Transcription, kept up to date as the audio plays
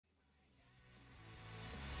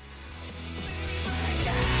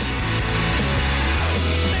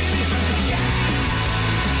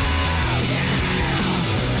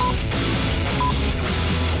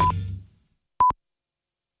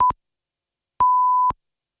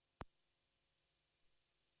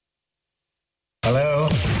Hello?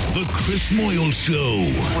 The Chris Moyle Show.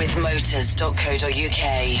 With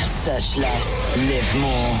motors.co.uk. Search less, live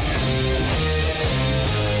more.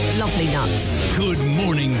 Lovely nuts. Good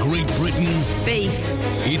morning, Great Britain. Beef.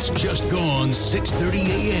 It's just gone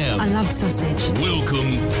 6:30 a.m. I love sausage. Welcome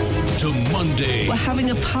to Monday. We're having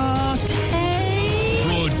a party.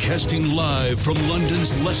 Broadcasting live from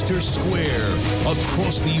London's Leicester Square,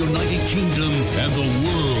 across the United Kingdom and the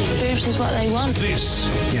world. Boobs is what they want. This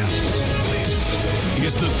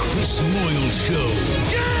is the Chris Moyle Show.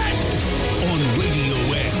 Yes! On Radio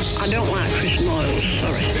X. I don't like Chris Moyle,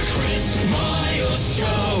 sorry. The Chris Moyle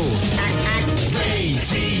Show.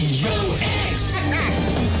 Radio X.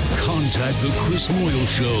 Contact the Chris Moyle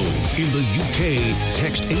Show. In the UK,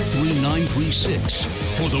 text 83936.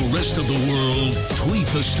 For the rest of the world, tweet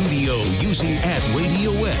the studio using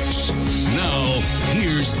 @RadioX. Now,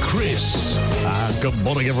 here's Chris. Good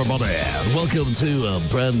morning, everybody. Welcome to a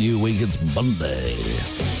brand new week. It's Monday.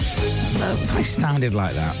 I sounded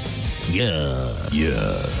like that. Yeah.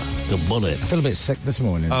 Good morning. I feel a bit sick this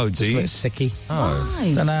morning. Oh, just do you? a bit sicky.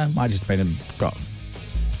 Why? Don't know. I just got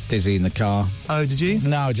dizzy in the car. Oh, did you?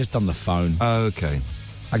 No, just on the phone. Oh, okay.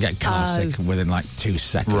 I get car sick within like 2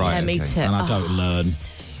 seconds. Right. Yeah, me too. And I don't learn.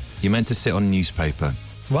 You're meant to sit on newspaper.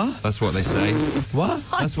 What? That's what they say. What?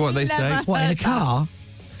 That's what they say. What, in a car?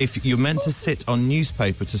 If you're meant to sit on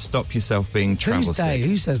newspaper to stop yourself being travel Who's they? sick.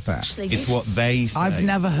 Who says that? It's what they say. I've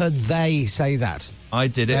never heard they say that. I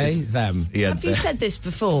did it. They, them. Yeah. Have you said this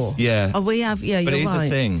before? Yeah. Oh, we have. Yeah, But you're it is right. a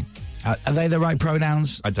thing. Are they the right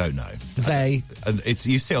pronouns? I don't know. They. It's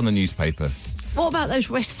you sit on the newspaper. What about those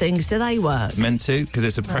wrist things? Do they work? Meant to, because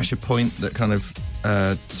it's a pressure point that kind of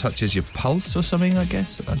touches your pulse or something, I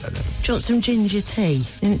guess. I don't know. Do you want some ginger tea?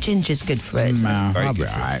 Isn't ginger's good for it? Isn't it? No, Very I'll be good.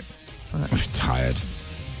 all right. I'm tired.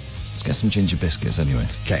 Let's get some ginger biscuits anyway.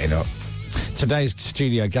 Getting up. Today's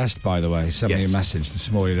studio guest, by the way, sent me Yes. a message this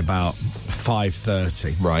morning about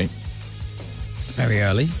 5:30. Right. Very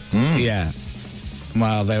early. Yeah.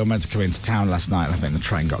 Well, they were meant to come into town last night. I think the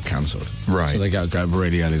train got cancelled. Right. So they go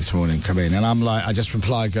really early this morning, come in. And I'm like, I just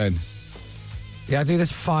replied going, yeah, I do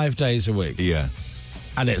this 5 days a week. Yeah.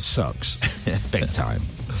 And it sucks. Big time.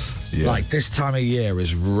 Yeah. Like, this time of year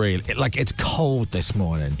is really... it's cold this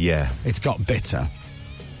morning. Yeah. It's got bitter.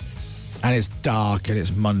 And it's dark and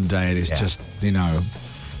it's Monday and it's Yeah. just, you know...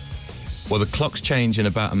 Well, the clocks change in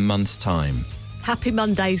about a month's time, Happy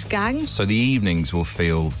Mondays, gang. so the evenings will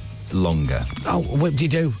feel longer. Oh, what do you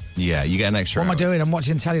do? Yeah, you get an extra What am I hour. doing? I'm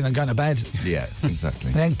watching telly and I'm going to bed. Yeah,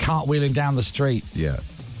 exactly. And then cartwheeling down the street. Yeah.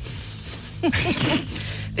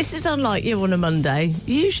 This is unlike you on a Monday.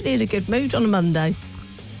 You're usually in a good mood on a Monday.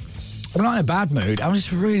 I'm not in a bad mood. I'm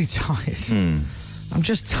just really tired. I'm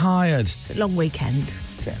just tired. Long weekend.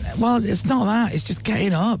 Well, it's not that. It's just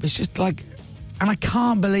getting up. It's just like... And I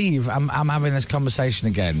can't believe I'm having this conversation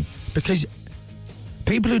again. Because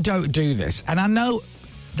people who don't do this... And I know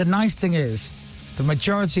the nice thing is... The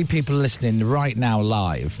majority of people listening right now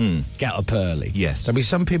live get up early. Yes. There'll be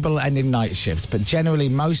some people ending night shifts, but generally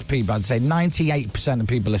most people, I'd say 98% of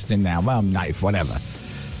people listening now, well, 90, whatever,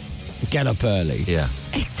 get up early. Yeah.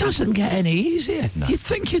 It doesn't get any easier. No. You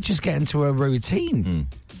think you're just getting to a routine.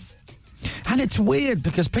 And it's weird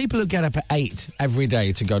because people who get up at 8 every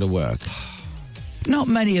day to go to work, not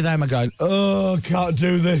many of them are going, oh, I can't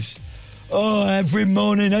do this. Oh, every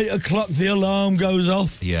morning, 8 o'clock, the alarm goes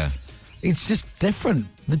off. Yeah. It's just different.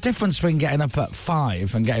 The difference between getting up at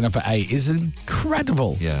 5 and getting up at 8 is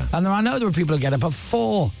incredible. Yeah. And I know there are people who get up at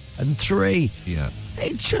 4 and 3. Yeah.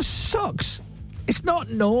 It just sucks. It's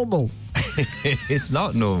not normal. It's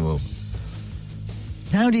not normal.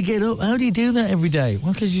 How do you get up? How do you do that every day?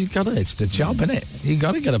 Well, because you got to. It's the job, isn't it? You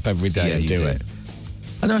got to get up every day Yeah, and you do do. it.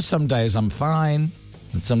 I know some days I'm fine,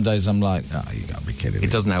 and some days I'm like, oh, you got to be kidding me.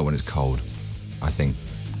 It doesn't help when it's cold, I think.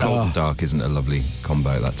 Cold and dark isn't a lovely combo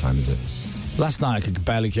at that time, is it? Last night I could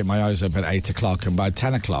barely keep my eyes open at 8 o'clock, and by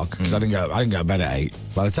 10 o'clock, because I didn't go to bed at 8.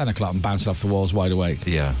 By the 10 o'clock, I'm bouncing off the walls wide awake.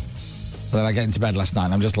 Yeah. And then I get into bed last night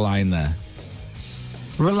and I'm just lying there,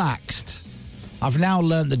 relaxed. I've now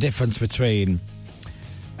learnt the difference between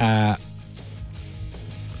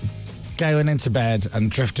going into bed and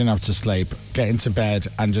drifting up to sleep, getting to bed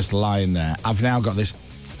and just lying there. I've now got this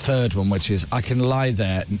third one, which is I can lie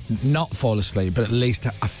there, not fall asleep, but at least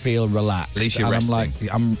I feel relaxed. At least you're and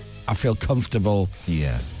resting. I feel comfortable.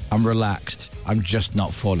 Yeah. I'm relaxed. I'm just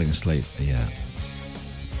not falling asleep. Yeah.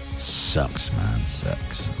 Sucks, man.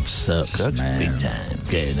 Sucks, Sucks man. big time.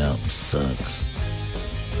 Getting up sucks.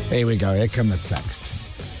 Here we go. Here come the text.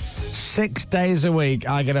 6 days a week,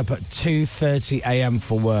 I get up at 2:30 a.m.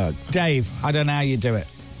 for work. Dave, I don't know how you do it.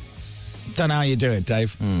 Don't know how you do it,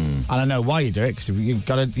 Dave. And I know why you do it, because you've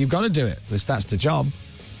got to do it. That's the job.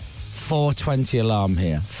 4:20 alarm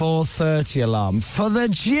here. 4:30 alarm for the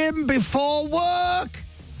gym before work.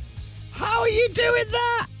 How are you doing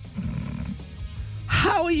that?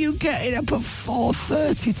 How are you getting up at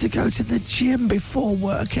 4:30 to go to the gym before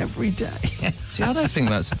work every day? See, I don't think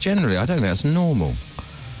that's normal.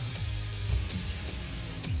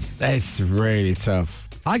 It's really tough.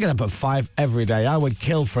 I get up at 5 every day. I would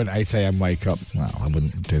kill for an 8 a.m. wake up. Well, I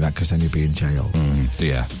wouldn't do that because then you'd be in jail.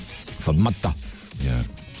 Yeah. For murder, Yeah.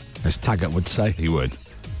 as Taggart would say. He would.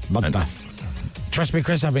 Murder. Trust me,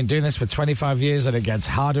 Chris, I've been doing this for 25 years and it gets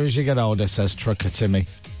harder as you get older, says Trucker Timmy.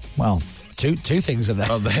 Well, two things are there.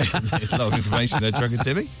 Oh, there's a lot of information there, Trucker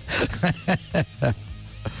Timmy.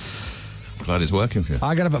 Glad it's working for you.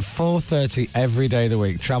 I get up at 4:30 every day of the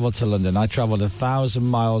week, travel to London. I travelled 1,000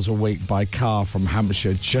 miles a week by car from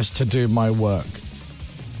Hampshire just to do my work.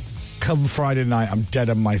 Come Friday night, I'm dead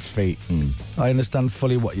on my feet. I understand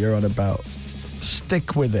fully what you're on about.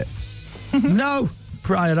 Stick with it. No,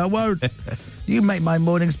 Brian, I won't. You make my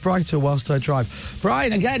mornings brighter whilst I drive.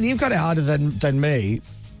 Brian, again, you've got it harder than me.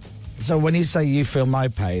 So when you say you feel my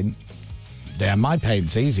pain, yeah, my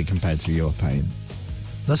pain's easy compared to your pain.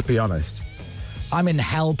 Let's be honest. I'm in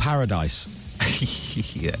hell paradise.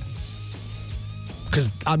 Yeah.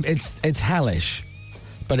 Because it's hellish,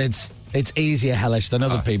 but it's easier hellish than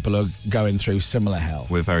other people who are going through similar hell.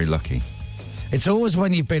 We're very lucky. It's always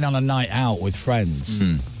when you've been on a night out with friends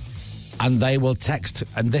and they will text,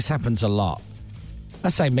 and this happens a lot.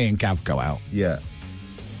 Let's say me and Gav go out, Yeah.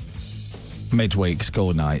 midweek,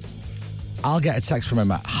 school night. I'll get a text from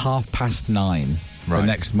him at 9:30 the Right.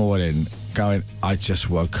 next morning going, I just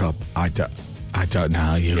woke up. I don't know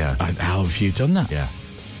how you, Yeah. how have you done that? Yeah.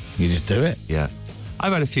 You just do it? Yeah.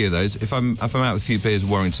 I've had a few of those. If I'm out with a few beers with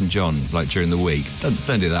Warrington John, like during the week,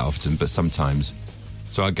 don't do that often, but sometimes.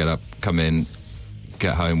 So I get up, come in,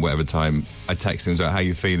 get home, whatever time. I text him, how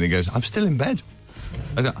you feeling? He goes, I'm still in bed.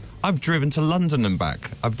 I've driven to London and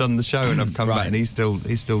back. I've done the show and I've come back, and he's still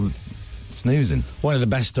snoozing. One of the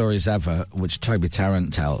best stories ever, which Toby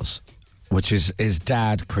Tarrant tells, which is his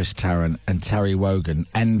dad, Chris Tarrant, and Terry Wogan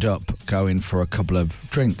end up going for a couple of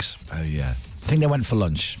drinks. Oh, yeah. I think they went for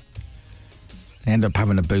lunch. They end up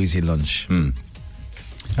having a boozy lunch. And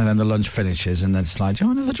then the lunch finishes, and then it's like, do you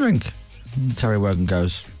want another drink? And Terry Wogan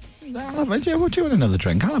goes, I'll have it. Do you want another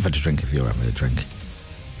drink? I'll have a drink if you're having a drink.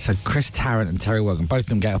 So Chris Tarrant and Terry Wogan, both of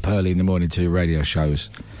them get up early in the morning to do radio shows.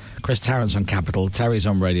 Chris Tarrant's on Capital, Terry's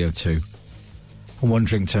on Radio 2. And one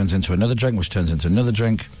drink turns into another drink, which turns into another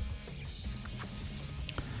drink.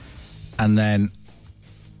 And then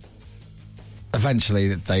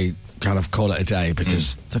eventually they kind of call it a day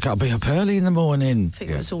because they've got to be up early in the morning. I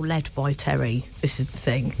think it was all led by Terry. This is the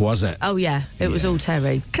thing. Was it? Oh, yeah. It was all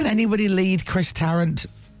Terry. Can anybody lead Chris Tarrant?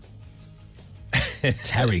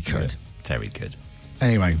 Terry could. Terry could.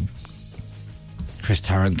 Anyway, Chris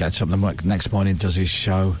Tarrant gets up the next morning, does his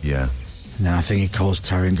show. Yeah. And then I think he calls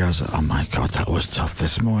Terry and goes, oh, my God, that was tough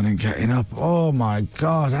this morning getting up. Oh, my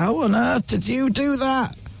God, how on earth did you do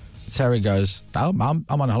that? Terry goes, oh, I'm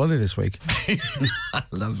on holiday this week. I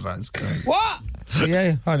love that. It's great. What? So,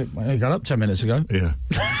 yeah, I got up 10 minutes ago. Yeah.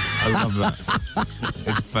 I love that.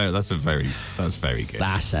 That's very good.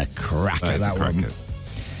 That's a cracker, That's that a cracker. one.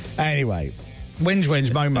 Anyway,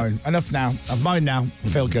 whinge, moan. Enough now. I've moaned now.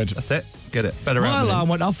 Feel good. That's it. Get it. Better My out. alarm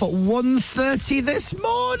went off at 1:30 this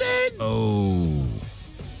morning. Oh.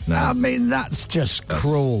 No. I mean, that's just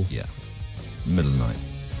cruel. Yeah. Middle of the night.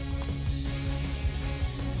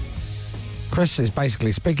 Chris is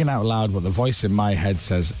basically speaking out loud what the voice in my head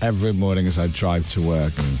says every morning as I drive to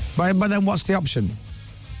work. But then what's the option?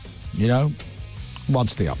 You know?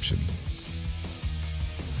 What's the option?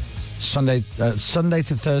 Sunday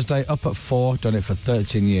to Thursday, up at 4, done it for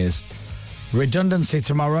 13 years. Redundancy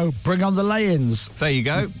tomorrow, bring on the lay-ins. There you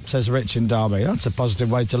go. Says Rich and Derby. That's a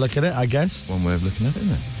positive way to look at it, I guess. One way of looking at it,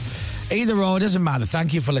 isn't it? Either or, doesn't matter.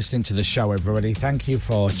 Thank you for listening to the show, everybody. Thank you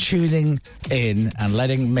for tuning in and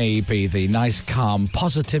letting me be the nice, calm,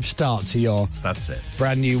 positive start to your That's it.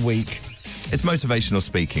 brand new week. It's motivational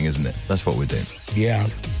speaking, isn't it? That's what we're doing. Yeah.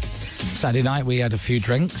 Saturday night, we had a few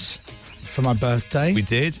drinks for my birthday. We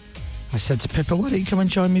did. I said to Pippa, why don't you come and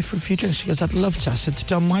join me for a few drinks? She goes, I'd love to. I said to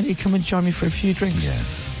Don, why don't you come and join me for a few drinks? Yeah.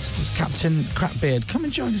 I said to Captain Crapbeard, come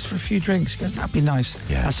and join us for a few drinks. She goes, that'd be nice.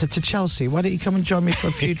 Yeah. I said to Chelsea, why don't you come and join me for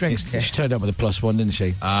a few drinks? She turned up with a +1, didn't she?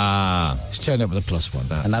 She turned up with a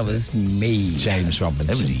 +1. And that was me. James Robinson.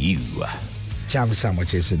 That was you. Jam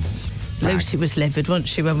sandwiches and... Lucy was livid, wasn't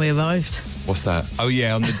she, when we arrived? What's that? Oh,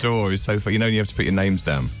 yeah, on the door. It's so funny. You know, you have to put your names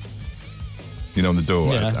down. You know, on the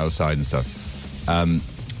door Yeah. outside and stuff.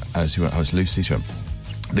 She went, "Oh, it's Lucy." She went,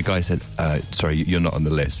 the guy said, "Sorry, you're not on the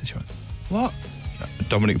list." She went, "What?"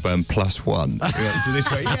 Dominic Byrne +1.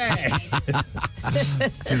 This way, yeah.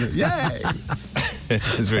 She's like, yay.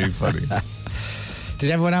 It's really funny.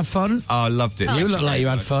 Did everyone have fun? Oh, I loved it. You look like you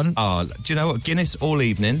had fun. Oh, do you know what? Guinness all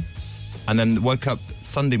evening, and then woke up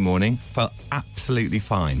Sunday morning, felt absolutely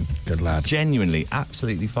fine. Good lad. Genuinely,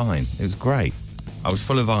 absolutely fine. It was great. I was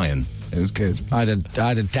full of iron. It was good. I had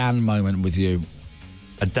a Dan moment with you.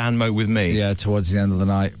 A Danmo with me? Yeah, towards the end of the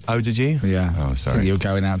night. Oh, did you? Yeah. Oh, I sorry. think you were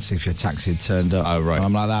going out to see if your taxi had turned up. Oh, right. And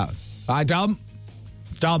I'm like that. Hi, Dom.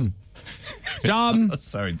 Dom. Dom.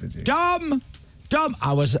 Sorry, did you? Dom. Dom.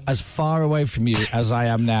 I was as far away from you as I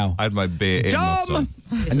am now. I had my beer in my Dom.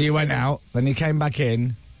 And you went out, then you came back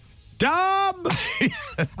in. Dom.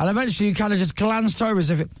 And eventually you kind of just glanced over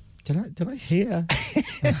as if did I hear?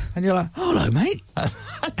 And you're like, oh, hello, mate.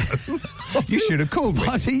 You should have called me.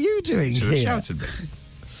 What are you doing Should have here? shouted me.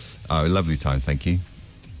 Oh, lovely time, thank you.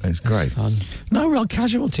 It's great. Fun. No real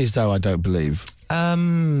casualties, though, I don't believe.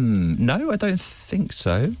 No, I don't think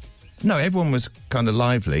so. No, everyone was kind of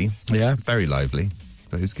lively. Yeah. Very lively,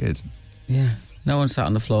 but it was good. Yeah. No one sat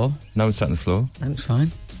on the floor. No one sat on the floor. That was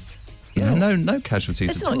fine. Yeah, no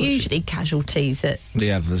casualties It's at all. not usually casualties.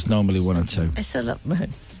 Yeah, there's normally one or two. It's a lot.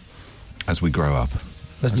 As we grow up.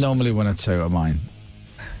 There's normally one or two of mine.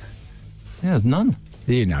 Yeah, there's none.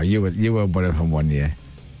 You know, you were one of them 1 year.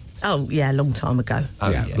 Oh, yeah, a long time ago.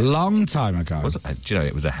 Oh, yeah, long time ago. Do you know,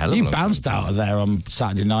 it was a hell of a You long bounced out of there on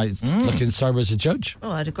Saturday night looking sober as a judge.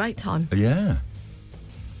 Oh, I had a great time. time. Yeah.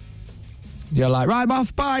 You're like, right, I'm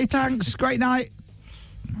off, bye, thanks, great night.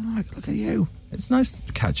 I'm like, look at you. It's nice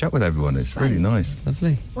to catch up with everyone. It's really nice.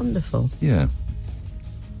 Lovely. Wonderful. Yeah.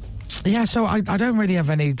 Yeah, so I don't really have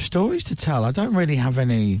any stories to tell. I don't really have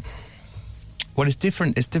any... Well, it's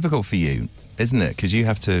different. It's difficult for you, isn't it? Because you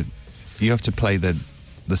have to play the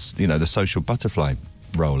social butterfly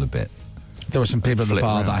role a bit. There were some people at the Flip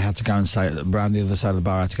bar round. that I had to go and say, around the other side of the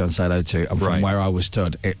bar, I had to go and say hello to. And from Right. where I was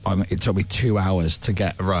stood, it took me 2 hours to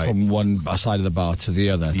get Right. from one side of the bar to the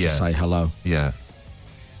other to Yeah. say hello. Yeah.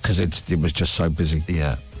 Because it was just so busy.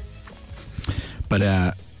 Yeah. But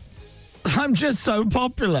I'm just so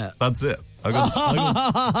popular. That's it. I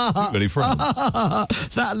got so many friends.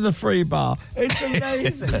 That and the free bar. It's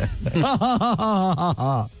amazing.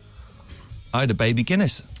 I had a baby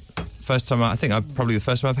Guinness. First time, I think probably the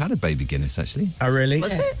first time I've had a baby Guinness, actually. Oh, really?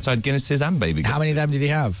 Was it? So I had Guinnesses and baby Guinness. How many of them did you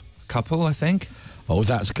have? Couple, I think. Oh,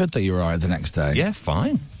 that's good that you were all right the next day. Yeah,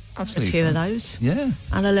 fine. A Absolutely few fine. of those. Yeah.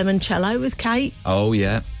 And a limoncello with Kate. Oh,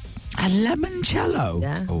 yeah. A limoncello?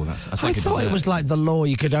 Yeah. Oh, that's I like a thought it dessert. was like the law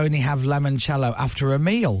you could only have limoncello after a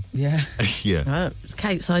meal. Yeah. Yeah. It was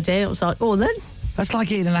Kate's idea. I was like, oh, then. That's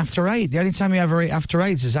like eating an after eight. The only time you ever eat after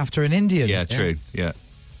eights is after an Indian. Yeah, true. Yeah.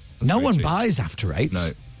 That's No very one true. buys after eights. No.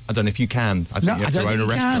 I don't know if you can. I think No, you I have don't to own think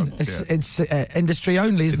a you can. restaurant. It's industry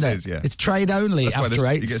only, isn't it? It is, yeah. It's trade only That's why after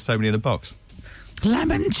there's- eights. you get so many in a box.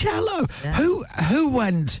 Limoncello. Yeah. Who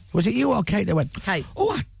went? Was it you or Kate that went? Kate.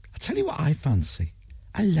 Oh, I tell you what I fancy.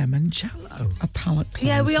 A limoncello. A palate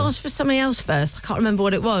cleanser. Yeah, we asked for something else first. I can't remember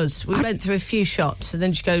what it was. We went through a few shots, and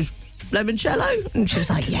then she goes, limoncello? And she was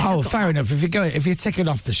like, yeah. Oh, I've got fair enough. If you're ticking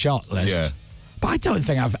off the shot list. Yeah. But I don't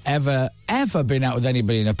think I've ever been out with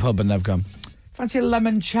anybody in a pub and they've gone, fancy a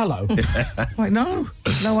limoncello? Like, no,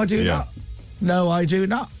 I do Yeah. not. No, I do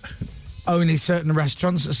not. Only certain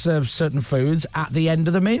restaurants that serve certain foods at the end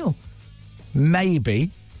of the meal.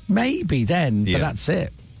 Maybe then, Yeah. but that's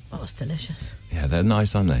it. Oh, it's delicious. Yeah, they're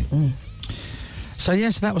nice, aren't they? So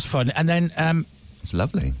yes, that was fun. And then It's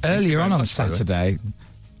lovely. earlier Thank on you very much, by the way. Saturday,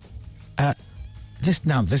 this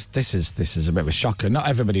is a bit of a shocker. Not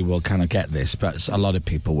everybody will kind of get this, but a lot of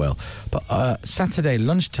people will. But Saturday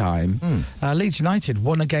lunchtime, Leeds United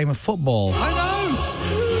won a game of football. I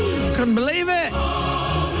know. Couldn't believe it.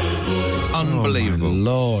 Unbelievable. Oh, my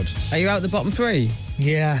Lord. Are you out the bottom three?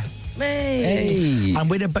 Yeah. Hey. Hey. And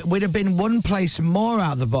we'd have been one place more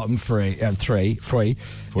out of the bottom three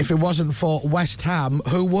if it wasn't for West Ham,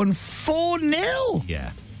 who won 4-0,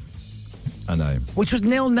 Yeah. I know. which was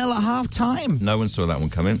 0-0 at half time. No one saw that one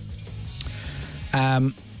coming.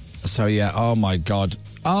 So yeah, oh my God.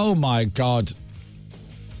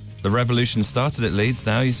 The revolution started at Leeds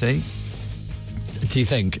now, you see. Do you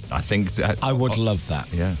think? I think... I would love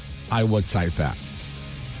that. Yeah. I would take that.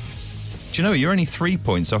 Do you know, you're only 3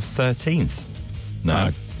 points off 13th.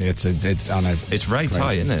 No. It's I know. It's very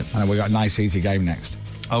tight, isn't it? I know, we got a nice easy game next.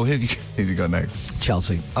 Oh, who have you got next?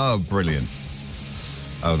 Chelsea. Oh, brilliant.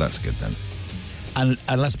 Oh, that's good then. And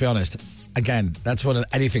let's be honest, again, that's what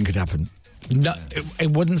anything could happen. No,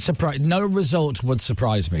 it wouldn't surprise. No result would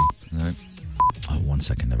surprise me. No. Oh, 1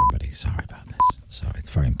 second, everybody. Sorry about this. Sorry, it's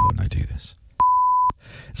very important I do this.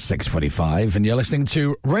 6:45, and you're listening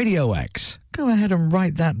to Radio X. Go ahead and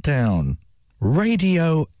write that down.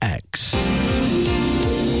 Radio X.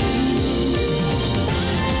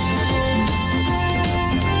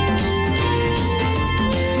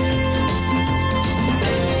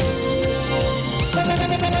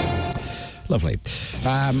 Lovely.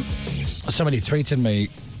 Somebody tweeted me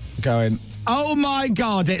going, "Oh my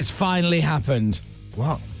God, it's finally happened."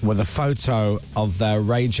 What? With a photo of their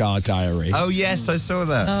Radar diary. Oh, yes, I saw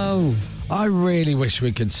that. Oh. I really wish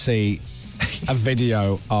we could see a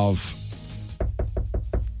video of...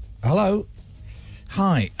 Hello?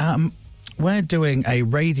 Hi, we're doing a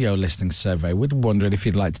radio listening survey. We're wondering if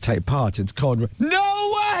you'd like to take part. It's called... No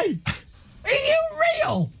way! Are you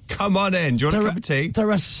real? Come on in. Do you want a cup of tea?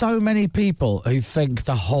 There are so many people who think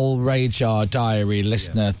the whole Radar diary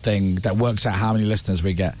listener thing that works out how many listeners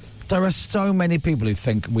we get. There are so many people who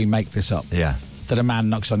think we make this up. Yeah. That a man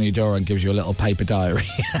knocks on your door and gives you a little paper diary.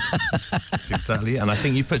 That's exactly it. And I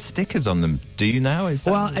think you put stickers on them. Do you now? Is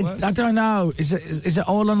that Well, how it works? I don't know. Is it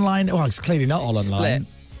all online? Well, it's clearly not all online.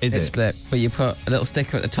 Split. Is It's it? split. But you put a little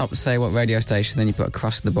sticker at the top to say what radio station, then you put a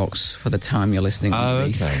cross in the box for the time you're listening. Oh,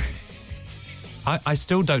 underneath. okay. I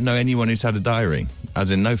still don't know anyone who's had a diary. As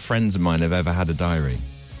in, no friends of mine have ever had a diary.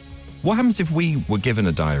 What happens if we were given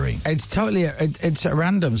a diary? It's totally it's at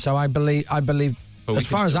random. So I believe, But we as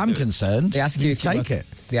can far as still I'm do it. concerned, They ask you if you take work, it.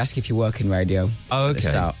 They ask if you work in radio. Oh, At the okay.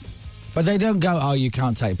 start. But they don't go, "Oh, you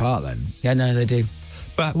can't take part then." Yeah, no, they do.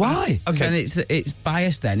 But Why? Then Okay. it's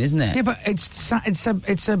biased, then, isn't it? Yeah, but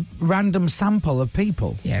it's a random sample of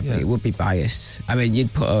people. Yeah, but Yeah. it would be biased. I mean,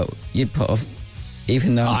 you'd put a,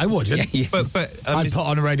 even though I wouldn't. Yeah, you- But I put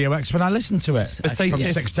on Radio X when I listen to it But say from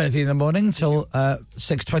Tiff- 6:30 in the morning till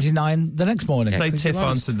 6:29 the next morning. say Tiff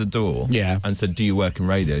answered the door Yeah. and said, "Do you work in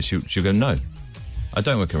radio?" She'll go, "No, I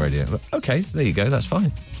don't work in radio." But, okay, there you go. That's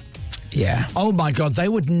fine. yeah. Oh my God, they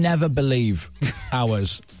would never believe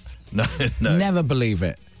ours. No, no. Never believe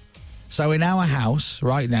it. So in our house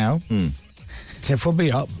right now, Tiff will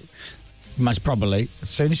be up, most probably. As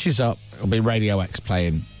soon as she's up, it'll be Radio X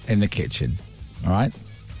playing in the kitchen. All right?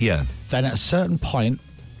 Yeah. Then at a certain point,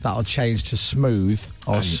 that'll change to smooth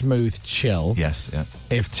or smooth chill. Yes. Yeah.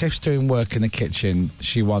 If Tiff's doing work in the kitchen,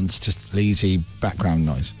 she wants just easy background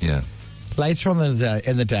noise. Yeah. Later on in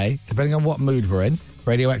the day, depending on what mood we're in,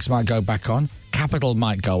 Radio X might go back on, Capital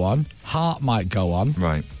might go on, Heart might go on.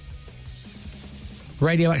 Right.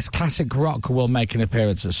 Radio X Classic Rock will make an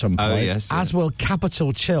appearance at some point. Oh, yes, yeah. As will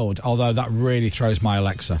Capital Chilled, although that really throws my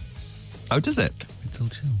Alexa. Oh, does it? Capital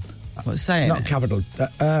Chilled. What's saying? Not Capital.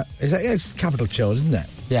 Is it? It's Capital Chilled, isn't it?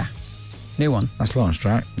 Yeah. New one. That's launched,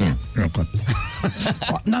 right? Yeah. Okay.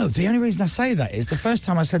 No, the only reason I say that is the first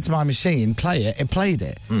time I said to my machine, play it, it played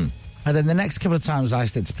it. And then the next couple of times I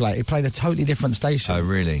asked it to play it played a totally different station. Oh,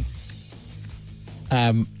 really?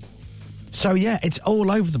 So, yeah, it's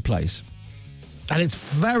all over the place. And it's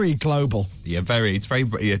very global. Yeah, very. It's very.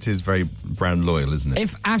 Yeah, it is very brand loyal, isn't it?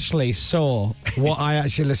 If Ashley saw what I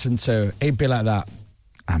actually listened to, he'd be like that.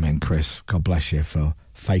 I mean, Chris, God bless you for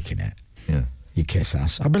faking it. Yeah. You kiss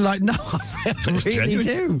ass. I'd be like, no, I really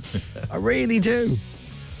do. I really do.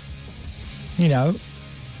 You know,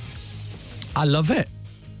 I love it.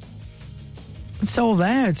 It's all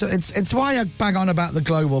there. It's why I bang on about the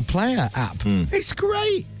Global Player app. It's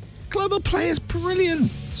great. Global Player's brilliant.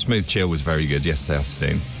 Smooth Chill was very good yesterday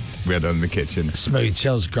afternoon. We had it in the kitchen. Smooth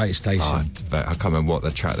Chill's a great station. Oh, I can't remember what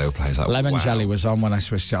the track they were playing. It's like, Lemon wow. Jelly was on when I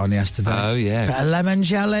switched it on yesterday. Oh, yeah. Bit of lemon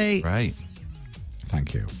jelly. Right.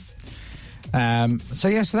 Thank you.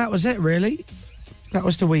 So that was it, really. That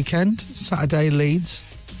was the weekend. Saturday, Leeds.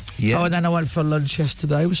 Yeah. Oh, and then I went for lunch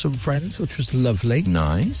yesterday with some friends, which was lovely.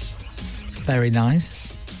 Nice. Very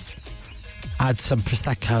nice. I had some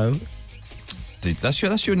Prosecco. Dude, that's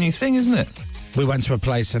your new thing, isn't it? We went to a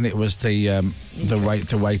place and it was the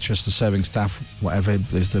waitress, the serving staff, whatever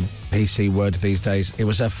is the PC word these days. It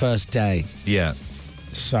was her first day. Yeah.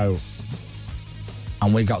 So,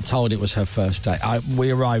 and we got told it was her first day. We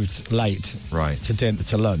arrived late, Right.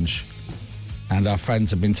 to lunch, and our friends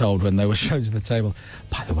had been told when they were shown to the table.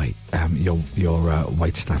 By the way, your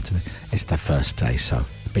wait staff today, it's their first day, so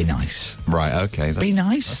be nice. Right. Okay. Be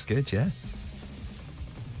nice. That's good. Yeah.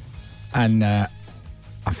 And I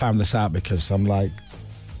found this out because I'm like,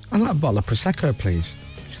 I'd like a bottle of Prosecco, please.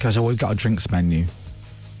 She goes, oh, we've got a drinks menu.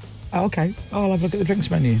 Oh, okay. Oh, I'll have a look at the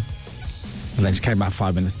drinks menu. And then she came back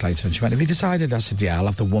 5 minutes later and she went, have you decided? I said, yeah, I'll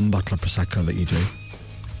have the one bottle of Prosecco that you do.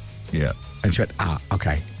 Yeah. And she went,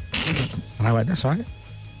 okay. And I went, that's all right.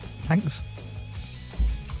 Thanks.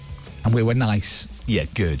 And we were nice. Yeah,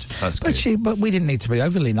 good. That's But good. but we didn't need to be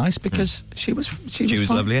overly nice because she was was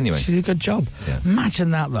fine. lovely anyway. She did a good job. Yeah.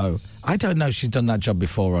 Imagine that though. I don't know if she's done that job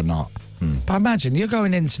before or not. But imagine you're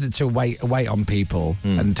going in to wait on people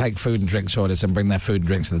and take food and drinks orders and bring their food and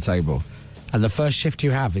drinks to the table, and the first shift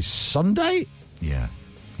you have is Sunday. Yeah.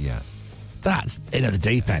 That's in at the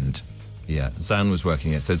deep end. Yeah. Zan was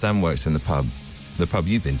working it. So Zan works in the pub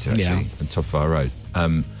you've been to, actually, Yeah. at Top of our Road.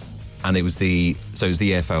 And it was the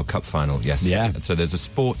EFL Cup final yesterday. Yeah. So there's a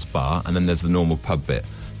sports bar and then there's the normal pub bit.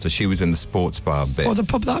 So she was in the sports bar bit. Oh, the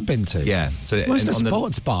pub that I've been to. Yeah. So Where's the on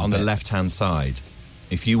sports bar on the bit? left-hand side?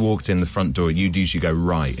 If you walked in the front door, you'd usually go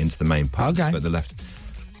right into the main pub. Okay. But the left.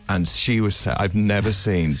 And she was. I've never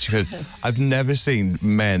seen. She goes, I've never seen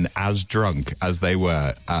men as drunk as they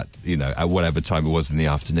were at whatever time it was in the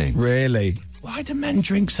afternoon. Really? Why do men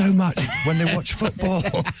drink so much when they watch football?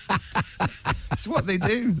 It's what they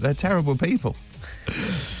do. They're terrible people.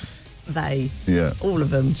 Yeah. All of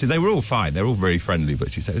them. See, they were all fine. They're all very friendly,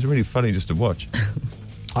 but she said it was really funny just to watch.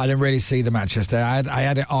 I didn't really see the match yesterday. I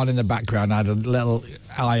had it on in the background. I had a little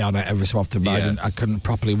eye on it every so often, but Yeah. I couldn't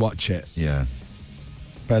properly watch it. Yeah.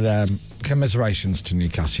 But commiserations to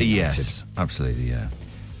Newcastle United. Yes, absolutely, yeah.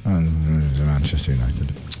 And Manchester United.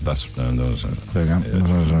 That's There you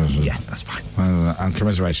go. yeah, that's fine. And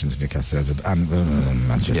commiserations to Newcastle United and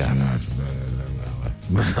Manchester Yeah. United.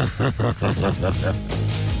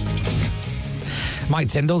 Mike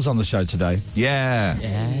Tyndall's on the show today. Yeah.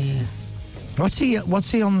 Yeah. What's he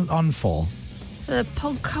on for? The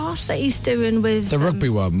podcast that he's doing with The rugby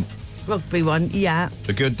one. rugby one, yeah.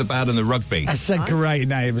 The good, the bad, and the rugby. That's a great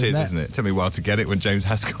name, It is, isn't it? isn't it? Took me a while to get it when James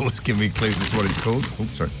Haskell was giving me clues as to what it's called. Oh,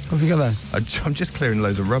 sorry. What have you got there? I'm just clearing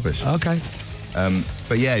loads of rubbish. Okay.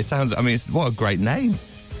 But yeah, it sounds. I mean, what a great name.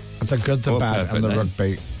 The good, the What a bad, perfect and the name.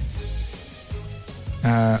 rugby.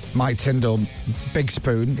 Mike Tyndall, big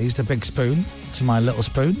spoon. He's the big spoon to my little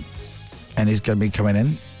spoon. And he's going to be coming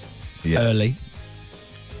in early.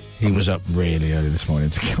 He was up really early this morning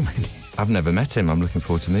to come in. I've never met him. I'm looking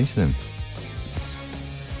forward to meeting him.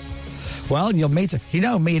 Well, you'll meet him. You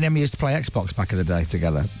know, me and him used to play Xbox back in the day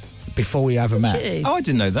together before we ever met. Gee. Oh, I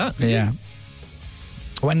didn't know that. Yeah.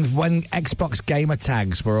 When Xbox gamer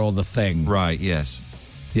tags were all the thing, Right, yes.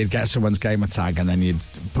 you'd get someone's gamer tag and then you'd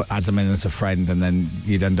add them in as a friend and then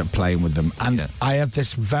you'd end up playing with them. And Yeah. I have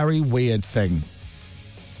this very weird thing.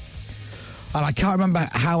 And I can't remember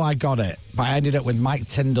how I got it, but I ended up with Mike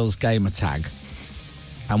Tyndall's gamer tag.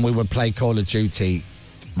 And we would play Call of Duty,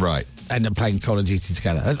 Right. end up playing Call of Duty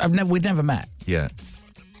together. We'd never met. Yeah.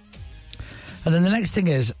 And then the next thing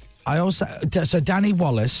is, so Danny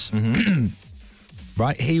Wallace,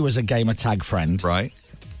 right, he was a gamer tag friend. Right.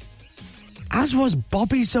 As was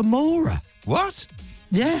Bobby Zamora. What?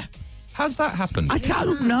 Yeah. How's that happened? I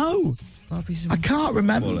don't know. I can't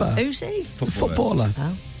remember. Who's he? The footballer.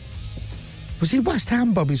 Oh. Was he West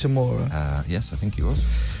Ham, Bobby Zamora? Yes, I think he was.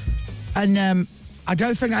 And I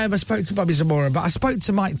don't think I ever spoke to Bobby Zamora, but I spoke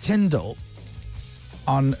to Mike Tyndall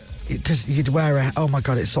on, because you'd wear oh my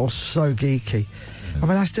God, it's all so geeky. I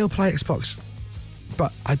mean, I still play Xbox,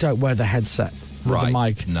 but I don't wear the headset with the Right.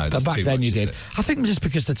 mic. No, that's but back too then much, you isn't did. it? I think just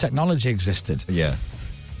because the technology existed. Yeah.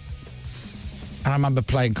 And I remember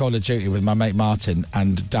playing Call of Duty with my mate Martin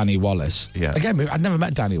and Danny Wallace. Yeah. Again, I'd never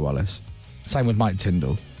met Danny Wallace. Same with Mike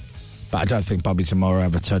Tyndall. But I don't think Bobby Zamora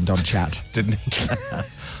ever turned on chat. Didn't he?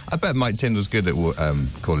 I bet Mike Tyndall's good at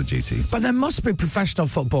Call of Duty. But there must be professional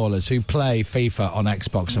footballers who play FIFA on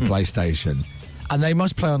Xbox or PlayStation, and they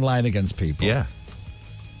must play online against people. Yeah.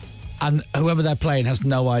 And whoever they're playing has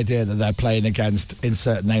no idea that they're playing against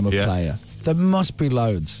insert name of Yeah. player. There must be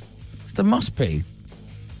loads. There must be.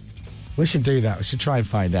 We should do that. We should try and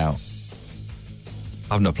find out.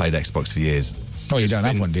 I've not played Xbox for years. Oh, you don't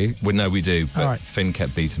have Finn- one, do you? Well, no, we do. But All right. Finn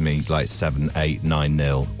kept beating me like 7, 8,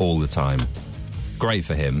 9-0 all the time. Great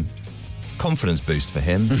for him. Confidence boost for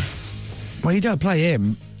him. Well, you don't play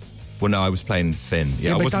him. Well, no, I was playing Finn.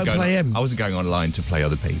 Yeah, I but wasn't don't going. play him. I wasn't going online to play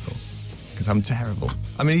other people because I'm terrible.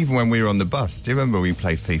 I mean, even when we were on the bus, do you remember we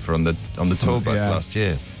played FIFA on the tour bus Yeah. last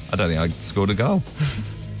year? I don't think I scored a goal.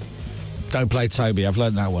 Don't play Toby. I've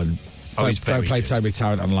learned that one. Oh, he's don't very play good. Toby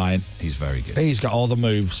Tarrant online. He's very good. He's got all the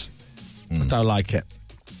moves. I don't like it.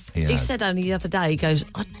 He He has. said only the other day, he goes,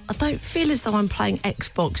 I don't feel as though I'm playing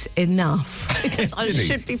Xbox enough. Because I Did he?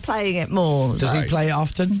 should be playing it more. Does he Right. play it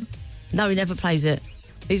often? No, he never plays it.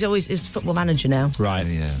 He's football manager now. Right.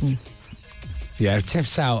 Yeah. Yeah, if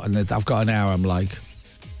tips out and I've got an hour, I'm like,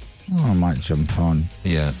 I might jump on,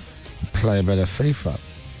 Yeah. play a bit of FIFA.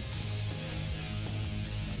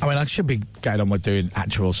 I mean, I should be getting on with doing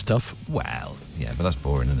actual stuff. Well, yeah, but that's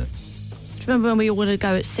boring, isn't it? you remember when we all wanted to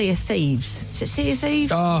go at Sea of Thieves? Is it Sea of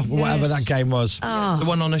Thieves? Oh, whatever that game was. The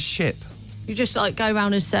one on a ship. You just like go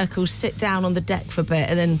around in circles, sit down on the deck for a bit,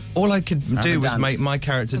 and then All I could do was dance. make my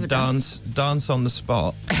character Have a dance on the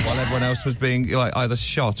spot while everyone else was being like either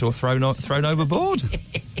shot or thrown overboard.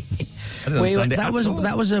 I didn't understand it at all.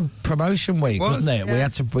 That was a promotion week, Was? wasn't it? Yeah.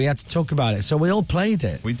 We had to talk about it, so we all played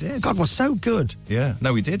it. We did. God, it was so good. Yeah,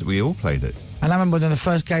 no, we did. We all played it. And I remember one of the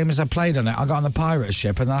first games I played on it, I got on the pirate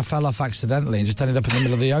ship and then I fell off accidentally and just ended up in the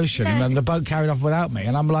middle of the ocean. And then the boat carried off without me.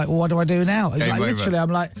 And I'm like, well, what do I do now? It's Game like over. literally, I'm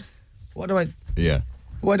like, what do I? Yeah.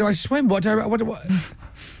 Where do I swim? What do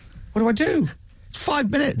I do? It's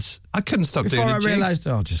 5 minutes I couldn't stop before doing I it. realised.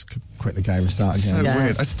 Oh, just quit the game and start again. So Yeah.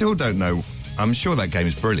 weird. I still don't know. I'm sure that game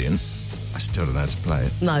is brilliant. I still don't know how to play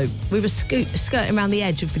it. no, we were skirting around the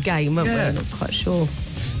edge of the game, weren't Yeah. we? Not quite sure.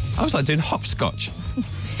 I was like doing hopscotch.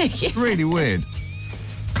 Yeah. Really weird.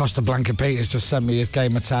 Costa Blanca Peters just sent me his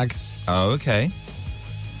gamer tag. Oh, okay.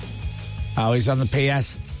 Oh, he's on the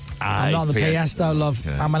PS. I'm not on the he's PS though, love.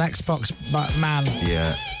 Okay. I'm an Xbox man.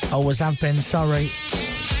 Yeah. Always have been, sorry.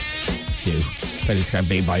 Phew. Thought he's going to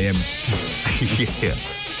be by him. Yeah.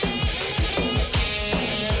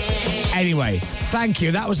 Anyway, thank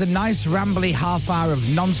you. That was a nice rambly half hour of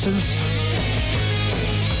nonsense.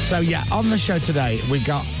 So yeah, on the show today, we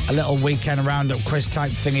got a little weekend roundup quiz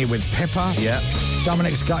type thingy with Pippa. Yeah.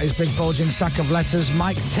 Dominic's got his big bulging sack of letters.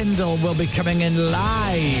 Mike Tyndall will be coming in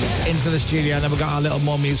live into the studio. And then we've got our little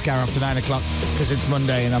more music hour after 9 o'clock because it's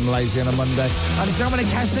Monday and I'm lazy on a Monday. And Dominic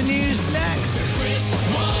has the news next.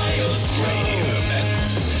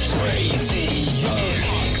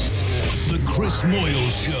 The Chris Moyle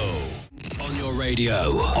Show. On your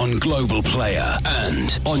radio, on Global Player,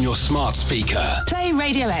 and on your smart speaker. Play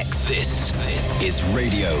Radio X. This is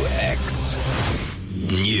Radio X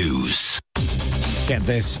News. Get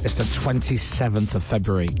this, it's the 27th of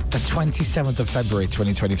February. The 27th of February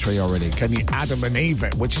 2023 already. Can you Adam and Eve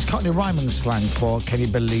it? Which is Cockney rhyming slang for can you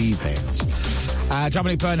believe it?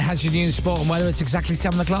 Dominic Byrne has your news, sport and weather. It's exactly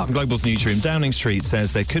 7 o'clock. Global's newsroom, Downing Street,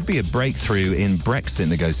 says there could be a breakthrough in Brexit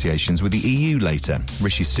negotiations with the EU later.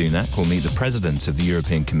 Rishi Sunak will meet the President of the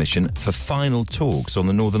European Commission for final talks on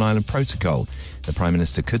the Northern Ireland Protocol. The Prime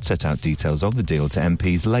Minister could set out details of the deal to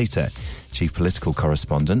MPs later. Chief political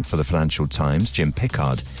correspondent for the Financial Times, Jim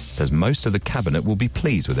Pickard, says most of the Cabinet will be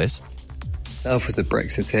pleased with this. Myself was a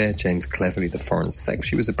Brexiteer, James Cleverly, the Foreign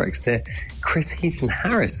Secretary, was a Brexiteer, Chris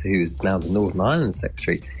Heaton-Harris, who's now the Northern Ireland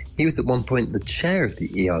Secretary, he was at one point the chair of the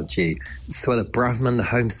ERG. Suella Braverman, the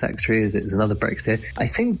Home Secretary, is another Brexiteer. I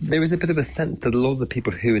think there is a bit of a sense that a lot of the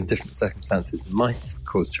people who in different circumstances might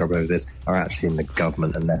cause trouble over this are actually in the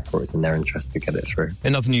government, and therefore it's in their interest to get it through.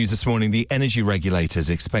 In other news this morning, the energy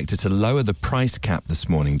regulators expected to lower the price cap this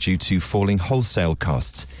morning due to falling wholesale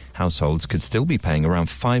costs. Households could still be paying around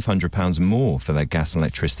 £500 more for their gas and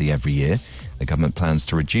electricity every year. The government plans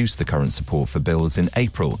to reduce the current support for bills in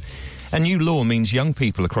April. A new law means young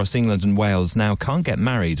people across England and Wales now can't get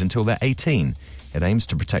married until they're 18. It aims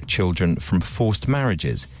to protect children from forced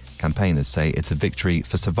marriages. Campaigners say it's a victory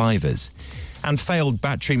for survivors. And failed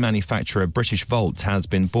battery manufacturer British Volt has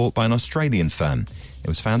been bought by an Australian firm. It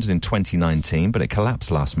was founded in 2019, but it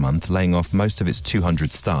collapsed last month, laying off most of its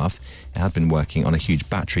 200 staff. It had been working on a huge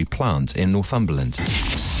battery plant in Northumberland.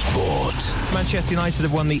 Sport. Manchester United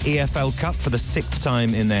have won the EFL Cup for the 6th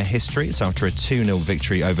time in their history. It's after a 2-0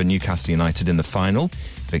 victory over Newcastle United in the final.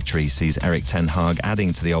 Victory sees Eric Ten Hag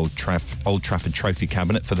adding to the Old Trafford trophy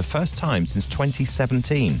cabinet for the first time since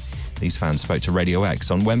 2017. These fans spoke to Radio X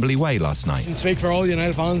on Wembley Way last night. I speak for all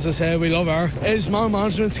United fans. I say we love her. His man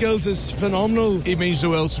management skills is phenomenal. It means the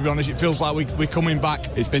world, to be honest. It feels like we're coming back.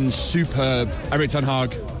 It's been superb. Eric Ten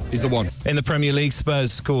Hag is the one. In the Premier League,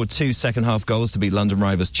 Spurs scored 2 second-half goals to beat London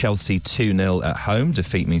rivals Chelsea 2-0 at home.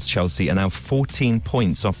 Defeat means Chelsea are now 14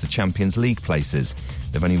 points off the Champions League places.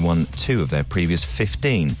 They've only won 2 of their previous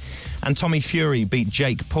 15. And Tommy Fury beat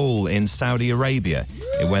Jake Paul in Saudi Arabia.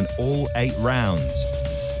 It went all 8 rounds.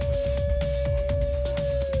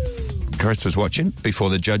 Chris was watching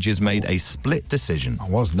before the judges made a split decision. I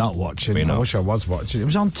was not watching. We're not. I wish I was watching. It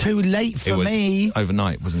was on too late for It was me.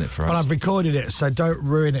 overnight, wasn't it, for us? But I've recorded it, so don't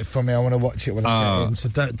ruin it for me. I want to watch it when I get in, so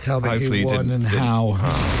don't tell me hopefully who you won didn't- and didn't.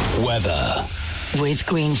 how. Weather. With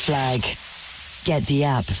Green Flag. Get the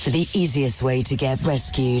app for the easiest way to get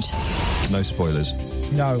rescued. No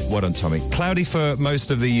spoilers. No. Well done, Tommy. Cloudy for most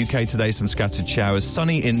of the UK today, some scattered showers.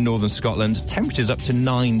 Sunny in northern Scotland. Temperatures up to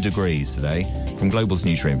 9 degrees today. From Global's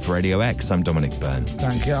newsroom for Radio X, I'm Dominic Byrne.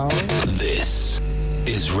 Thank you. This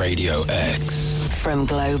is Radio X. From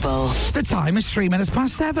Global. The time is 3 minutes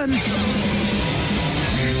past 7. The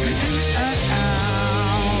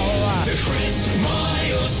Chris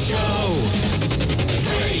Moyle Show.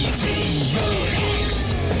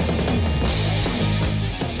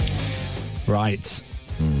 Right.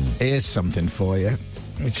 Here's something for you,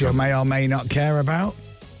 which you may or may not care about.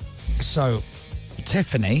 So,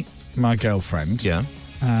 Tiffany, my girlfriend,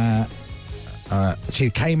 she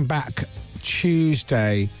came back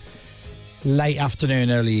Tuesday, late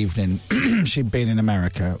afternoon, early evening. She'd been in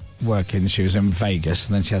America working. She was in Vegas,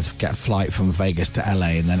 and then she had to get a flight from Vegas to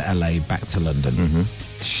LA, and then LA back to London.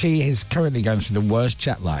 She is currently going through the worst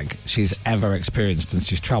jet lag she's ever experienced, and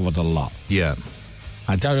she's travelled a lot. Yeah.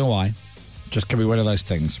 I don't know why. Just could be one of those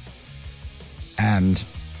things. And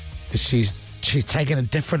she's taken a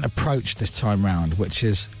different approach this time round, which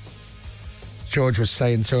is, George was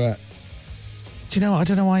saying to her, do you know what? I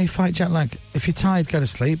don't know why you fight jet lag. If you're tired, go to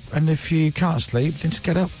sleep. And if you can't sleep, then just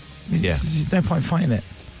get up. Yeah. There's no point fighting it.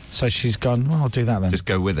 So she's gone, well, I'll do that then. Just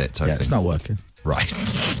go with it. Yeah, it's not working. Right.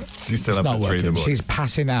 She's still It's up not at 3 in the working. morning. She's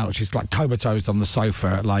passing out. She's like comatose on the sofa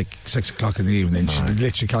at like 6 o'clock in the evening. She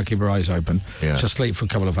literally can't keep her eyes open. Yeah. She'll sleep for a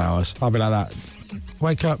couple of hours. I'll be like that.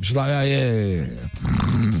 Wake up. She's like, oh, yeah.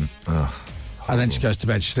 And then she goes to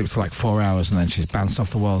bed. She sleeps for like 4 hours, and then she's bounced off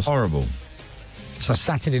the walls. Horrible. So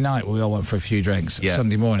Saturday night, we all went for a few drinks. Yeah.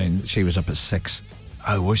 Sunday morning, she was up at 6.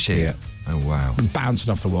 Oh, was she? Yeah. Oh, wow.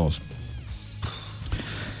 Bouncing off the walls.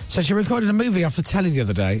 So she recorded a movie off the telly the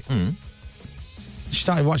other day. She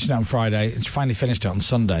started watching it on Friday, and she finally finished it on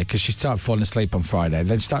Sunday because she started falling asleep on Friday.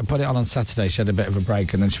 Then she started putting it on Saturday. She had a bit of a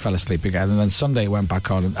break, and then she fell asleep again. And then Sunday it went back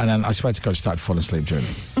on, and then I swear to God, she started falling asleep during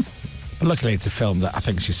it. But luckily, it's a film that I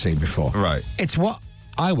think she's seen before. Right. It's what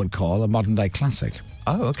I would call a modern-day classic.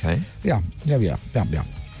 Oh, okay. Yeah.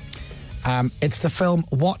 It's the film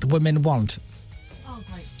What Women Want.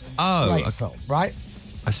 Oh, Great okay. film, right?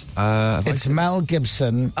 It's Mel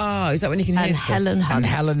Gibson. Oh, is that when you can hear And stuff? Helen Hunt. And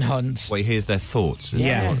Helen Hunt. Well, he hears their thoughts. Is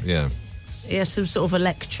Yeah. that what- yeah. Yeah, some sort of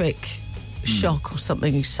electric shock or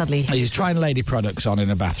something. He suddenly... He's trying lady products on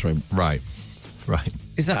in a bathroom. Right. Right.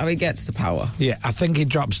 Is that how he gets the power? Yeah, I think he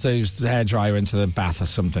drops the hairdryer into the bath or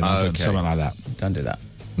something. Oh, okay. Something like that. Don't do that.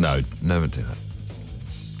 No, never do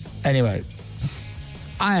that. Anyway,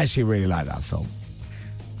 I actually really like that film.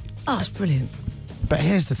 Oh, it's brilliant. But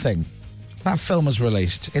here's the thing. That film was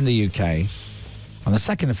released in the UK on the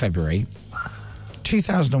 2nd of February,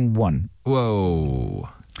 2001. Whoa.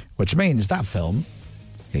 Which means that film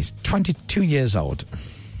is 22 years old.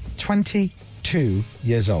 22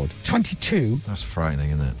 years old. 22 That's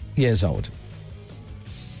frightening, isn't it? years old.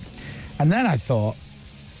 And then I thought,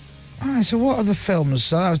 all right, so what are the films?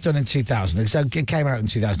 So that was done in 2000. So it came out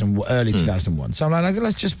in early 2001. So I'm like,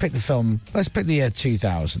 let's just pick the film. Let's pick the year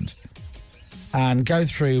 2000 and go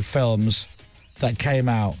through films that came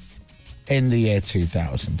out in the year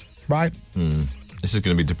 2000, right? This is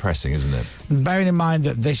going to be depressing, isn't it? And bearing in mind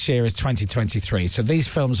that this year is 2023, so these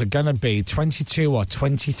films are going to be 22 or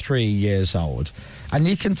 23 years old. And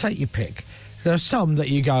you can take your pick. There are some that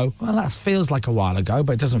you go, well, that feels like a while ago,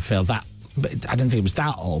 but it doesn't feel that. But I didn't think it was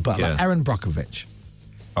that old. But like Yeah. Erin Brockovich.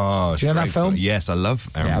 Oh, Do you know that great film? Yes, I love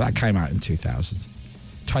Aaron. Yeah, that came out in 2000.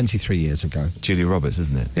 23 years ago. Julia Roberts,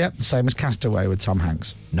 isn't it? Yep, same as Castaway with Tom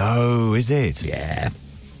Hanks. No, is it? Yeah.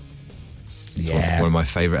 One Yeah. of my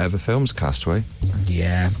favourite ever films, Castaway.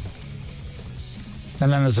 Yeah.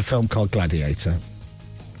 And then there's a film called Gladiator.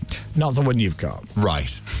 Not the one you've got.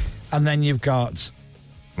 Right. And then you've got...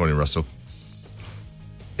 Morning, Russell.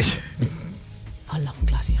 I love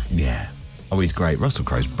Gladiator. Yeah. Oh, he's great. Russell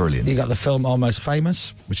Crowe's brilliant. You got the film Almost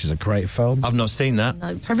Famous, which is a great film. I've not seen that.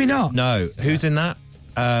 No. Have you not? No. Who's in that?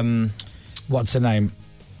 What's her name?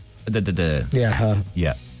 Yeah, her.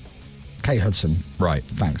 Yeah. Kate Hudson. Right.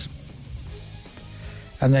 Thanks.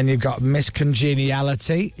 And then you've got Miss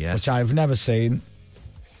Congeniality, Yes. which I've never seen.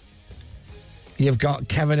 You've got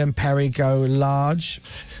Kevin and Perry Go Large.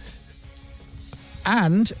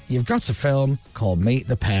 And you've got a film called Meet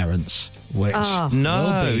the Parents, which No,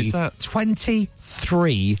 will be is that-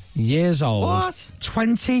 23 years old. What?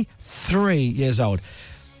 23 years old.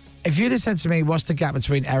 If you'd have said to me, what's the gap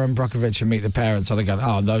between Erin Brockovich and Meet the Parents, I'd have gone,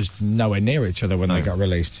 oh, those nowhere near each other when they got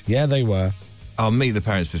released. Yeah, they were. Oh, Meet the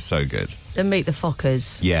Parents is so good. And Meet the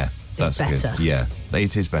Fockers. Yeah, that's better. good. Yeah,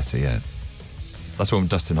 it is better, yeah. That's one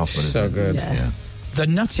with Dustin Hoffman, So isn't it? good. Yeah. Yeah. The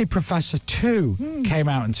Nutty Professor 2 came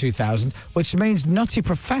out in 2000, which means Nutty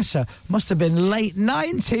Professor must have been late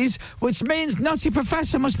 90s, which means Nutty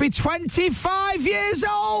Professor must be 25 years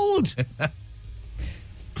old.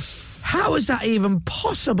 How is that even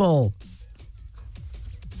possible?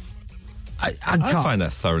 I I can't. find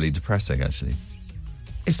that thoroughly depressing, actually.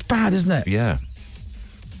 It's bad, isn't it? Yeah.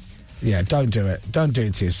 Yeah, don't do it. Don't do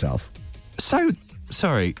it to yourself. So,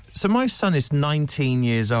 sorry. So my son is 19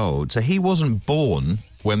 years old, so he wasn't born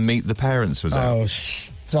when Meet the Parents was out. Oh,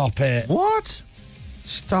 stop it. What?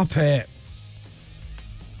 Stop it.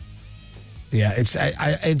 Yeah,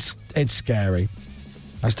 it's scary.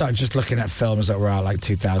 I started just looking at films that were out like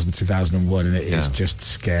 2000, 2001, and it is just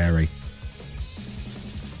scary.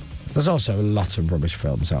 There's also a lot of rubbish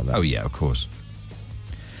films out there. Oh, yeah, of course.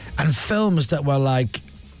 And films that were like,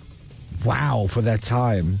 wow, for their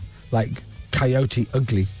time. Like Coyote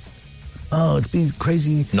Ugly. Oh, it's these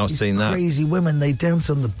crazy... Not these seen that. Crazy women, they dance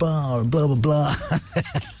on the bar and blah, blah, blah.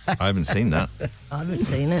 I haven't seen that. I haven't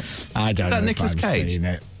seen it. I don't Is that know Nicolas if I've Cage? seen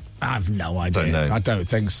it. I've no idea. Don't know. I don't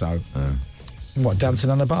think so. Oh. What, dancing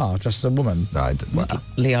on a bar, just as a woman? No, I don't. Well,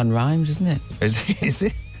 Leon Rimes, isn't it? is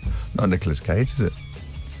it? Not Nicolas Cage, is it?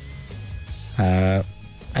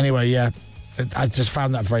 Anyway, yeah. I just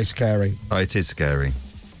found that very scary. Oh, it is scary.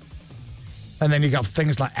 And then you got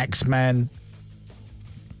things like X-Men.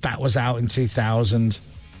 That was out in 2000.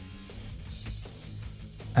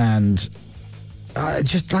 And how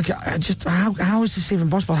is this even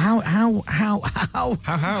possible? How does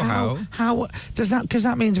that, because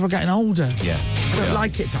that means we're getting older. Yeah. I don't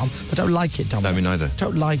like it, Tom. I don't like it, Tom. No, me neither.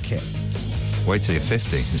 Don't like it. Wait till you're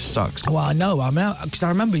 50. It sucks. Well, I know. Because I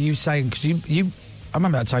remember you saying, because I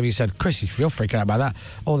remember that time you said, Chris, if you're freaking out about that,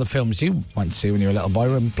 all the films you went to see when you were a little boy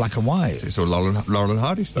were in black and white. It's all Laurel and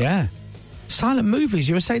Hardy stuff. Yeah. Silent movies.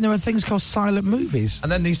 You were saying there were things called silent movies.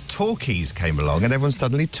 And then these talkies came along and everyone's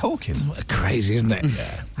suddenly talking. Crazy, isn't it?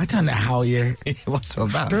 Yeah. I don't know how you... What's all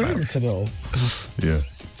that experience it all. Yeah.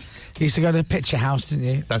 You used to go to the Picture House, didn't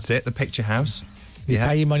you? That's it, the Picture House. You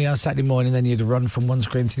pay your money on Saturday morning, then you'd run from one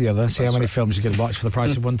screen to the other, see how many films you could watch for the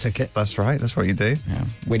price of one ticket. That's right, that's what you do. Yeah.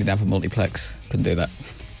 We didn't have a multiplex. Couldn't do that.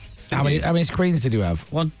 How many screens did you have?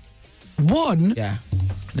 One. One? Yeah.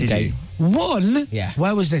 Did you? One? Yeah.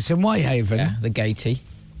 Where was this? In Whitehaven? Yeah, the Gaiety.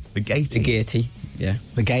 The Gaiety? The Gaiety, yeah.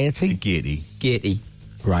 The Gaiety? The Gaiety. Gaiety.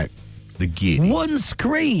 Right. The Gaiety. One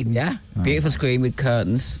screen? Yeah. Beautiful screen with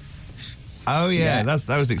curtains. Oh, yeah, Yeah.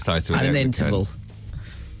 that was exciting. And an interval.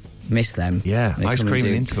 Miss them. Yeah, They ice come cream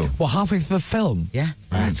and and do- interval. Well, halfway through the film? Yeah.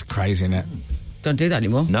 That's crazy, isn't it? Don't do that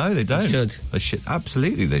anymore. No, they don't. They should. They should.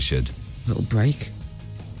 Absolutely, they should. Little break.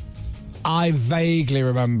 I vaguely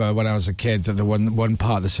remember when I was a kid that the one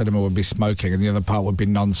part of the cinema would be smoking and the other part would be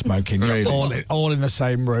non-smoking. Really? all in the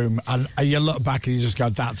same room. And you look back and you just go,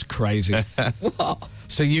 that's crazy. What?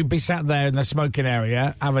 So you'd be sat there in the smoking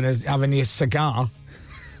area having your cigar,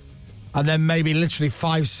 and then maybe literally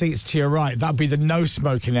 5 seats to your right, that'd be the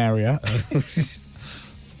no-smoking area.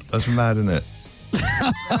 That's mad, isn't it?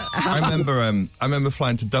 I remember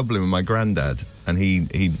flying to Dublin with my granddad, and he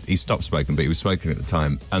stopped smoking, but he was smoking at the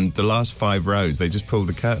time. And the last 5 rows, they just pulled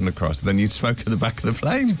the curtain across, and then you'd smoke at the back of the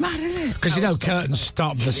plane. It's Mad, isn't it? Because curtains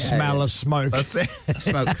stop the smell of smoke. That's it.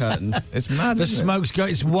 Smoke curtain. It's mad. The isn't smoke's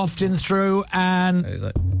it's wafting through, and It was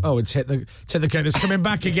like- it's hit the curtain. It's coming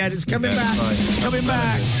back again. It's coming Yeah, back. it's fine. It's coming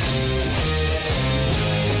back.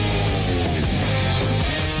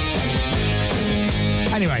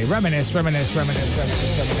 Anyway, reminisce. We're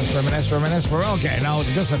all getting old.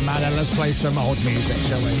 It doesn't matter. Let's play some old music,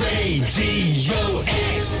 shall we? Radio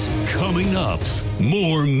X. Coming up,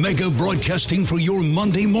 more mega broadcasting for your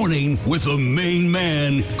Monday morning with the main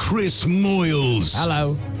man, Chris Moyles.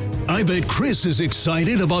 Hello. I bet Chris is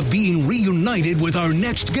excited about being reunited with our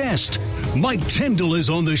next guest. Mike Tyndall is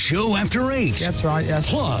on the show after 8. That's right, yes.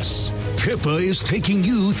 Plus, Pippa is taking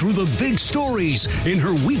you through the big stories in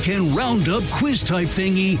her weekend roundup quiz type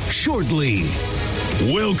thingy shortly.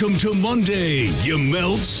 Welcome to Monday, you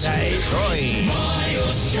melts. Hey, Troy.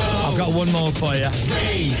 I've got one more for you.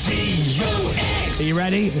 Are you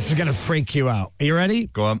ready? This is going to freak you out. Are you ready?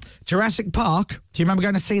 Go on. Jurassic Park. Do you remember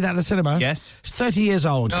going to see that at the cinema? Yes. It's 30 years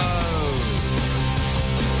old. 30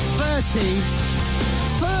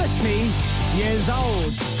 years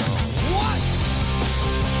old. What?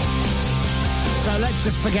 So let's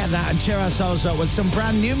just forget that and cheer ourselves up with some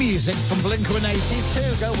brand new music from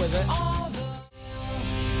Blink-182. Go with it.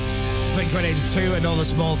 Blink-182 and all the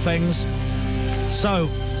small things. So,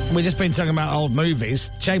 we've just been talking about old movies.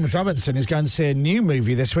 James Robinson is going to see a new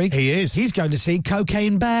movie this week. He is. He's going to see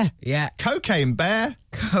Cocaine Bear. Yeah. Cocaine Bear?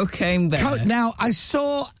 Cocaine Bear. Now, I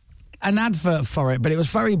saw an advert for it, but it was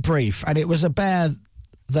very brief, and it was a bear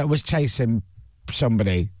that was chasing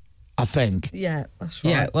somebody, I think. Yeah, that's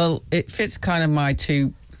right. Yeah, well, it fits kind of my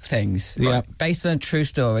two things. Yeah. Based on a true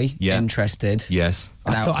story. Yeah. Interested. Yes.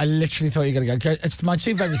 I literally thought you were going to go, it's my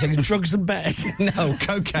two favourite things, drugs and bears. No.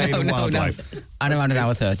 Cocaine and wildlife. And around an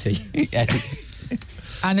hour 30. Yeah.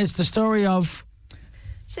 And it's the story of...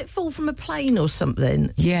 Does it fall from a plane or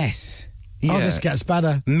something? Yes. Oh, this gets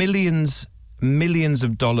better. Millions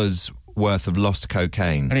of dollars worth of lost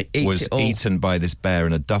cocaine And it eats was it all. eaten by this bear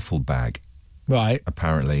in a duffel bag. Right.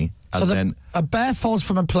 apparently. So And then a bear falls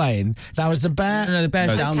from a plane. Now, is the bear... No, the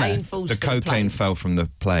bear's down there. Cocaine falls the from the cocaine plane. fell from the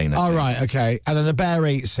plane. I Oh, think. right, okay. And then the bear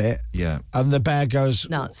eats it. Yeah. And the bear goes...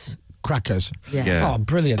 Nuts. Crackers. Yeah. Yeah. Oh,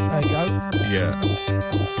 brilliant. There you go. Yeah.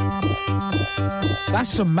 That's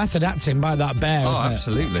some method acting by that bear, Oh, isn't it?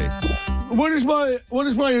 absolutely. What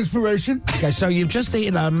is my inspiration? Okay, so you've just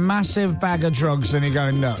eaten a massive bag of drugs and you're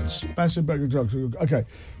going nuts. Massive bag of drugs. Okay,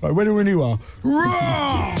 right, when you are.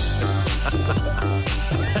 Raw!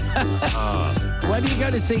 When are you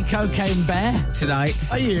going to see Cocaine Bear? Tonight.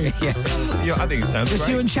 Are you? Yeah. Yeah, I think it sounds Just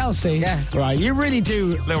great. you and Chelsea? Yeah. Right, you really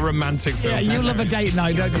do... Little romantic film. Yeah, you love a date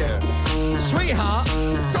night, don't you? Sweetheart,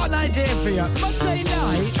 got an idea for you. Monday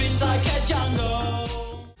night... Streets like a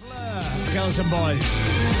jungle. Blur, girls and boys.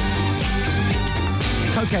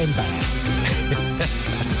 Cocaine Bear.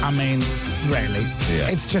 I mean, really. Yeah.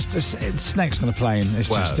 It's just it's snakes on a plane. It's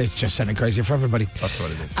Wow. just sending crazy for everybody. That's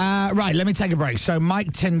what it is. Right, let me take a break. So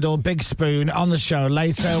Mike Tyndall, Big Spoon on the show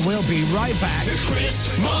later. We'll be right back. The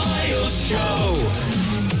Chris Miles Show.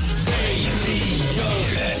 Radio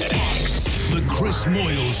X. The Chris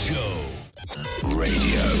Moyle Show.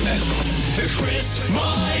 Radio X. The Chris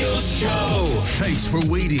Miles Show. Thanks for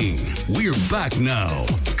waiting. We're back now.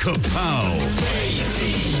 Kapow.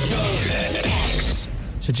 Radio X.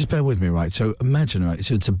 So just bear with me, right? So imagine, right?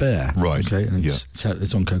 So it's a bear, Right, Okay, and yeah.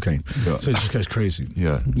 it's on cocaine. Yeah. So it just goes crazy.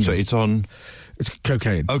 Yeah. So it's on. It's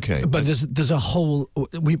cocaine. Okay. but there's a whole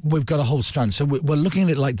we've got a whole strand. So we're looking at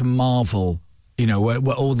it like the Marvel, you know, where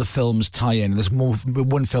all the films tie in. There's more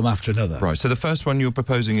one film after another. Right. So the first one you're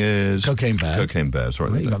proposing is Cocaine Bear. Cocaine Bears.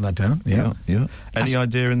 Right. Right, you got that down? Yeah. Yeah. Any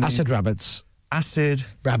idea in the Acid rabbits. acid?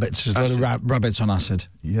 Rabbits. There's a lot of rabbits on acid.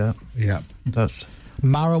 Yeah. Yeah. That's.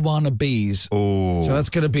 Marijuana bees. Oh. So that's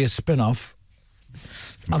going to be a spin-off.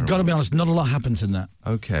 I've got to be honest, not a lot happens in that.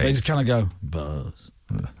 Okay. They just kind of go, buzz.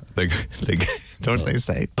 They don't they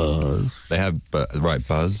say buzz. They have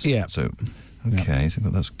buzz. Yeah. So okay, so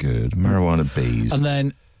that's good. Marijuana bees. And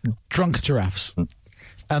then drunk giraffes.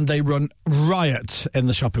 And they run riot in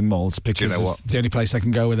the shopping malls because know what? it's the only place they can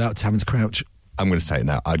go without having to crouch. I'm going to say it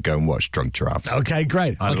now. I'd go and watch Drunk Giraffes. Okay,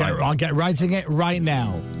 great. I like that. I'll get writing it right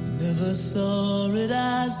now. Never saw it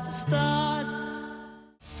as the start.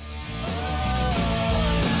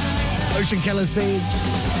 Ocean Killer Scene.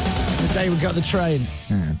 The day we got the train.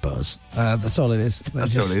 Buzz. That's all it is.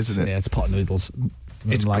 That's all it is, isn't it? Yeah, it's pot noodles.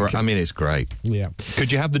 It's like I mean, it's great. Yeah.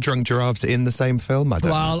 Could you have the Drunk Giraffes in the same film? I don't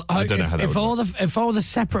know. I don't know how that if would all work. if all the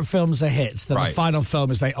separate films are hits, then Right. the final film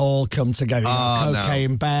is they all come together. You know, no.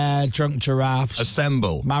 Cocaine Bear, Drunk Giraffes,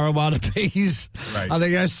 Assemble. Marijuana Bees. Right. And they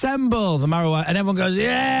go, assemble the marijuana, and everyone goes,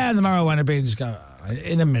 yeah, and the Marijuana Bees go,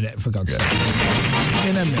 in a minute, for God's sake.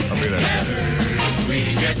 In a minute. I'll be there.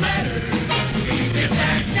 We get letters. We get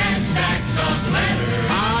back of letters.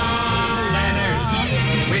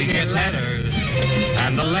 Letters. We get letters.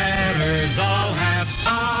 And the letters all have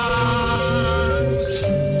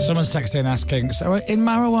Someone's texting asking, so in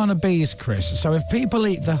Marijuana Bees, Chris, so if people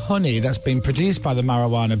eat the honey that's been produced by the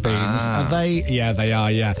marijuana beans, are they? Yeah, they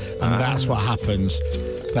are, yeah. And that's what happens.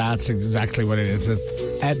 That's exactly what it is.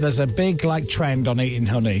 There's a big, like, trend on eating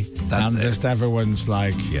honey. That's and it. just everyone's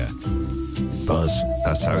like, Yeah. buzz.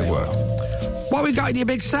 That's how it works. What we got in your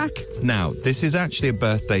big sack? Now, this is actually a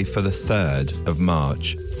birthday for the 3rd of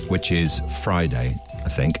March, which is Friday, I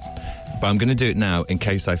think. But I'm going to do it now in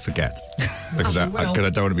case I forget. Because I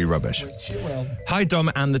don't want to be rubbish. Hi,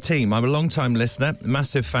 Dom and the team. I'm a long-time listener,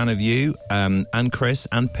 massive fan of you, and Chris,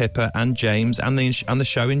 and Pippa, and James, and the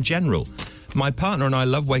show in general. My partner and I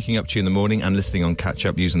love waking up to you in the morning and listening on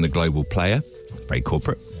catch-up using the Global Player. Very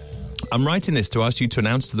corporate. I'm writing this to ask you to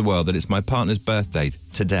announce to the world that it's my partner's birthday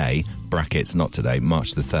today, brackets, not today,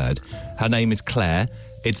 March the 3rd. Her name is Claire.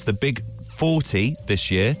 It's the big 40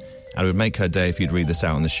 this year. And it would make her day if you'd read this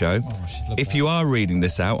out on the show. If you are reading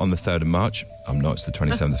this out on the 3rd of March, I'm not, it's the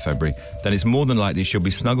 27th of February, then it's more than likely she'll be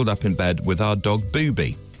snuggled up in bed with our dog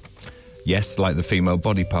Booby. Yes, like the female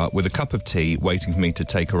body part, with a cup of tea waiting for me to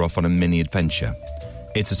take her off on a mini adventure.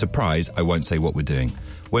 It's a surprise, I won't say what we're doing.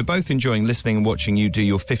 We're both enjoying listening and watching you do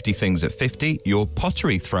your 50 things at 50. Your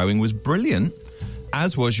pottery throwing was brilliant,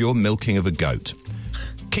 as was your milking of a goat.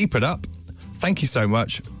 Keep it up. Thank you so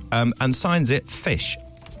much. And signs it, Fish.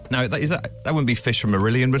 Now, that wouldn't be Fish from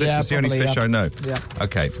Marillion, would it? Yeah, It's the only probably, fish yeah. I know. Yeah.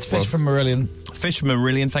 Okay. Fish from Marillion. Fish from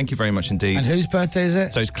Marillion, thank you very much indeed. And whose birthday is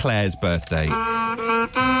it? So it's Claire's birthday. On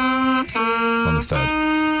the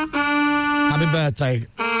 3rd. Happy birthday.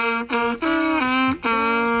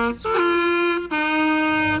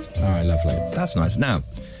 All right, lovely. That's nice. Now,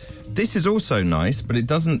 This is also nice, but it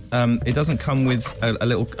doesn't come with a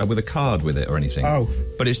little with a card with it or anything. Oh.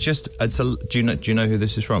 But it's just do you know who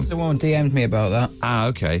this is from? Someone DM'd me about that. Ah,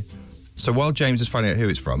 okay. So while James is finding out who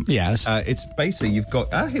it's from, yes, it's basically you've got.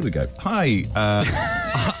 Here we go. Hi,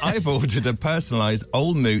 I've ordered a personalised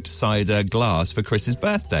Old Moot cider glass for Chris's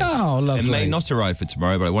birthday. Oh, lovely. It may not arrive for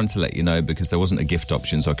tomorrow, but I wanted to let you know because there wasn't a gift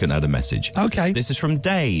option, so I couldn't add a message. Okay. This is from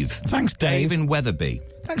Dave. Thanks, Dave. Dave in Weatherby.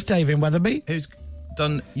 Thanks, Dave in Weatherby. Who's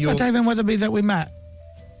done Is your... that Dave in Weatherby that we met?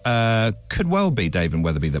 Could well be Dave in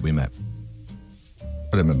Weatherby that we met. I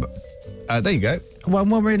don't remember. There you go. Well,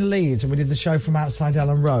 when we were in Leeds and we did the show from outside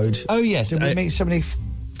Ellen Road. Oh, yes. Did we meet somebody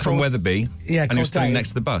from Weatherby? Yeah, and he was standing Dave. next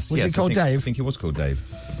to the bus. Was yes, he called Dave? I think he was called Dave.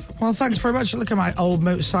 Well, thanks very much. Look at my Old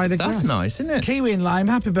Moot cider glass. That's nice, isn't it? Kiwi and lime.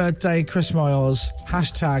 Happy birthday, Chris Moyles.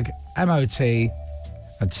 Hashtag MOT.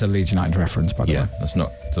 That's a Leeds United reference, by the way. Yeah, that's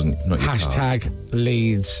not your Hashtag card.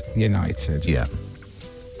 Leeds United. Yeah.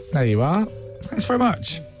 There you are. Thanks very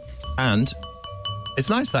much. And it's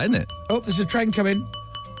nice, that, isn't it? Oh, there's a train coming.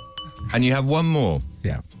 And you have one more.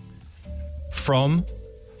 Yeah. From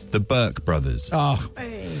the Burke brothers. Oh.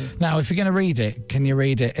 Now, if you're going to read it, can you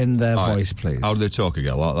read it in their voice, please? How do they talk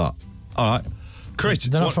again? Like that? All right. Chris,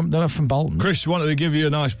 They're not from Bolton. Chris wanted to give you a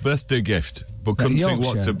nice birthday gift, but couldn't think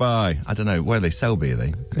what to buy. I don't know. Where are they? Selby, are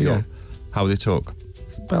they? Yeah. How they talk?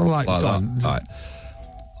 Well, like that. All right.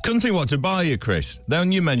 Couldn't think what to buy you, Chris.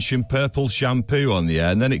 Then you mentioned purple shampoo on the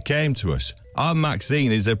air, and then it came to us. Our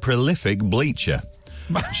Maxine is a prolific bleacher.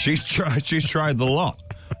 She's tried the lot,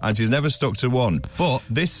 and she's never stuck to one. But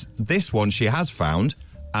this one she has found,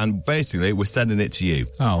 and basically we're sending it to you.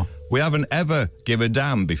 Oh. We haven't ever give a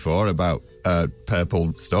damn before about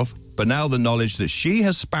purple stuff, but now the knowledge that she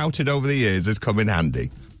has spouted over the years has come in handy.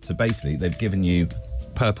 So basically, they've given you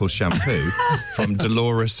purple shampoo from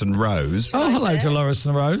Dolores and Rose. Oh, hello, Dolores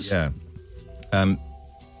and Rose. Yeah.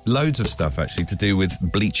 Loads of stuff, actually, to do with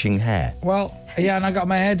bleaching hair. Well, yeah, and I got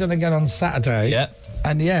my hair done again on Saturday. Yeah.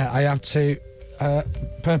 And, yeah, I have to...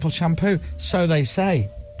 purple shampoo. So they say.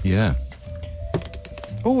 Yeah.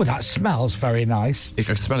 Oh, that smells very nice. I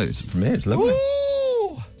can smell it from here. It's lovely.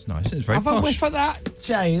 Ooh! It's nice. It's very Have posh. a whiff of that,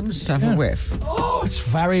 James. Let's have a whiff. Oh, it's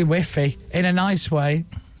very whiffy. In a nice way.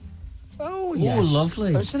 Oh, yes. Oh,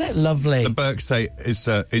 lovely. Isn't it lovely? The Burks say it's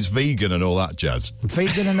vegan and all that jazz.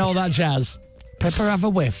 Vegan and all that jazz. Pippa, have a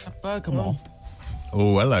whiff. Bergamot.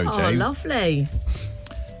 Oh, hello, Oh, James. lovely.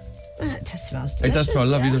 It just smells delicious. It does smell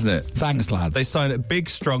lovely, yeah. doesn't it? Thanks, lads. They sign it Big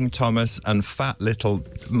Strong Thomas and Fat Little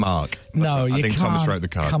Mark. No, you I think can't. Thomas wrote the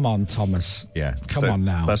card. Come on, Thomas. Yeah. Come So on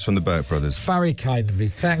now. That's from the Burke brothers. Very kind of you.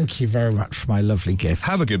 Thank you very much for my lovely gift.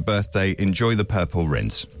 Have a good birthday. Enjoy the purple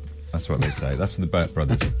rinse. That's what they say. That's from the Burke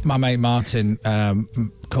brothers. My mate Martin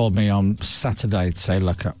called me on Saturday to say,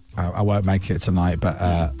 look, I won't make it tonight, but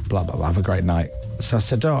blah, blah, blah, have a great night. So I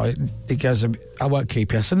said, he goes, I won't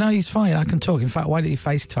keep you. I said, no, he's fine, I can talk. In fact, why did he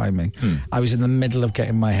FaceTime me? I was in the middle of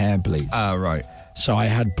getting my hair bleached. Ah, right. So I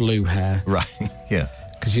had blue hair. Right, yeah.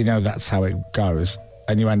 Because you know that's how it goes.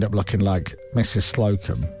 And you end up looking like Mrs.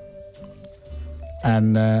 Slocum.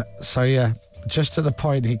 And so, yeah, just to the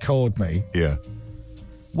point he called me. Yeah.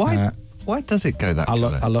 Why does it go that I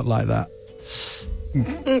colour? look like that.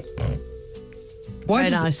 Why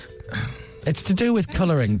Very does nice. It's to do with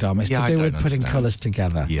colouring, Dom. It's Yeah, to I do with don't putting understand. colours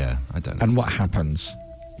together. Yeah, I don't And understand. what happens,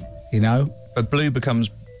 you know? But blue becomes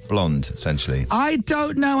blonde, essentially. I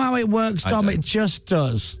don't know how it works, I Dom. don't. It just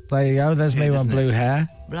does. There you go. There's me with doesn't blue it? hair.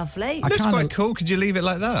 Lovely. I Looks kinda- quite cool. Could you leave it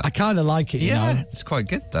like that? I kind of like it, you yeah, know. it's quite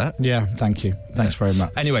good, that. Yeah, thank you. Thanks very much.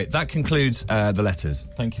 Anyway, that concludes the letters.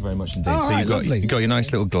 Thank you very much indeed. All so right, you've got your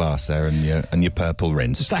nice little glass there and your purple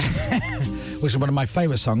rinse. Which is one of my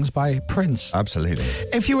favourite songs by Prince. Absolutely.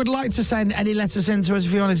 If you would like to send any letters in to us,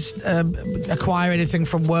 if you want to acquire anything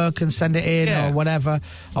from work and send it in or whatever,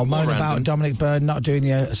 or moan about random. Dominic Byrne not doing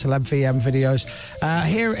your Celeb VM videos,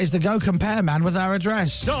 here is the Go Compare Man with our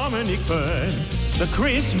address. Dominic Byrne, the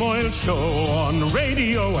Chris Moyle Show on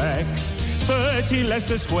Radio X, 30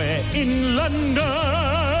 Leicester Square in London. Go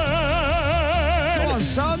on,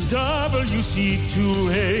 son. WC2H,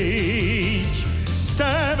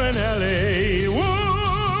 7LA.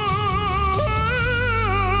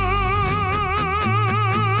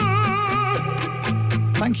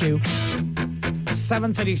 Thank you.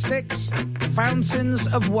 7:36,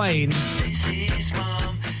 Fountains of Wayne.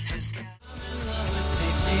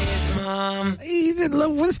 He's in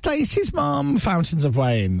love with Stacey's mum. Fountains of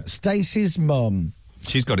Wayne. Stacey's mum.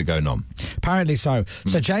 She's got it going on. Apparently so.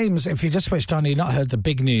 So, James, if you just switched on, you've not heard the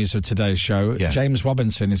big news of today's show. Yeah. James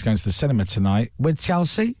Robinson is going to the cinema tonight with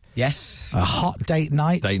Chelsea. Yes. A hot date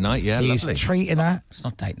night. Date night, yeah, He's lovely. treating her. It's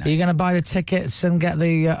not date Are night. you going to buy the tickets and get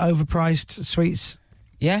the overpriced sweets?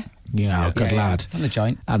 Yeah. You know, good lad. On the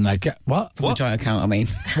joint. And they get what? From the joint account, I mean.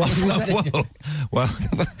 Whoa. Well,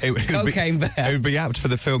 Cocaine Bear. It would be apt for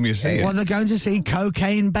the film you're seeing. Well, they're going to see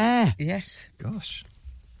Cocaine Bear. Yes. Gosh.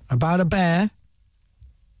 About a bear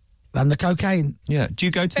and the cocaine. Yeah. Do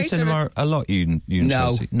you go to the Based on cinema a lot, you and No,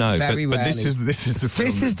 Chelsea? No, very but this rarely. is the film.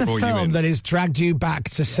 This is the brought you film in. that has dragged you back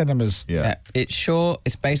to cinemas. Yeah. It's short,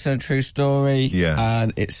 it's based on a true story,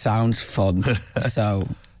 and it sounds fun. So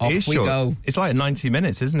off It is we short. go. It's like 90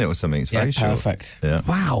 minutes, isn't it, or something? It's very short. Perfect. Yeah.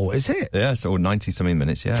 Wow, is it? Yeah, so 90-something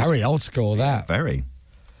minutes, yeah. Very old school, that. Very.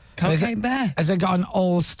 Cocaine Bear. Has it got an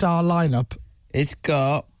all-star lineup? It's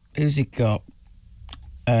got, who's it got?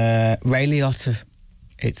 Ray Liotta.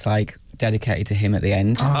 It's like dedicated to him at the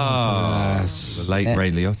end. Oh, the late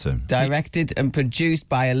Ray Liotta. Directed and produced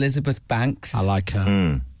by Elizabeth Banks. I like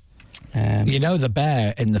her. You know, the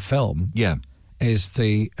bear in the film is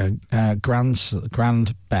the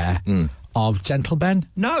grand bear of Gentle Ben.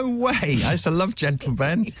 No way! I used to love Gentle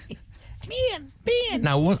Ben.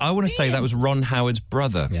 Now, I want to say that was Ron Howard's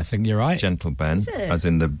brother. Yeah, I think you're right. Gentle Ben, Is it? as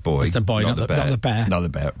in the boy. It's the boy, not the bear. Not the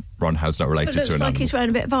bear. Ron Howard's not It related looks to an like animal. he's wearing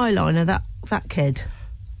a bit of eyeliner, that kid.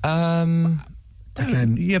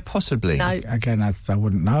 Again, yeah, possibly. No. Again, I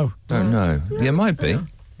wouldn't know. Don't know. Yeah, might be.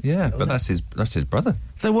 Yeah, but that's his brother.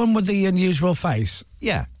 The one with the unusual face.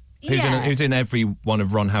 Yeah. Yeah. Who's in every one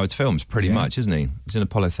of Ron Howard's films, pretty much, isn't he? He's in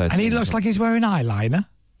Apollo 13. And he looks like he's wearing eyeliner.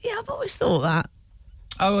 Yeah, I've always thought that.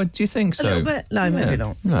 Oh, do you think so? A little bit. No, maybe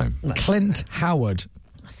not. No. Clint Howard.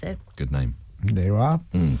 That's it. Good name. There you are.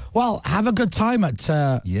 Well, have a good time at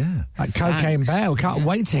at Cocaine Thanks. Bear. We can't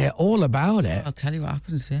wait to hear all about it. I'll tell you what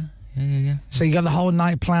happens, yeah. So you got the whole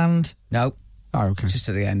night planned? No, Oh, okay. just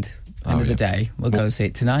at the end. End of the day. We'll go and see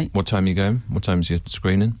it tonight. What time are you going? What time's your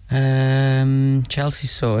screening? Chelsea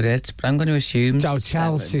sorted it, but I'm going to assume. So 7.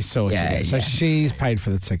 Chelsea sorted it. So she's paid for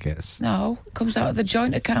the tickets. No, it comes out of the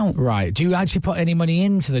joint account. Right. Do you actually put any money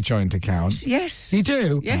into the joint account? Yes. You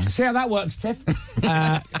do? Yes. See how that works, Tiff?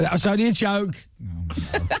 That was only a joke. Oh,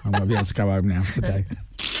 no. I'm going to be able to go home now today.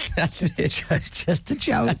 That's it. Just a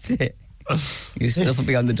joke. That's it. Your stuff will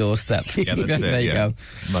be on the doorstep. Yeah, that's there it. you yeah. go.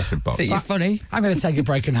 Massive box. Think you're funny? I'm going to take a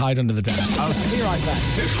break and hide under the desk. I'll be right back.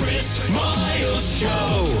 The Chris Miles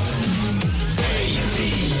Show.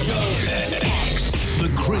 Radio X. The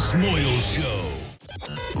Chris Moyle Show.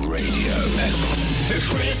 Radio X. The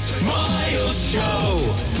Chris Miles Show.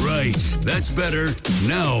 Right, that's better.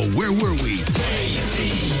 Now, where were we?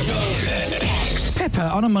 Radio X. Pippa,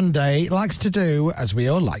 on a Monday, likes to do, as we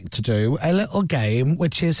all like to do, a little game,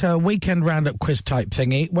 which is her weekend roundup quiz type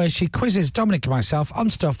thingy, where she quizzes Dominic and myself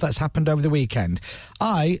on stuff that's happened over the weekend.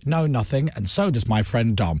 I know nothing, and so does my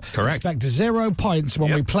friend Dom. Correct. Expect 0 points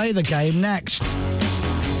when we play the game next.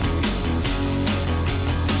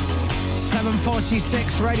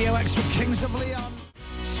 7:46, Radio X with Kings of Leon.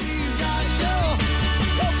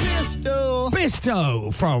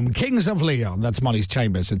 Bisto from Kings of Leon. That's Molly's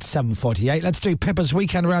Chambers. It's 7:48. Let's do Pippa's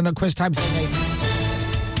weekend roundup quiz type thingy.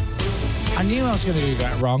 I knew I was going to do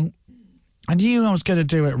that wrong.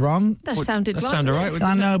 That sounded That right. sound all right?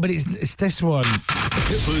 I know, but it's this one.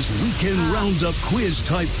 Pippa's Weekend Roundup quiz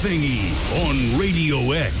type thingy on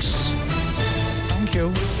Radio X. Thank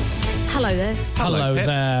you. Hello there. Hello Pip.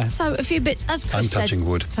 there. So, a few bits, as Chris I'm said... touching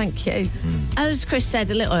wood. Thank you. As Chris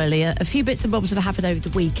said a little earlier, a few bits and bobs have happened over the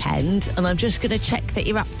weekend, and I'm just going to check that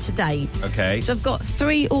you're up to date. Okay. So I've got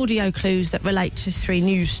 3 audio clues that relate to 3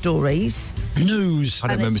 news stories. News. I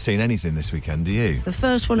don't And remember it's- seeing anything this weekend, do you? The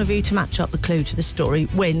first one of you to match up the clue to the story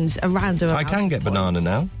wins a random I can get banana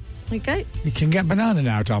now. Okay. You can get banana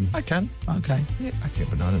now, Tom. I can. Okay. Yeah, I can get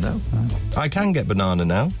banana now. I can get banana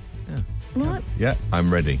now. Right. Yeah,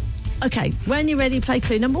 I'm ready. Okay, when you're ready, play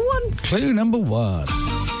clue number 1. Clue number 1.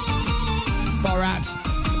 Borat.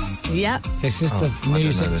 Yep, This is the I don't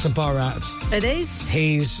music know this. to Borat. it is.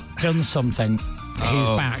 He's done something. He's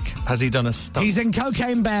Oh, back. Has he done a stunt? He's in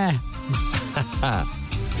Cocaine Bear.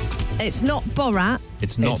 It's not Borat.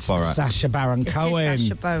 It's not It's Borat. Sacha Baron It is Cohen.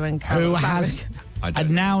 Sacha Baron Cohen. Who has I don't-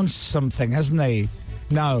 announced something, hasn't he?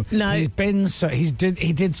 No. No. He said he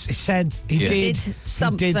did something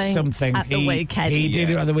at the weekend. He did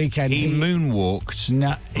it at the weekend. He moonwalked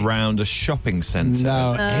No. round a shopping centre.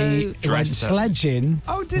 No, he went Dressed up. sledging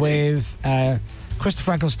Oh, did he? with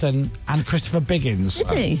Christopher Eccleston and Christopher Biggins.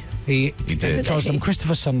 Did he? He did. calls them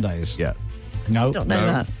Christopher Sundays. Yeah. No, Don't know No.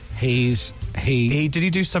 that. Did he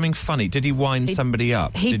do something funny? Did he wind somebody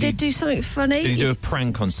up? He did do something funny. Did he do a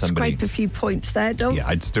prank on somebody? Scrape a few points there, Dom. Yeah,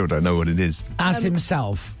 I still don't know what it is. as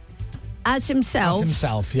himself. As himself. As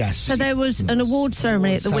himself, yes. So there was an award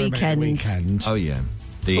ceremony at the weekend. Oh yeah,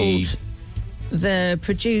 Called the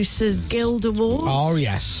Producers Guild Awards. Oh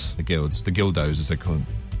yes. the guilds, the guildos as they call them.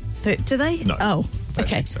 Do they? No. Oh, Don't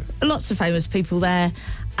okay. think so. Lots of famous people there.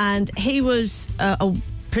 And he was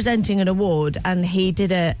presenting an award, and he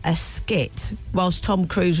did a skit whilst Tom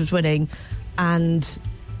Cruise was winning, and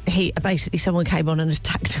someone came on and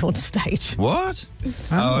attacked him on stage. What?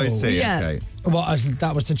 Oh, I see. Yeah. Okay.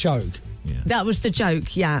 That was the joke? That was the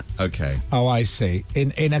joke, yeah. Okay. Oh, I see.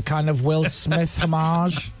 In a kind of Will Smith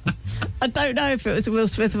homage? I don't know if it was a Will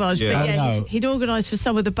Smith homage, Yeah. but I yeah, know. he'd organised for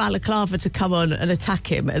some of the balaclava to come on and attack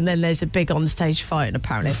him, and then there's a big on-stage fight, and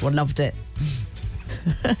apparently everyone loved it.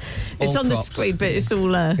 It's All on the props. screen, but it's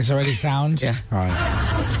all... It's already sound? Yeah. All right.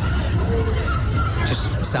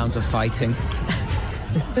 Just sounds of fighting.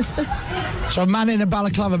 So a man in a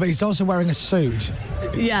balaclava, but he's also wearing a suit.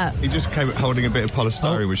 Yeah. He just came holding a bit of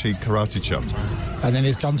polystyrene, which he karate chopped. And then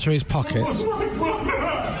he's gone through his pockets.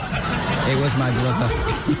 It was my brother.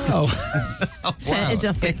 Oh. Set it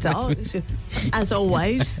up it dark, as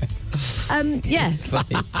always. Yeah.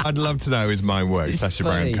 I'd love to know how his mind works. It's Sacha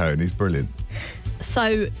funny. Baron Cohen, he's brilliant.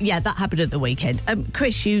 So, yeah, that happened at the weekend.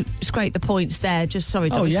 Chris, you scraped the points there. Just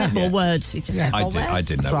sorry, Tom, you said more words. You just said more words. I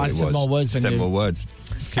didn't know That's right, what it said was. more words than Said you. more words.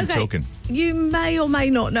 Keep talking. You may or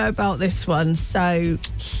may not know about this one, so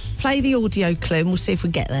play the audio clue and we'll see if we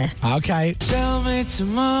get there. Okay. Tell me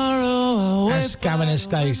tomorrow. That's Gavin and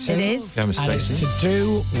Stacey. It is. Gavin And it's Stacey. to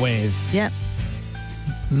do with Yep.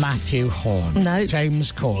 Matthew Horn. No.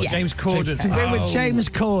 James Corden. Yes. James Corden. It's to do with James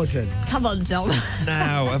Corden. Come on, Dom.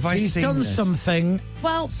 Now, have I He's seen done this? something,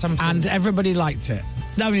 Well, and everybody liked it.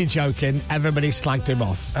 No, only joking. Everybody slagged him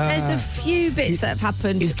off. there's a few bits that have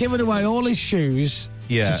happened. He's given away all his shoes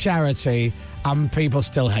Yeah. to charity, and people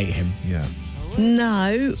still hate him. Yeah.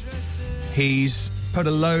 No. He's put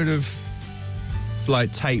a load of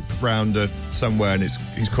tape round somewhere, and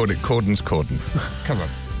he's called it Corden's Corden. Come on.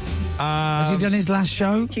 Has he done his last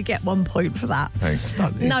show? You get 1 point for that. Thanks.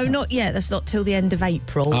 No, not yet. That's not till the end of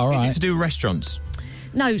April. All Is right. it to do with restaurants?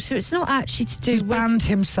 No, so it's not actually to do He's with... banned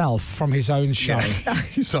himself from his own show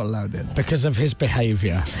He's not allowed in. because of his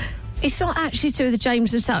behaviour. It's not actually to do with the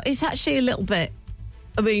James himself. It's actually a little bit...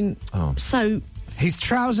 I mean, so His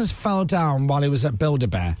trousers fell down while he was at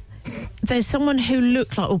Build-A-Bear. there's someone who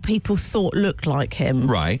looked like, or people thought looked like him.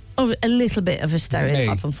 Right. Oh, a little bit of a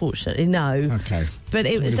stereotype, me? unfortunately. No. Okay. But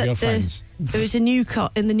it One was of your at friends. there was a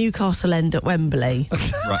in the Newcastle end at Wembley.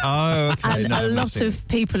 Right. Oh, okay. And No, a I've not lot seen of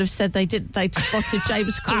people have said they'd spotted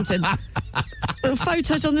James Corden. The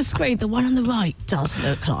photos on the screen, the one on the right does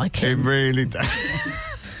look like it. It him. really does.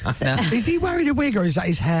 Is he wearing a wig or is that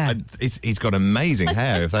his hair? He's got amazing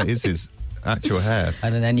hair, if that is his actual hair.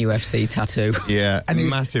 And an NUFC tattoo. Yeah, And he's,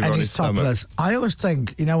 massive and on he's his stomach. topless. I always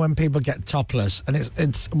think, when people get topless, and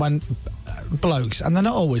it's when blokes, and they're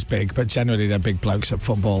not always big, but generally they're big blokes at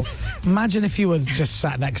football. Imagine if you were just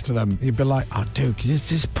sat next to them, you'd be like, "Oh, dude, can you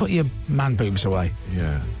just put your man boobs away?"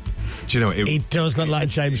 Yeah. Do you know He does look like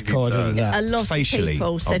James Corden. does. A lot Facially, of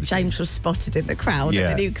people said obviously. James was spotted in the crowd Yeah.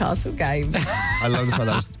 at the Newcastle game. I love the fact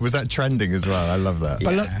that was that trending as well. I love that.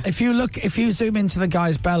 But look, if you zoom into the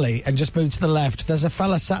guy's belly and just move to the left, there's a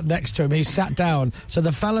fella sat next to him. He sat down, so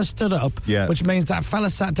the fella stood up, Yeah. which means that fella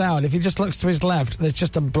sat down. If he just looks to his left, there's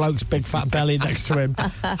just a bloke's big fat belly next to him,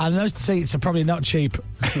 and those seats are probably not cheap.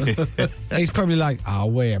 He's probably like, "Oh,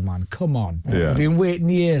 wait, man, come on! Yeah. I've been waiting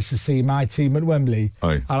years to see my team at Wembley,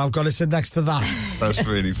 Aye. and I've got to sit next to that." That's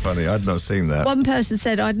really funny. I'd not seen that. One person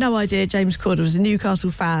said, I had no idea James Corden was a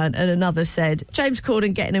Newcastle fan, and another said, James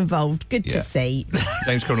Corden getting involved. Good to Yeah. see.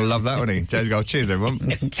 James Corden will love that, wouldn't he? James go, cheers, everyone.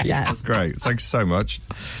 Yeah. That's great. Thanks so much.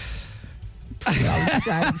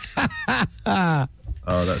 James. Oh,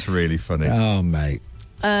 that's really funny. Oh, mate.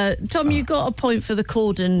 Tom, you got a point for the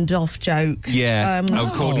cordoned off joke. Yeah.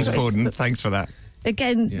 Corden's Chris, Corden. Thanks for that.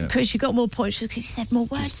 Again, Yeah. Chris, you got more points because he said more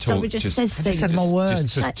words. Just talk, Tommy just just- says He things. said more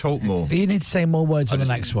words. Just talk more. You need to say more words on the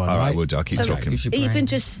next one, All right, right? we'll do. I'll keep So talking. even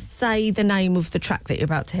just say the name of the track that you're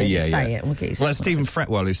about to hear. Yeah, Just yeah. say it and we'll get you Well, that's some Stephen points.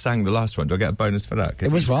 Fretwell who sang the last one. Do I get a bonus for that?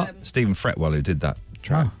 'Cause It was what? Stephen Fretwell who did that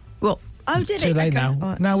track. Oh. Well, oh, did Too it? late Okay. now. All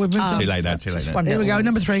right. No, we've moved on. Too late now, too late just now. one Here we little go, one.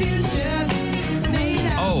 number 3.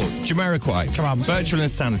 Oh, Jamiroquai. Come on. Virtual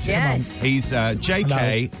Insanity. Yes. He's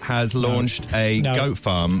JK has launched a No. goat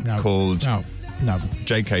farm No. called No.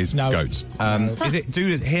 JK's No. Goats. No. Is it do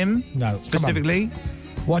with him? No. Come on. Specifically?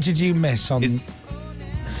 What did you miss on...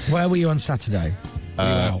 Where were you on Saturday? Were you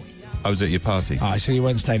out? I was at your party. All right, so you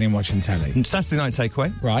weren't staying in watching telly. Saturday Night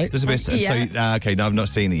Takeaway. Right. There's a bit. Yeah. So, okay, no, I've not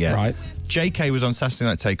seen it yet. Right. JK was on Saturday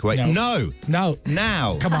Night Takeaway. No. No.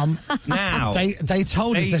 Now. Come on. Now. They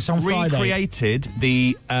told us this on Friday. recreated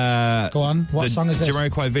the. Go on. What the song is this?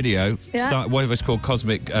 Jamiroquai video. Yeah. Whatever it's called,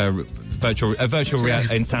 Cosmic virtual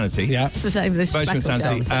insanity. Yeah. It's the same as this Virtual record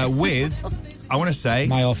insanity show. with I want to say,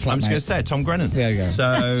 My old I'm just flatmate. going to say it, Tom Grennan. There you go.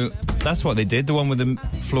 So that's what they did, the one with the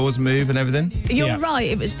floors move and everything. You're Yeah. right.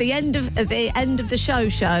 It was the end of the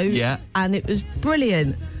show. Yeah. And it was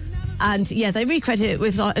brilliant. And yeah, they recredit it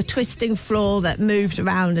with like a twisting floor that moved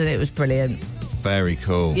around, and it was brilliant. Very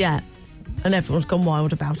cool. Yeah. And everyone's gone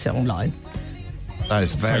wild about it online. That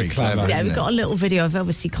is very Very clever. clever. Yeah, isn't we've it? got a little video. I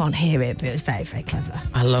obviously can't hear it, but it was very, very clever.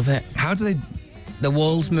 I love it. How do they... The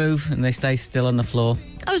walls move and they stay still on the floor.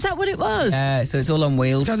 Oh, is that what it was? So it's all on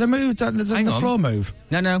wheels. So the move, doesn't Hang the on. floor move?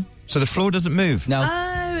 No. So the floor doesn't move? No.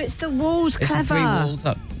 Oh, it's the walls. It's Clever. the three walls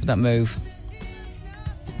that move.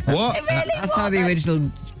 What? It really That's how the was.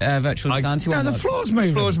 original Virtual Insanity No, one the was. floor's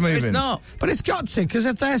moving. Floor's moving. It's not. But it's got to, because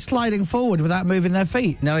if they're sliding forward without moving their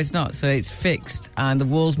feet. No, it's not. So it's fixed and the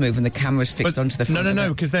walls move and the camera's fixed onto the front. No,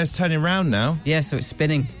 of it. because they're turning round now. Yeah, so it's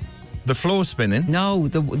spinning. The floor's spinning. No,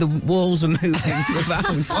 the walls are moving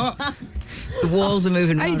around. What? The walls are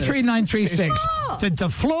moving around. 83936. Did the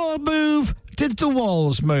floor move? Did the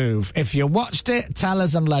walls move? If you watched it, tell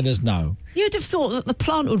us and let us know. You'd have thought that the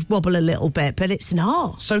plant would wobble a little bit, but it's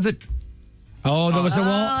not. So that... Oh, there was a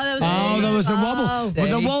wall. there was a- Oh, there was a wobble. Oh.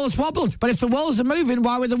 Well, the walls wobbled. But if the walls are moving,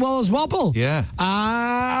 why would the walls wobble? Yeah.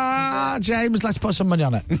 James, let's put some money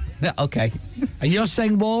on it. Okay. Are you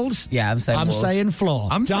saying walls? Yeah, I'm saying I'm walls. saying floor.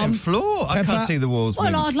 I'm Dom, saying floor. I Pepper? can't see the walls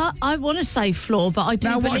moving. Well, I want to say floor, but I do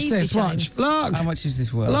Now believe watch this, you, watch. James. Look. How much is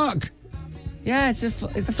this worth? Look. Yeah, it's the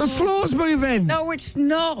The floor's moving. No, it's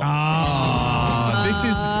not. This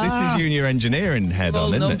is you and your engineering head Well,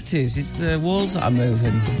 on, isn't it? numpties. It's the walls that are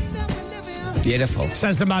moving. Beautiful.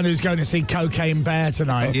 Says the man who's going to see Cocaine Bear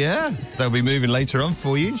tonight. Yeah, they'll be moving later on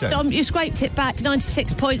for you, James. Dom, you scraped it back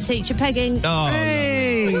 96 points each. You're pegging. Oh,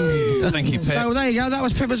 Hey! thank you, Pip. So there you go. That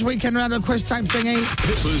was Pippa's Weekend Roundup quiz type thingy.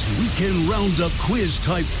 Pippa's Weekend Roundup quiz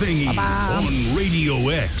type thingy on Radio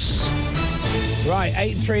X. Right,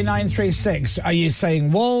 83936. Are you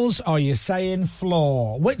saying walls or are you saying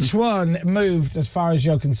floor? Which one moved as far as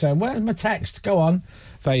you're concerned? Where's my text? Go on.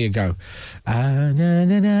 There you go.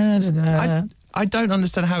 I don't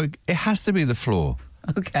understand how it has to be the floor.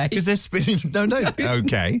 Okay. Because they're spinning. No.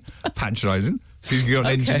 Okay. Patronising. Because you've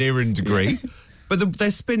got an engineering degree. But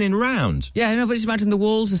they're spinning round. Yeah, no, but just imagine the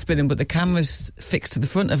walls are spinning, but the camera's fixed to the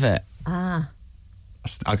front of it. Ah.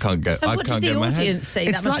 I can't get. So I what can't does get the my head. audience see?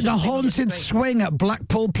 It's That like must the just be haunted great. swing at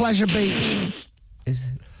Blackpool Pleasure Beach.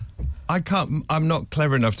 I can't. I'm not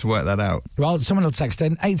clever enough to work that out. Well, someone will text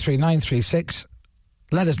in 83936.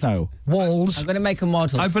 Let us know. Walls. I'm going to make a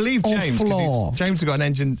model. I believe Or James. 'cause floor. James has got an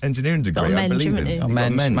engineering degree. Got a I Menge, believe haven't he? him. Oh, He's got a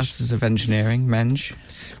Menge, Menge. Masters of Engineering, Menge.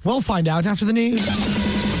 We'll find out after the news.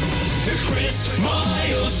 The Chris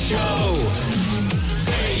Miles Show.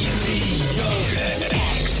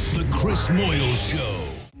 The Chris Moyle Show.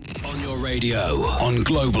 On your radio, on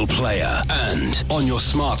Global Player, and on your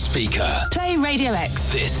smart speaker. Play Radio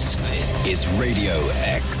X. This is Radio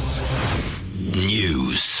X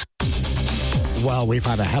News. Well, we've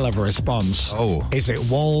had a hell of a response. Oh. Is it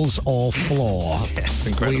walls or floor? Yes,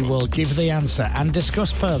 incredible. We will give the answer and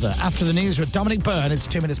discuss further after the news with Dominic Byrne. It's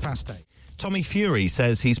 2 minutes past 8. Tommy Fury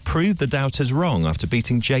says he's proved the doubters wrong after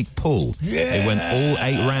beating Jake Paul. Yeah. They went all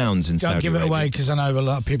 8 rounds in Don't Saudi give it Arabia. away because I know a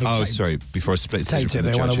lot of people. Oh, take- sorry. Before I split decision Taped it, from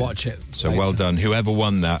the they wanna judges. watch it So later. well done. Whoever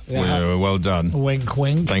won that, Yeah. well done. Wink,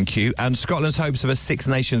 wink. Thank you. And Scotland's hopes of a Six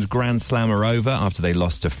Nations Grand Slam are over after they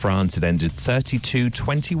lost to France. It ended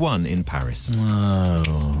 32-21 in Paris.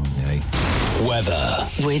 Oh. Yay. Weather.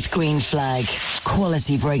 With Green Flag.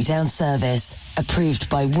 Quality breakdown service. Approved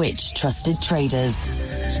by which trusted traders?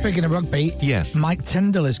 Speaking of rugby, Yeah. Mike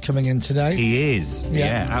Tyndall is coming in today. He is.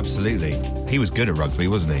 Yeah. Yeah, absolutely. He was good at rugby,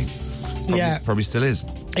 wasn't he? Probably still is.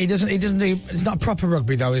 He doesn't do. It's not proper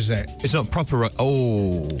rugby though, is it? It's not proper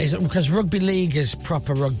Is it because rugby league is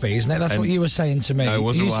proper rugby, isn't it? That's And- what you were saying to me. No, it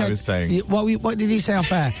wasn't You what I said- was saying. What did you say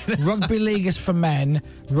off air? Rugby league is for men.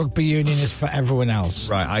 Rugby union is for everyone else.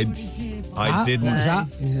 Right, I didn't. What was that?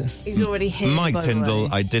 He's already here. Mike by the Tyndall, way.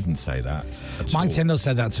 I didn't say that. at Mike all. Tyndall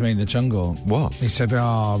said that to me in the jungle. What? He said,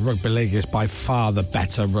 rugby league is by far the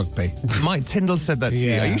better rugby. Mike Tyndall said that to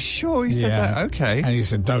you. Yeah. Are you sure he said Yeah. that? Okay. And he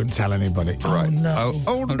said, don't tell anybody. Right. Oh, no.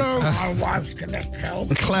 Oh no. My wife's going to kill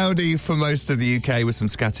me. Cloudy for most of the UK with some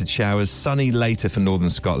scattered showers. Sunny later for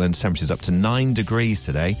northern Scotland. Temperatures up to 9 degrees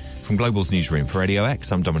today. From Global's newsroom for Radio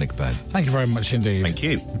X, I'm Dominic Byrne. Thank you very much indeed. Thank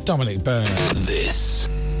you. Dominic Byrne. This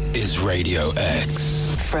is Radio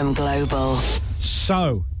X. From Global.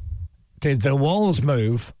 So, did the walls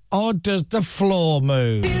move or does the floor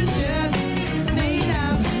move?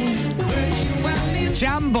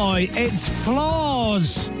 Jam Boy, it's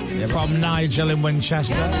floors from Nigel in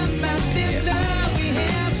Winchester.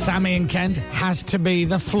 Sammy in Kent has to be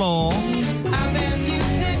the floor.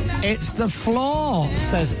 It's the floor,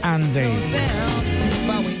 says Andy.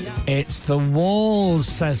 It's the walls,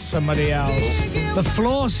 says somebody else. The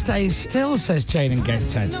floor stays still, says Jane in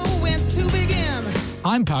Gateshead.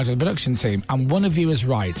 I'm part of the production team, and one of you is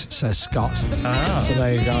right, says Scott. So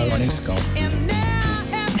there you go. Morning, Scott.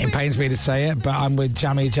 It pains me to say it, but I'm with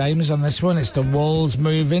Jamie James on this one. It's the walls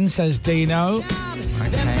moving, says Dino.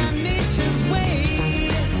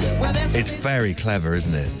 It's very clever,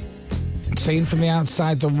 isn't it? Seen from the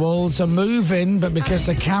outside, the walls are moving, but because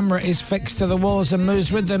the camera is fixed to the walls and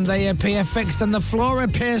moves with them, they appear fixed and the floor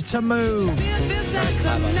appears to move.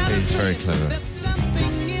 It's very clever.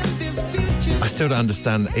 I still don't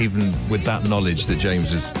understand, even with that knowledge that James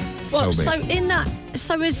has told me. So in that,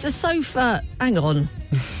 so is the sofa? Hang on.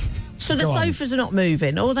 So the sofas are not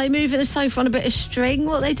moving, or are they moving the sofa on a bit of string?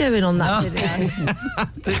 What are they doing on that video?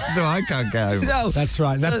 This is what I can't get over. No. That's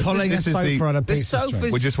right. They're pulling a sofa on a piece of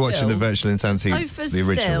string. We're just watching the virtual insanity, Sofa's the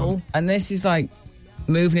original still. one. And this is like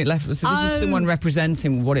moving it left. So this is someone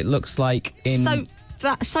representing what it looks like in. So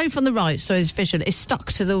that sofa on the right, so it's vision, is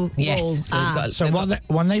stuck to the wall. So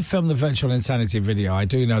when they filmed the virtual insanity video, I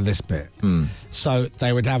do know this bit. So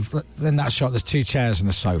they would have, in that shot, there's 2 chairs and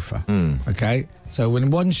a sofa. Okay? So in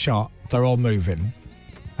one shot, they're all moving.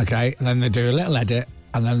 Okay? And then they do a little edit,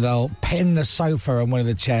 and then they'll pin the sofa and one of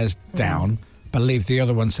the chairs down, but leave the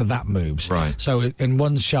other one so that moves. Right. So in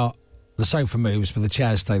one shot, the sofa moves, but the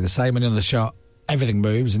chairs stay the same. In another shot, everything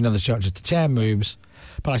moves. In another shot, just the chair moves.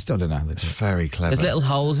 But I still don't know. It's very clever. There's little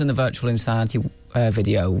holes in the virtual insanity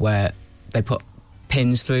video where they put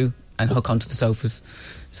pins through and hook onto the sofas.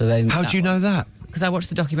 So then. How do you know that? Because I watched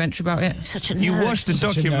the documentary about it. Such a nerd. You watched the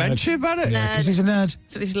documentary about it? Yeah, because he's a nerd.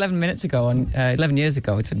 So this is 11 minutes ago, 11 years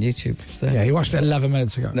ago, it's on YouTube. So. Yeah, he watched it 11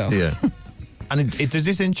 minutes ago. No. Yeah. And does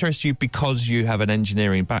this interest you because you have an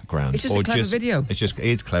engineering background? It's just a clever video.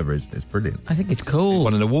 It's clever, it's brilliant. I think it's cool. It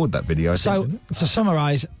won an award, that video, I So, think. to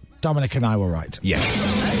summarise, Dominic and I were right. Yes.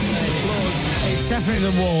 It's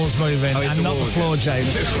definitely the walls moving and not the floor,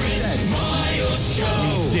 James. The Chris Miles Show.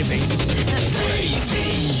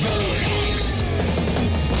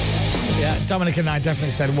 Yeah, Dominic and I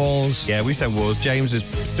definitely said walls. Yeah, we said walls. James is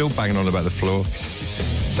still banging on about the floor.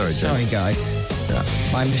 Sorry, James. Sorry, guys. Yeah.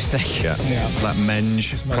 My mistake. Yeah. That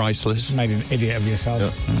menge, priceless. Just made an idiot of yourself. Yeah.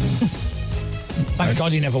 Thank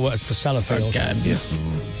God you never worked for Sellafield. Again. Yeah.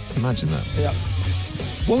 Imagine that. Yeah.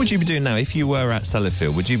 What would you be doing now if you were at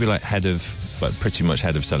Sellafield? Would you be like pretty much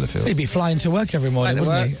head of Sellafield? He'd be flying to work every morning,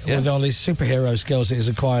 wouldn't he? Yeah. With all these superhero skills that he's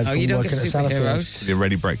acquired from you don't working get at Sellafield. superheroes. You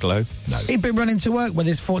already break low? No. He'd be running to work with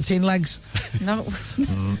his 14 legs. No.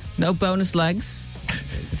 No bonus legs.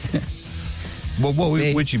 Well, what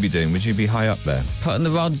would you be doing? Would you be high up there? Putting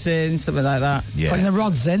the rods in, something like that. Yeah. Putting the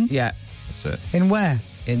rods in? Yeah. That's it. In where?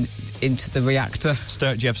 Into the reactor.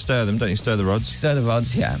 Do you have to stir them? Don't you stir the rods? Stir the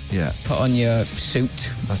rods, yeah. Yeah. Put on your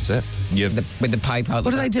suit. That's it. With the pipe out.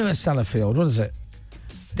 What do they do at Sellafield? What is it?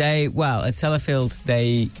 At Sellafield,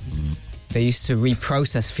 they used to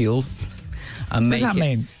reprocess fuel. And What does that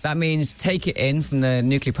mean? That means take it in from the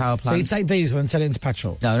nuclear power So plant. you take diesel and turn it into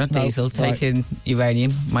petrol? No, not diesel. Take in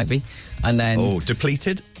uranium, might be. And then... Oh,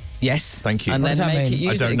 depleted? Yes. Thank you. And What then does that make mean? it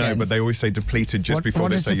use I don't it know, again. but they always say depleted just before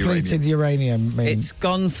they say What does depleted uranium mean? It's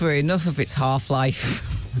gone through enough of its half-life.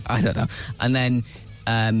 I don't know. And then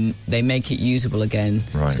they make it usable again.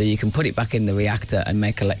 Right. So you can put it back in the reactor and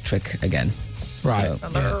make electric again. Right.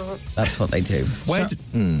 So, that's what they do.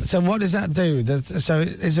 So what does that do? So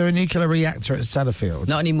is there a nuclear reactor at Sellafield?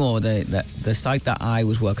 Not anymore. The site that I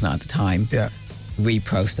was working at the time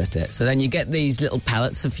reprocessed it. So then you get these little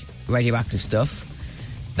pellets of radioactive stuff.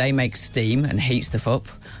 They make steam and heat stuff up,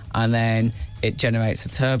 and then it generates a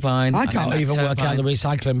turbine. I can't even work out the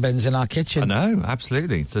recycling bins in our kitchen. I know,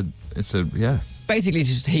 absolutely. It's a yeah. Basically,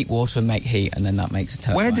 just heat water and make heat, and then that makes a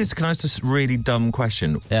turbine. Can I ask this really dumb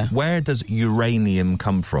question? Yeah. Where does uranium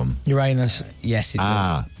come from? Uranus. Yes, it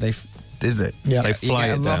does. Is it? Yeah. They fly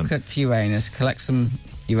you it get a down. rocket to Uranus, collect some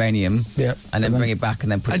uranium, and then bring it back,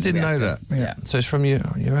 and then put it in the I didn't know reactor. that. Yeah. So it's from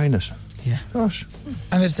Uranus. Yeah. Gosh.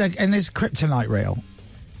 And is kryptonite real?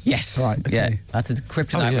 Yes. Right, okay. Yeah. That's a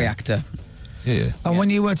kryptonite reactor. Yeah. And when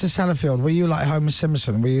you worked at Sellafield, were you like Homer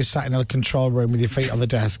Simpson? Were you sat in a control room with your feet on the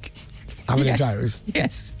desk, having a doze?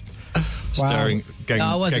 Yes. Stirring,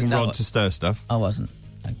 getting Rod to stir stuff. I wasn't.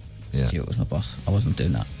 Stuart was my boss. I wasn't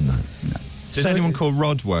doing that. No. Did anyone called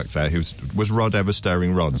Rod work there? Was Rod ever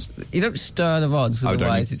stirring rods? You don't stir the rods,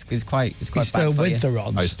 otherwise it's quite He's bad still for you. with the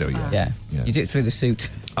rods. Oh, still, yeah. Yeah. You do it through the suit.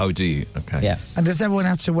 Oh, do you? Okay. Yeah. And does everyone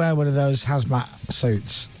have to wear one of those hazmat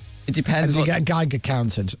suits? It depends. And you get a Geiger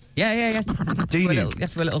counted. Yeah. Do you? You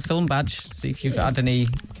have to wear a little film badge, see if you've had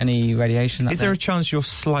any radiation. Is there a chance you're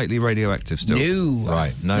slightly radioactive still? No.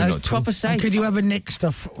 Right, no, it's not at all. proper safe. And could you ever nick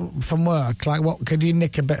stuff from work? Like what? Could you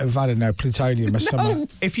nick a bit of, I don't know, plutonium or something?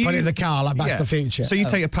 If you put it in the car, like Back to the Future. So you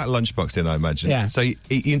take a packed lunchbox in, I imagine. Yeah. So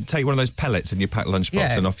you take one of those pellets in your packed lunchbox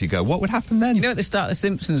Yeah. and off you go. What would happen then? You know at the start of The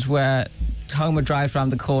Simpsons where Homer drives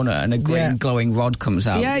round the corner and a green glowing rod comes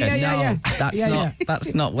out? Yeah.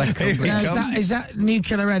 That's not West Cumbria. Now, is that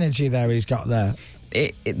nuclear energy there he's got there?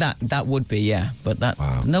 That would be, yeah. But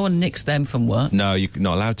no one nicks them from work. No, you're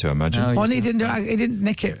not allowed to, I imagine. No, Well, he didn't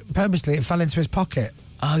nick it purposely. It fell into his pocket.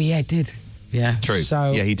 Oh, yeah, it did. Yeah. True.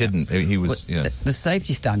 So- yeah, he didn't. He was. But Yeah. the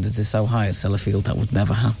safety standards are so high at Sellafield that would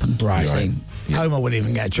never happen. Right. You see. Homer wouldn't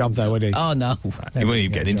even get a job there, would he? Oh, no. He wouldn't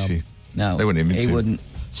even get an interview. No. They wouldn't even He interview. wouldn't.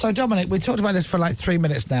 So, Dominic, we talked about this for like 3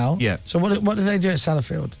 minutes now. Yeah. So what do they do at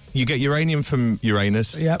Sellafield? You get uranium from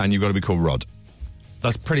Uranus, Yep. and you've got to be called Rod.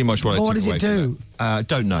 That's pretty much what I Well, took what does away it from do? that.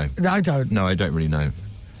 Don't know. I don't. No, I don't really know.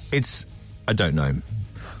 I don't know.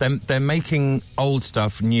 They're making old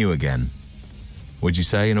stuff new again. Would you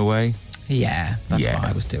say, in a way? Yeah, that's what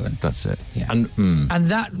I was doing. That's it. Yeah. And And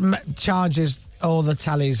that charges all the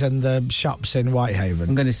tallies and the shops in Whitehaven.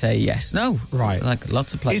 I'm going to say yes. No. Right. Like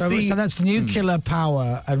lots of places. So that's nuclear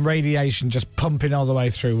power and radiation just pumping all the way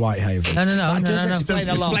through Whitehaven. No. That does no. explain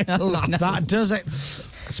a lot. No. That does it.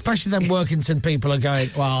 Especially them Workington people are going,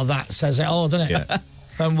 well, that says it all, doesn't it? Yeah.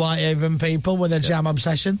 And Whitehaven people with a jam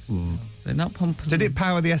obsession. They're not pumping. did it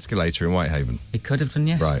power the escalator in Whitehaven? It could have done,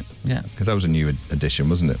 yes. Right. Yeah. Because that was a new addition,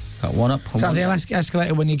 wasn't it? Got one up. Is that the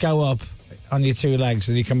escalator when you go up on your 2 legs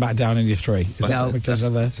and you come back down on your 3? Is that because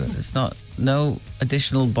of the... It's not. No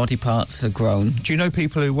additional body parts are grown. Do you know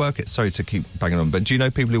people who work at... Sorry to keep banging on, but do you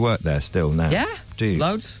know people who work there still now? Yeah. Do you?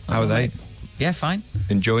 Loads. How are they? Yeah, fine.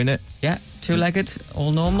 Enjoying it? Yeah. 2-legged,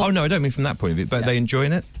 all normal. Oh, no, I don't mean from that point of view, but are they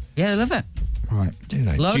enjoying it? Yeah, they love it. Right. Do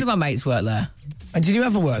they? Load of my mates work there. And did you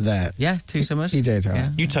ever work there? Yeah, 2 summers. You did, huh?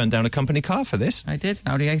 Yeah. You turned down a company car for this? I did.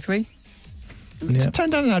 Audi A3. Yeah.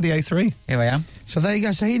 Turned down an Audi A3. Here I am. So there you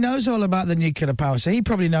go. So he knows all about the nuclear power. So he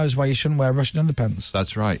probably knows why you shouldn't wear Russian underpants.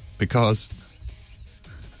 That's right, because...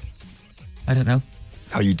 I don't know.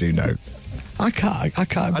 Oh, you do know. I can't bring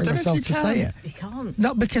don't know if myself you to can. say it. You can't.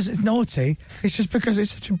 Not because it's naughty. It's just because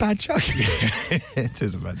it's such a bad joke. It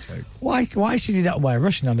is a bad joke. Why should you not wear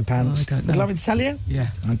Russian underpants? I don't Would you know. like me to tell you? Yeah.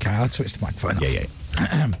 Okay, I'll switch the microphone off.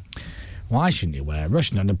 Yeah. Why shouldn't you wear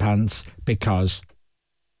Russian underpants? Because...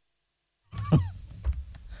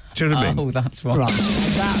 Do you know what I mean? Oh, that's why. Right.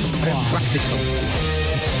 That's why. Practical.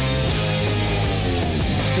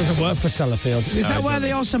 Doesn't work for Sellafield. Is that where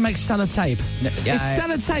they also make sellotape? yeah, Is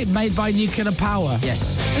sellotape made by nuclear power?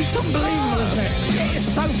 Yes. It's unbelievable, isn't it? It's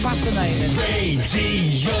so fascinating.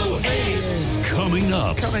 Radio X. Coming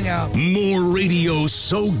up. Coming up. More radio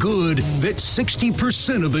so good that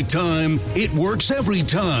 60% of the time, it works every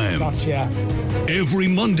time. Gotcha. Every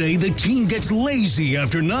Monday, the team gets lazy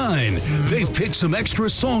after 9. They've picked some extra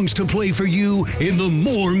songs to play for you in the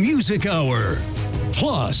More Music Hour.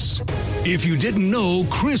 Plus, if you didn't know,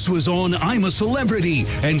 Chris was on I'm a Celebrity,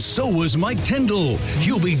 and so was Mike Tyndall.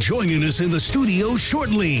 He'll be joining us in the studio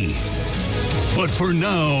shortly. But for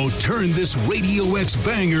now, turn this Radio X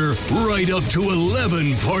banger right up to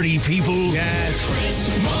 11, party people. Yes.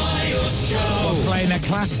 Chris Miles Show. We're playing a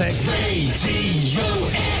classic. Radio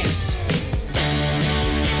X.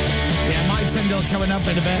 Yeah, Mike Tyndall coming up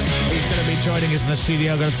in a bit. He's going to be joining us in the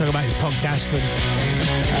studio. Going to talk about his podcast and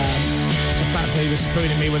the fact that he was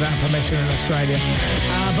spooning me without permission in Australia.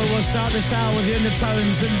 But we'll start this hour with the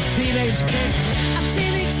Undertones and Teenage Kicks.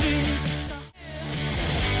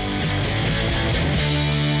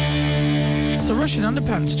 The Russian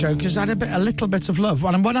underpants joke has had a little bit of love.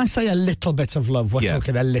 And when I say a little bit of love, we're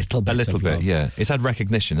talking a little bit of love. Yeah. It's had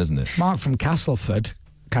recognition, hasn't it? Mark from Castleford,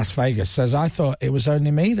 Cas Vegas, says, I thought it was only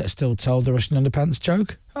me that still told the Russian underpants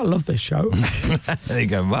joke. I love this show. There you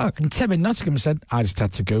go, Mark. And Tim in Nottingham said, I just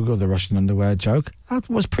had to Google the Russian underwear joke. That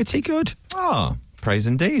was pretty good. Ah, praise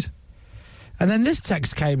indeed. And then this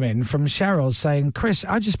text came in from Cheryl saying, Chris,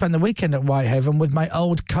 I just spent the weekend at Whitehaven with my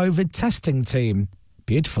old COVID testing team.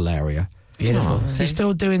 Beautiful area. Beautiful. You're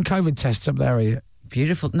still doing COVID tests up there, are you?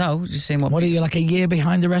 Beautiful. No, just saying what... What are you, like a year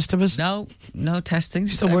behind the rest of us? No testing.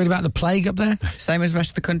 Still worried about the plague up there? Same as the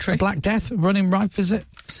rest of the country. The Black Death running rife, is it?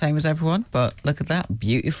 Same as everyone, but look at that.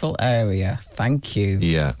 Beautiful area. Thank you.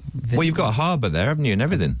 Yeah. Well, you've got a harbour there, haven't you, and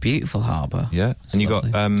everything? Beautiful harbour. Yeah. It's and you got...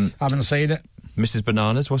 I haven't seen it. Mrs.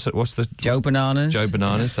 Bananas, what's the... Joe Bananas. Joe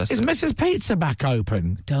Bananas, that's Is it. Mrs. Pizza back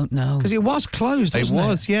open? Don't know. Because it was closed, It wasn't it?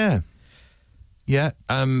 was, yeah. Yeah,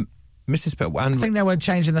 Mrs. Pitt. I think they were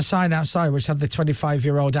changing the sign outside, which had the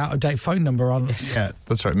 25-year-old out-of-date phone number on. Yeah,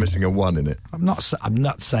 that's right, missing a 1 in it. I'm not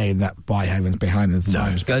saying that Whitehaven's behind the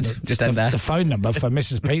times. Good, just end there. The phone number for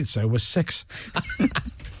Mrs. Pizza was 6.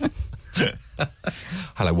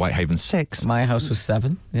 Hello, Whitehaven 6. My house was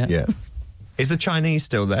 7. Yeah. Is the Chinese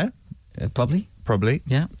still there? Probably.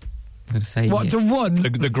 Yeah. I'm going to say. What, the one?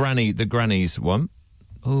 The granny's one.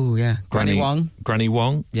 Oh, yeah. Granny Wong. Granny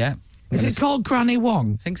Wong. Yeah. Is it called Granny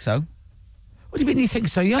Wong? I think so. What do you mean you think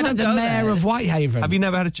so? You're not the mayor of Whitehaven. Have you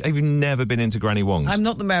never been into Granny Wong's? I'm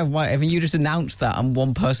not the mayor of Whitehaven. You just announced that, and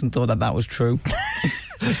one person thought that was true.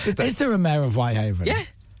 Is there a mayor of Whitehaven? Yeah.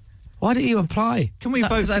 Why don't you apply? Can we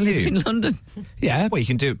vote for I live you? in London. Yeah. Well, you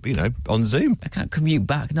can do it, on Zoom. I can't commute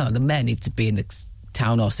back. No, the mayor needs to be in the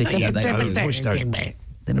town or city. The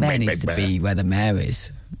mayor needs to be where the mayor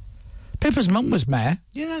is. Pippa's mum was mayor.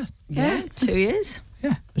 Yeah, 2 years.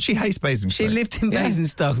 Yeah. She hates Basingstoke. She lived in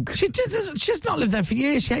Basingstoke. She's not lived there for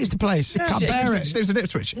years. She hates the place. Yeah, Can't bear it. She lives in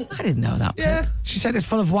Ipswich. I didn't know that. Yeah. She said it's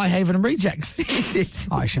full of Whitehaven rejects. Is it?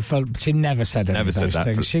 Oh, she never said any of those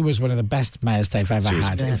things. She was one of the best mayors they've ever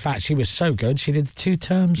had. In fact, she was so good, she did 2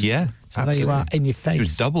 terms. Yeah, so there you are, in your face. She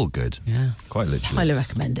was double good. Yeah. Quite literally. Highly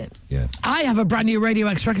recommend it. Yeah. I have a brand new Radio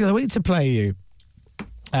X record of the week to play you.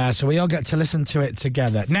 So we all get to listen to it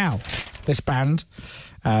together. Now, this band,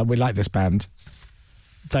 we like this band.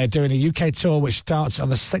 They're doing a UK tour which starts on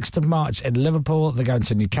the 6th of March in Liverpool. They're going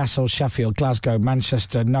to Newcastle, Sheffield, Glasgow,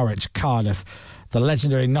 Manchester, Norwich, Cardiff, the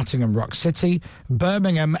legendary Nottingham Rock City,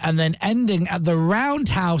 Birmingham, and then ending at the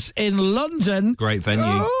Roundhouse in London. Great venue.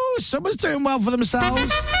 Oh, someone's doing well for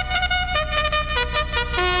themselves.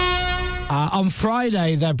 On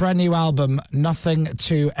Friday, their brand new album, Nothing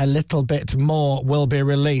to a Little Bit More, will be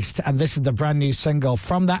released. And this is the brand new single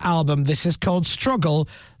from that album. This is called Struggle.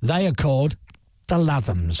 They are called The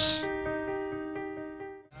Lathams.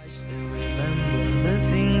 I still remember the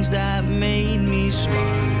things that made me smile.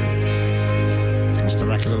 That's the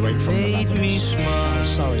record of the week from The Lathams. Made me smile.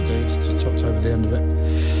 Sorry, dude, just talked over the end of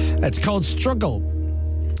it. It's called Struggle.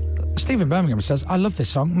 Stephen Birmingham says, I love this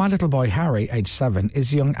song. My little boy, Harry, age 7,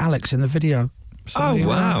 is young Alex in the video. So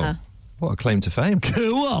wow. What a claim to fame.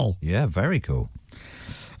 Cool. Yeah, very cool.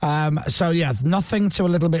 Nothing to a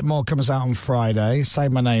Little Bit More comes out on Friday. Say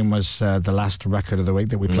My Name was the last record of the week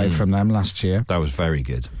that we played from them last year. That was very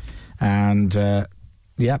good. And,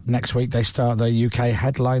 next week they start their UK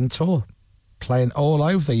headline tour, playing all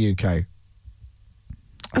over the UK.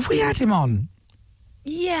 Have we had him on?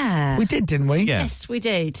 Yeah. We did, didn't we? Yeah. Yes, we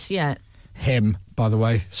did, yeah. Him, by the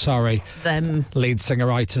way. Sorry. Them. Lead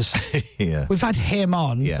singer-writers. Yeah. We've had him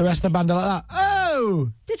on. Yeah. The rest of the band are like that. Oh!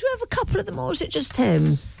 Did we have a couple of them, or was it just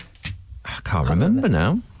him? I can't remember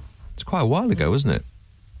now. It's quite a while ago, wasn't it?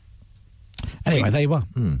 Anyway, there you are.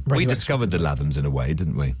 We discovered the Lathams in a way,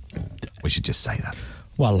 didn't we? We should just say that.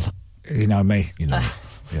 Well, you know me. You know,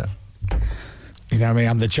 yeah. You know me,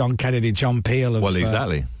 I'm the John Kennedy, John Peel of,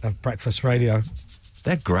 exactly. Of Breakfast Radio.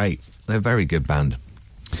 They're great. They're a very good band.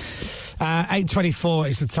 8:24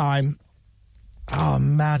 is the time. Oh,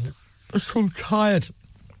 man. I'm so tired.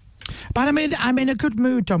 But I'm in a good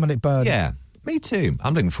mood, Dominic Byrne. Yeah, me too.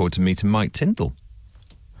 I'm looking forward to meeting Mike Tyndall.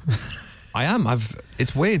 I am.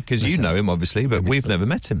 It's weird because you know him, obviously, but we've never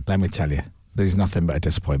met him. Let me tell you, there's nothing but a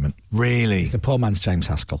disappointment. Really? The poor man's James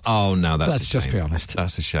Haskell. Oh, no, that's Let's a shame. just be honest.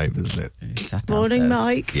 That's a shame, isn't it? Morning,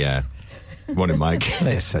 Mike. Yeah. Morning, Mike.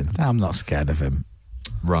 Listen, I'm not scared of him.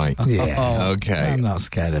 Right. Yeah. Okay. I'm not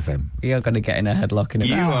scared of him. You're going to get in a headlock in a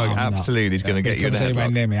You minute. are absolutely going to get you in a If he comes anywhere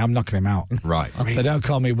headlock. near me, I'm knocking him out. Right. They don't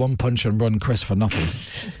call me one punch and run Chris for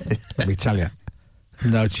nothing. Let me tell you.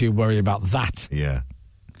 Don't you worry about that. Yeah.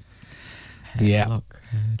 Yeah. Headlock.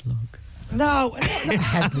 No,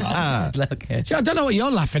 headlock. Headlock. I don't know what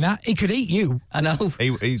you're laughing at. He could eat you. I know.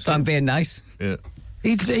 So I'm being nice. Yeah.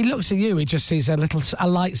 He looks at you, he just sees a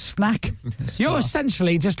light snack. You're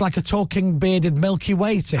essentially just like a talking bearded Milky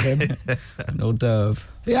Way to him. No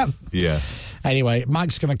dove. Yeah. Yeah. Anyway,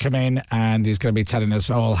 Mike's going to come in and he's going to be telling us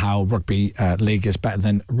all how rugby league is better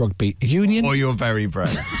than rugby union. Oh, you're very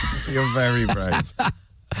brave. You're very brave.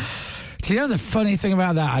 Do you know the funny thing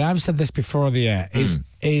about that, and I've said this before on the air,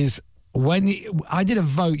 is when I did a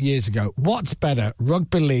vote years ago, what's better,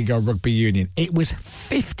 rugby league or rugby union? It was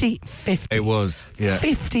 50-50. It was, yeah.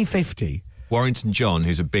 50-50. Warrington John,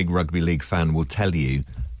 who's a big rugby league fan, will tell you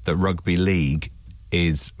that rugby league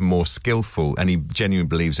is more skillful, and he genuinely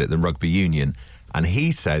believes it, than rugby union. And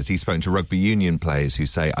he says he's spoken to rugby union players who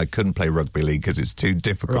say, I couldn't play rugby league because it's too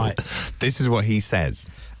difficult. Right. This is what he says.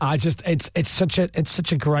 It's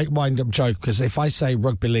such a great wind-up joke, because if I say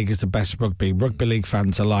rugby league is the best rugby league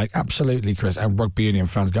fans are like, absolutely, Chris, and rugby union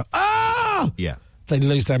fans go, oh! Yeah. they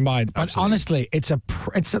lose their mind. But honestly, it's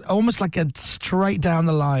almost like a straight down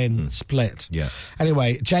the line split. Yeah.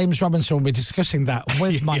 Anyway, James Robinson will be discussing that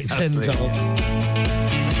with Mike Tyndall.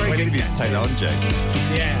 It's very good of you to take that on, Jake.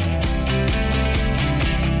 Yeah.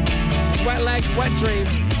 It's Wet Leg, Wet Dream.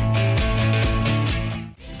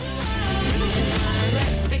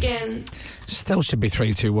 Let's begin. Still should be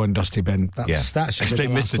 3-2-1 Dusty Bin. That should be they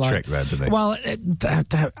the missed the last trick there, didn't they? Well,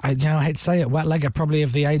 I hate to say it, Wet Leg are probably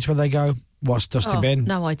of the age where they go, what's Dusty Bin?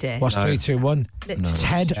 No idea. What's 3-2-1? No.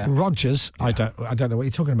 Ted Rogers. Yeah. I don't know what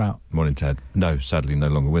you're talking about. Morning, Ted. No, sadly, no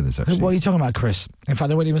longer with us, actually. What are you talking about, Chris? In fact,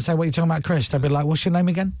 they wouldn't even say what you're talking about, Chris. They'd be like, what's your name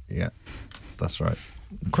again? Yeah, that's right.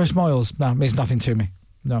 Chris Moyles. No, means nothing to me.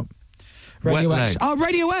 No. Radio X. Oh,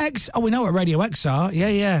 Radio X. Oh, we know what Radio X are.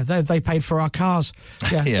 Yeah. They paid for our cars.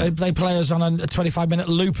 Yeah. Yeah. They play us on a 25-minute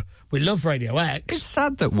loop. We love Radio X. It's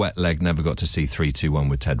sad that Wet Leg never got to see 3-2-1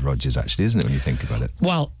 with Ted Rogers, actually, isn't it, when you think about it?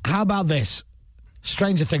 Well, how about this?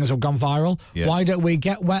 Stranger Things have gone viral. Yeah. Why don't we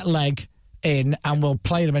get Wet Leg in and we'll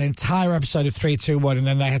play them an entire episode of 3-2-1 and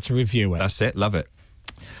then they had to review it. That's it. Love it.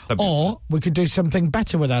 Or we could do something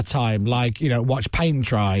better with our time, like, watch paint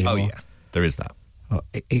dry. Oh, yeah. There is that. Or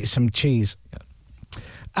eat some cheese.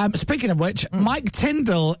 Yeah. Speaking of which, Mike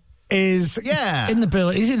Tyndall is in the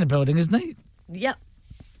building. He's in the building, isn't he? Yep.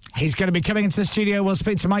 He's going to be coming into the studio. We'll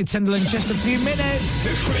speak to Mike Tyndall in just a few minutes.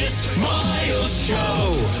 The Chris Miles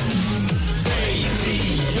Show. Radio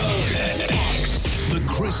X. The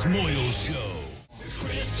Chris Moyles Show. The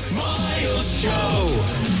Chris Miles Show.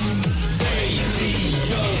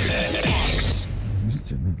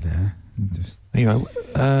 Radio X.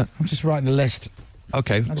 I'm just writing a list.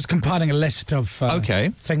 Okay. I'm just compiling a list of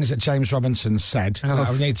things that James Robinson said that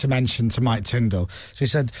I need to mention to Mike Tyndall. So he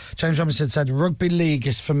said, James Robinson said, rugby league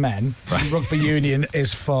is for men, and rugby union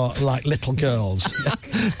is for, little girls.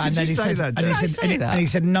 And then he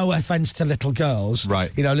said, no offence to little girls. Right.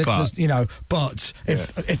 But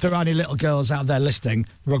if there are any little girls out there listening,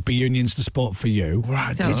 rugby union's the sport for you.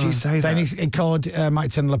 Right. Did you say that? Then he called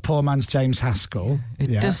Mike Tyndall a poor man's James Haskell.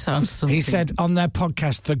 It does sound something. He said on their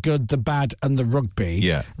podcast, The Good, the Bad and the Rugby.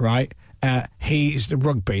 Yeah. Right. He's the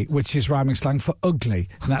rugby, which is rhyming slang for ugly.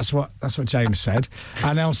 And that's what James said.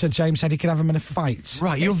 And also James said he could have him in a fight.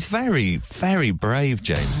 Right, you're very, very brave,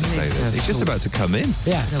 James, to say this. He's just about to come in.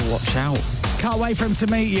 Yeah. Watch out. Can't wait for him to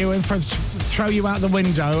meet you and for him to throw you out the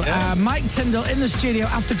window. Yeah. Mike Tyndall in the studio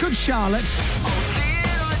after Good Charlotte.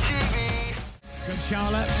 Good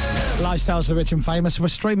Charlotte. Lifestyles of the Rich and Famous. We're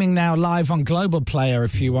streaming now live on Global Player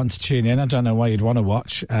if you want to tune in. I don't know why you'd want to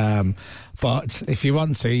watch, but if you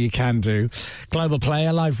want to, you can do. Global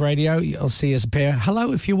Player, live radio. You'll see us appear.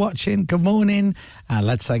 Hello if you're watching. Good morning.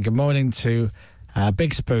 Let's say good morning to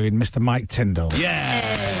Big Spoon, Mr. Mike Tyndall. Yeah.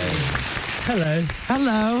 Hello.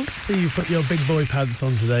 Hello. See you put your big boy pants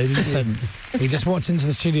on today, didn't Listen, he just walked into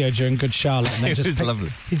the studio during Good Charlotte. And It was lovely.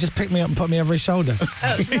 He just picked me up and put me over his shoulder.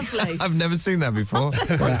 Oh, it's lovely. I've never seen that before.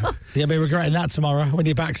 You'll be regretting that tomorrow when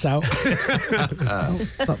your back's out.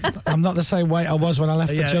 I'm not the same weight I was when I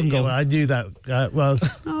left the jungle. Yeah, well, I knew that.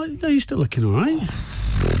 No, you're still looking all right.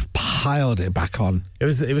 Piled it back on. It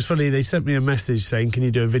was funny. They sent me a message saying, "Can you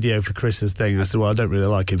do a video for Chris's thing?" I said, "Well, I don't really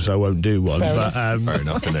like him, so I won't do one." Fair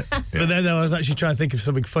enough, isn't it? Yeah. But then I was actually trying to think of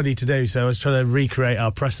something funny to do, so I was trying to recreate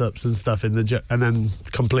our press ups and stuff and then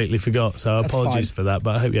completely forgot. So apologies for that.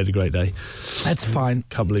 But I hope you had a great day. That's fine.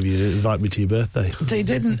 Can't believe you didn't invite me to your birthday. They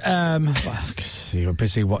didn't. Cause you were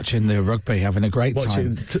busy watching the rugby, having a great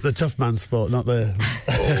watching time. The tough man sport, not the.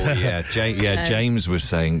 Oh yeah, James was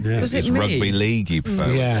saying Was it's it me? rugby league you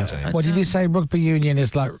prefer. Yeah. What did you say? Rugby union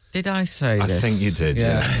is like. Did I say I this? think you did.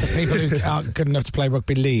 Yeah. For people who aren't good enough to play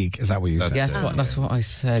rugby league, is that what you said? Yes, that's what I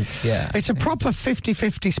said. Yeah. It's a proper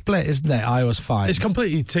 50-50 split, isn't it? I always find it's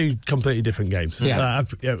two completely different games. Yeah.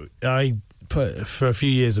 I for a few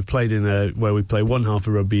years have played in where we play one half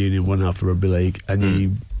of rugby union, one half of rugby league,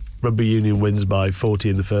 and rugby union wins by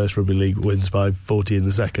 40 in the first, rugby league wins by 40 in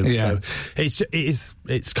the second. Yeah. So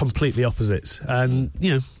it's completely opposites, and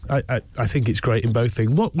I think it's great in both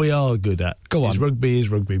things. What we are good at is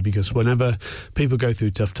rugby, because whenever people go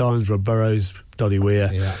through tough times, Rob Burrows, Doddy Weir,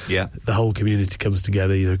 the whole community comes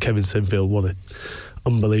together. Kevin Sinfield, what an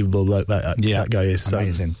unbelievable bloke that guy is. So,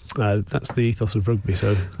 amazing. That's the ethos of rugby.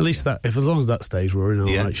 So at least as long as that stays, we're in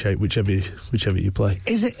all right shape, whichever you play.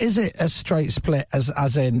 Is it a straight split,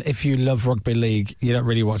 as in if you love rugby league, you don't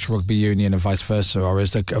really watch rugby union and vice versa, or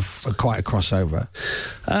is there quite a crossover?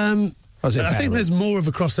 I think there's more of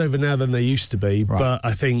a crossover now than there used to be, but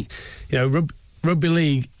I think rugby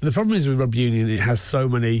league. The problem is with rugby union, it has so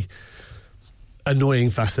many annoying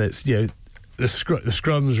facets. the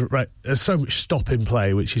scrums, right, there's so much stop in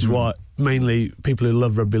play, which is why mainly people who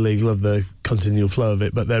love rugby league love the continual flow of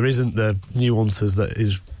it, but there isn't the nuances that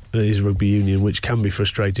is rugby union, which can be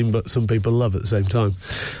frustrating, but some people love at the same time.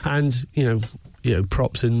 And you know,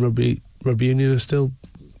 props in rugby union are still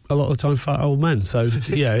a lot of the time fat old men. So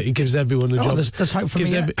yeah, it gives everyone a job. There's hope for me.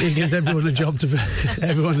 It gives everyone a job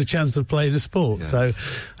everyone a chance of playing a sport. Yeah. So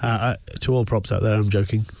to all props out there, I'm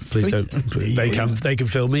joking. Please don't. They can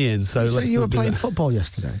fill me in. So you were playing football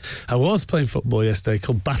yesterday? I was playing football yesterday,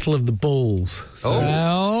 called Battle of the Balls.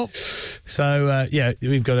 So yeah,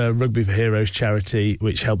 we've got a Rugby for Heroes charity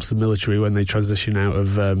which helps the military when they transition out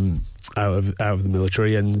of the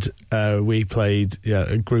military, and we played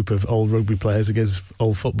a group of old rugby players against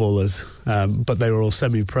old footballers, but they were all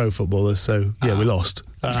semi-pro footballers, so yeah, we lost.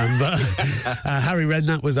 But Harry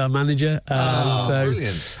Redknapp was our manager.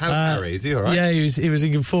 Brilliant. How's Harry? Is he all right? Yeah, he was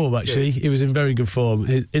in good form, actually. Good. He was in very good form.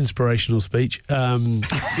 His inspirational speech. I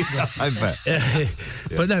bet.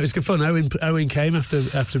 But no, it was good fun. Owen came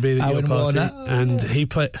after being at your party, and he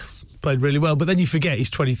played really well, but then you forget he's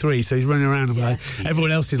 23, so he's running around like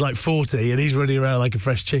everyone else is like 40, and he's running around like a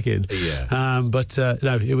fresh chicken. Yeah. But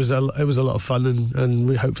no, it was a lot of fun,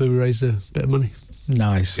 and hopefully we raised a bit of money.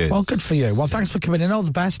 Nice. Good. Well, good for you. Well, thanks for coming in. All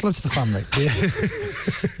the best. Love to the family.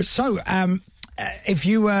 So, if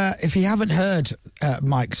you haven't heard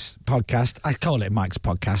Mike's podcast, I call it Mike's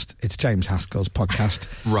podcast. It's James Haskell's podcast,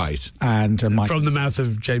 right? And Mike, from the mouth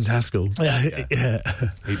of James Haskell. Yeah.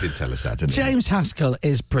 He did tell us that, didn't he? James Haskell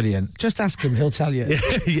is brilliant. Just ask him; he'll tell you.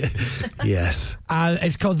 Yes.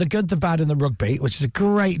 It's called The Good, the Bad, and the Rugby, which is a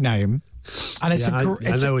great name. And it's I know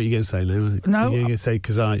what you're going to say now. No, you're going to say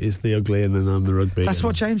because it's the ugly and then I'm the rugby. That's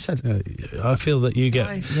what James said. I feel that you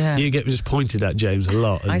get just pointed at James a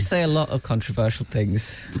lot. I say a lot of controversial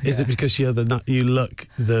things. Is it because you look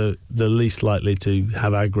the least likely to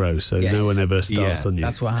have aggro, so no one ever starts on you?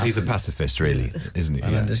 That's what happens. He's a pacifist, really, isn't he?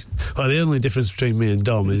 Well, the only difference between me and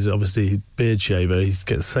Dom is obviously beard shaver. He gets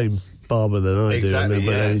the same barber than I do,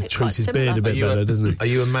 but he trims his beard a bit better, doesn't he? Are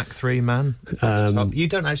you a Mach 3 man? You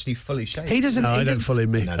don't actually fully shave. He doesn't. No, I don't fully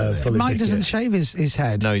Mike doesn't shave his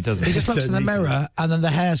head. No, he doesn't. He just looks in the mirror, and then the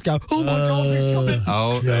hairs go, oh my God, he's coming.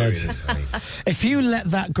 Oh, there it is. If you let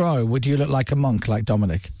that grow, would you look like a monk, like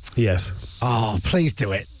Dominic? Yes. Oh, please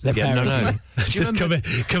do it. No. Just come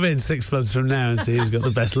in 6 months from now and see who's got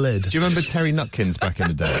the best lid. Do you remember Terry Nutkins back in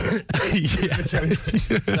the day?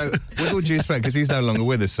 So, with all due respect, because he's no longer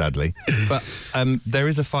with us, sadly, but there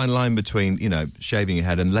is a fine line between, shaving your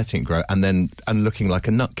head and letting it grow, and looking like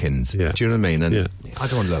a Nutkins. Yeah. Do you know what I mean? And I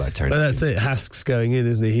don't want to look like Terry Nutkins. But that's it. Hask's going in,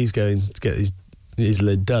 isn't he? He's going to get his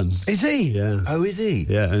lid done. Is he? Yeah. Oh, is he?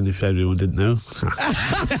 Yeah, and if everyone didn't know.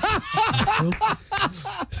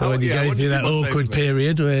 So when you go through that awkward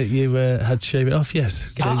period where you had to shave it off,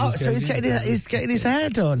 yes. So he's getting his hair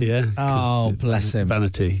done? Yeah. Oh, bless him.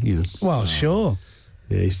 Vanity, Well, sure.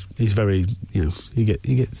 Yeah, he's very, he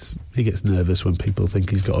gets nervous when people think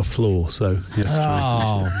he's got a flaw, so he has to try.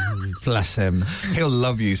 Oh, bless him. He'll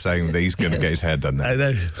love you saying that he's going to get his hair done now. I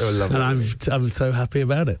know. And I'm so happy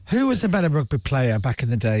about it. Who was the better rugby player back in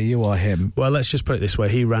the day, you or him? Well, let's just put it this way.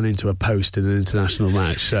 He ran into a post in an international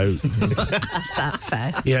match, so... That's that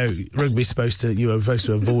fair. Rugby's you were supposed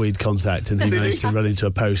to avoid contact, and he managed to run into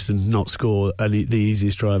a post and not score the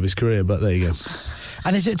easiest try of his career, but there you go.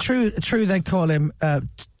 And is it true they call him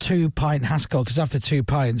 2-pint Haskell? Because after 2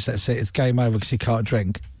 pints, that's it, it's game over because he can't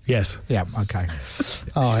drink. Yes. Yeah, okay.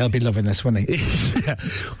 Oh, he'll be loving this, won't he? Yeah.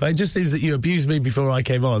 Well, it just seems that you abused me before I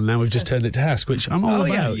came on. Now we've just turned it to Hask, which I'm all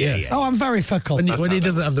about. Yeah. Oh, I'm very fickle. When he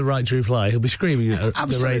doesn't have the right to reply, he'll be screaming at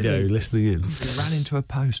the radio, listening in. He ran into a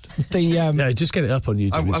post. No, just get it up on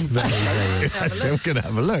YouTube. I'm going to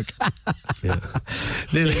have a look.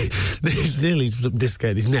 Nearly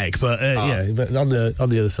dislocated his neck, but but on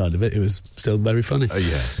the other side of it, it was still very funny.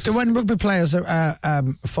 So when rugby players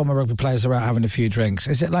former rugby players are out having a few drinks,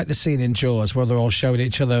 is it like the scene in Jaws where they're all showing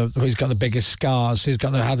each other who's got the biggest scars, who's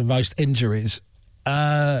had the most injuries?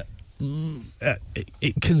 It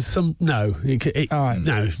can no,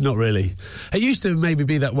 no, not really. It used to maybe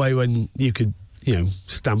be that way when you could,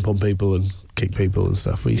 stamp on people and kick people and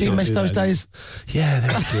stuff. Do you miss those days? Yeah, they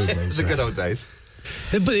were good. The good old days.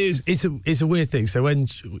 But it's a weird thing. So when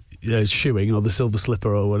shoeing or the silver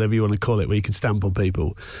slipper or whatever you want to call it, where you could stamp on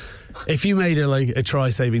people, if you made a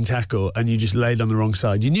try-saving tackle and you just laid on the wrong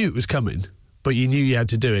side, you knew it was coming, but you knew you had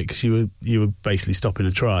to do it because you were basically stopping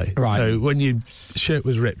a try. Right. So when your shirt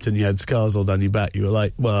was ripped and you had scars all down your back, you were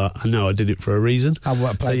like, well, I know I did it for a reason.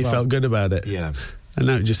 So you felt good about it. Yeah. And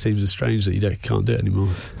now it just seems strange that you can't do it anymore.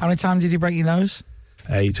 How many times did you break your nose?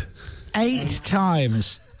 8. 8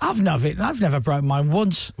 times. I've never broken mine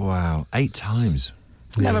once. Wow, 8 times.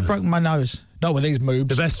 Never broken my nose. Not with these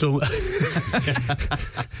moves. The best one.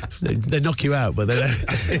 they knock you out, but they don't.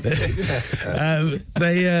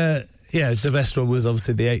 The best one was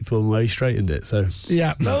obviously the 8th one where he straightened it. So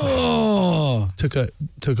yeah, took a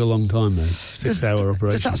long time though. 6-hour operation.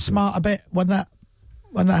 Does that smart a bit when that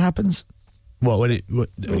happens? What when it? No,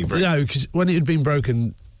 because when it had been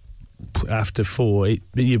broken after 4,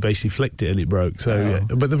 you basically flicked it and it broke. So,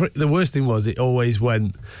 but the worst thing was it always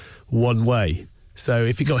went one way. So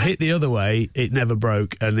if it got hit the other way, it never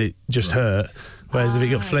broke and it just hurt. Whereas if it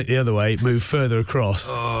got flicked the other way, it moved further across.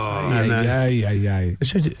 Yeah. I'll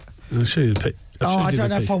show you the picture. I don't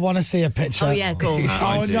know if I want to see a picture. Oh, yeah, go on.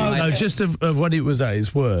 No, just of when it was at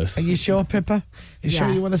its worst. Are you sure, Pippa? Sure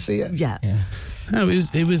you want to see it? Yeah. No,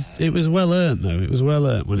 it was well earned though. It was well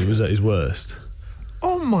earned when it was at its worst.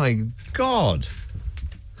 Oh my God!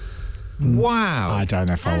 Wow. I don't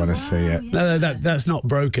know if I want to see it. No, that's not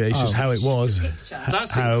broken. It's just how it was.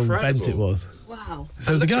 That's how incredible. bent it was. Wow.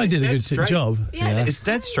 So the guy did a good job. Yeah. It's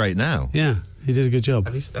dead straight now. Yeah, he did a good job.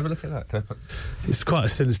 Have a look at that. Can I put... It's quite a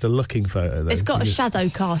sinister looking photo, though. It's got a shadow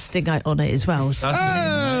casting on it as well. So.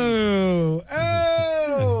 Oh!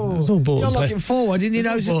 It's all bought You're and looking forward and your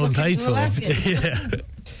nose is looking paid to the for. left.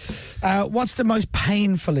 Yeah. What's the most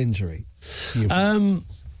painful injury?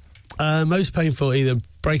 Most painful, either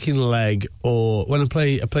breaking the leg or when I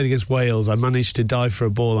played against Wales, I managed to dive for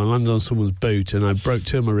a ball. I landed on someone's boot and I broke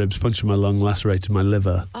 2 of my ribs, punctured my lung, lacerated my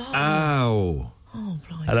liver. Ow! Oh,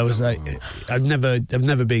 blimey. And I was like, I've never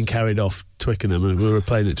been carried off Twickenham, and we were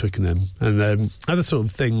playing at Twickenham, and I had a sort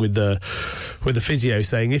of thing with the physio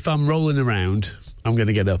saying if I'm rolling around, I'm going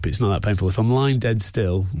to get up. It's not that painful. If I'm lying dead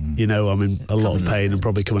still, I'm in a lot of pain and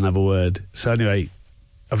probably come and have a word. So anyway,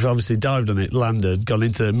 I've obviously dived on it, landed, gone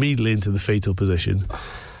immediately into the fetal position,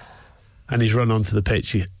 and he's run onto the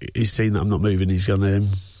pitch. He's seen that I'm not moving. He's gone, "Are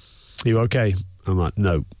you okay?" I'm like,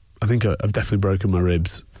 "No, I think I've definitely broken my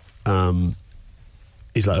ribs."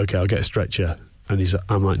 He's like, "Okay, I'll get a stretcher," and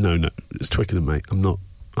I'm like, "No, it's Twickenham, mate. I'm not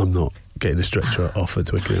getting a stretcher off at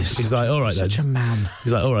Twickenham." He's like, "All right then." Such a man.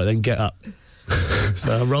 He's like, "All right then, get up."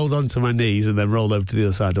 So I rolled onto my knees and then rolled over to the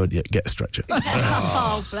other side and went, "Yeah, get a stretcher."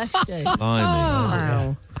 Oh, bless you.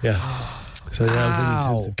 Wow. Yeah. So I was in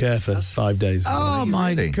intensive care for 5 days. Oh,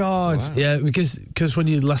 my God. Wow. Yeah, because when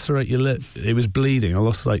you lacerate your lip, it was bleeding. I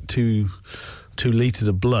lost like 2 litres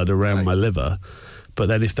of blood around my liver. But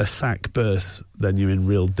then if the sac bursts, then you're in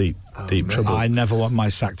real deep trouble. I never want my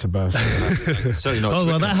sac to burst. So you're not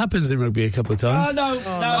well, that happens in rugby a couple of times.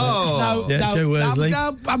 No. Joe Worsley.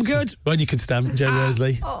 No, I'm good. When you could stand, Joe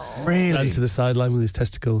Worsley. Really? Ran to the sideline with his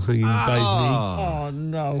testicle hanging by his knee. Oh,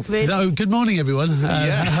 no. So, good morning, everyone.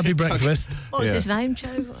 Happy breakfast. What was his name,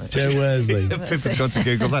 Joe? Joe Worsley. Pippa's got to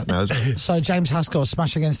Google that now. So James Haskell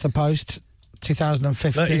smashed against the post,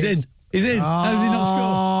 2015. Look, he's in. How does he not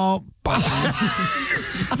score?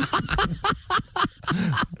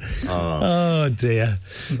 Oh dear.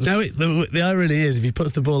 Now the irony is, if he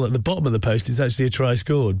puts the ball at the bottom of the post, it's actually a try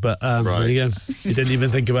scored. But there you go. You didn't even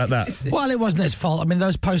think about that. Well, it wasn't his fault. I mean,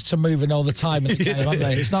 those posts are moving all the time in the game, aren't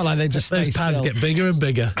they? It's not like they just stay those pads still. get bigger and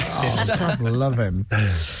bigger. I love him.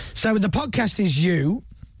 So the podcast is you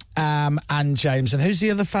and James, and who's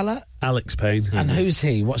the other fella? Alex Payne. And who's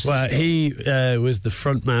he? He was the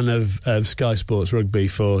front man of Sky Sports Rugby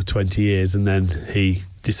for 20 years, and then he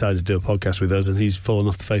decided to do a podcast with us, and he's fallen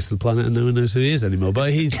off the face of the planet and no one knows who he is anymore.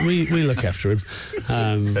 But we look after him.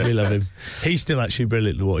 We love him. He's still actually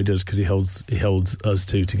brilliant at what he does because he holds us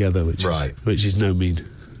two together, which is no mean.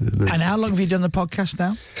 And how long have you done the podcast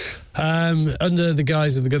now? Under the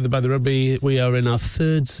guise of the Good, the Bad, the Rugby, we are in our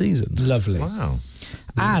 3rd season. Lovely. Wow.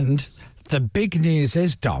 And the big news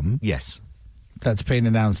is, Dom. Yes. That's been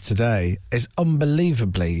announced today is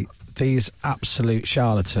unbelievably these absolute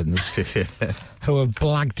charlatans who have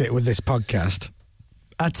blagged it with this podcast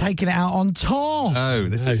are taking it out on tour. Oh,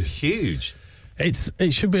 this is huge.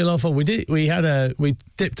 It should be a lot of fun. We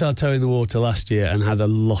dipped our toe in the water last year and had a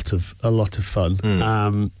lot of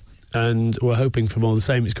fun. And we're hoping for more of the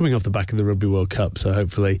same. It's coming off the back of the Rugby World Cup, so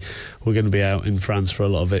hopefully we're going to be out in France for a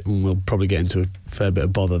lot of it, and we'll probably get into a fair bit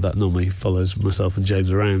of bother that normally follows myself and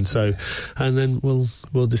James around. So, and then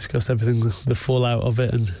we'll discuss everything, the fallout of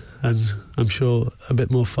it, and I'm sure a bit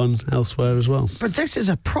more fun elsewhere as well. But this is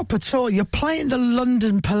a proper tour. You're playing the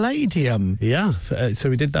London Palladium. Yeah, so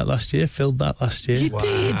we did that last year, filled that last year. You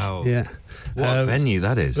did? Yeah. What a venue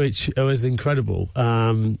that is. Which was incredible.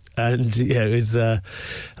 And yeah, it was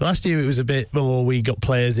last year it was a bit more, we got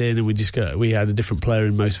players in and we had a different player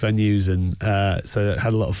in most venues, and so it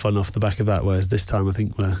had a lot of fun off the back of that, whereas this time I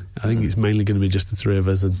think it's mainly going to be just the three of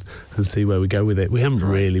us and see where we go with it. We haven't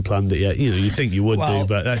really planned it yet. You know, you'd think you would do,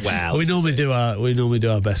 but we normally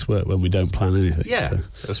do our best work when we don't plan anything. Yeah, so.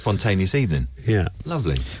 A spontaneous evening. Yeah.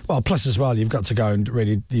 Lovely. Well, plus as well, you've got to go and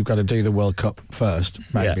you've got to do the World Cup first,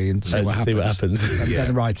 maybe, and see what happens. And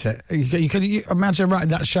then write it. You could imagine writing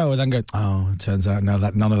that show and then go, oh, it turns out none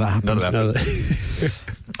of that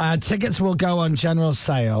happened. Tickets will go on general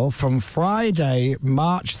sale from Friday,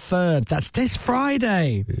 March 3rd. That's this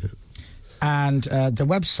Friday. Yeah. And the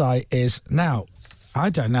website is, now, I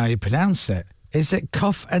don't know how you pronounce it. Is it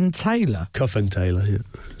Cuff and Taylor? Cuff and Taylor, yeah.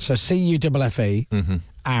 So CUFFE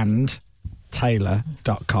and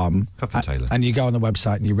Taylor.com. Cuff and Taylor. And you go on the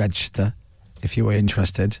website and you register if you were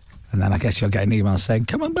interested. And then I guess you'll get an email saying,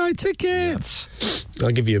 come and buy tickets. Yeah.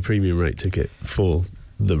 I'll give you a premium rate ticket for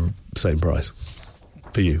the same price.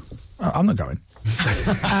 For you. I'm not going.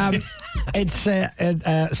 It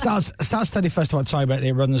starts 31st of October.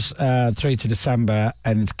 It runs through to December,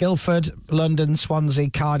 and it's Guildford, London, Swansea,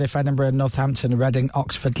 Cardiff, Edinburgh, Northampton, Reading,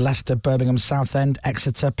 Oxford, Leicester, Birmingham, Southend,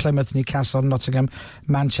 Exeter, Plymouth, Newcastle, Nottingham,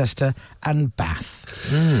 Manchester and Bath.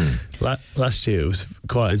 Last year it was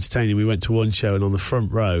quite entertaining. We went to one show, and on the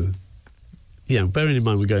front row, bearing in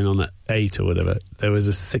mind we're going on at 8 or whatever, there was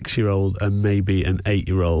a 6-year-old and maybe an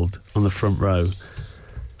 8-year-old on the front row.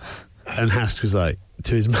 And Hask was like,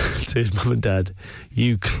 to his mum and dad,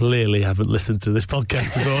 you clearly haven't listened to this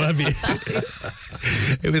podcast before, have you?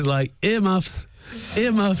 It was like, earmuffs.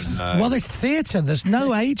 Well, there's theatre. There's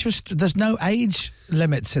no age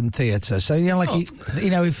limits in theatre. So,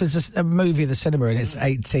 if there's a movie at the cinema and it's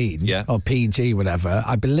 18 or PG, whatever,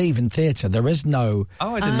 I believe in theatre there is no...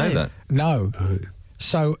 Oh, I didn't know that. No.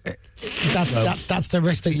 So, that's the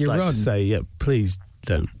risk that you run. To say, please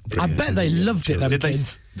don't. I bet they loved it, them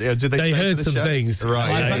kids. They heard some things.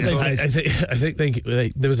 Right. I think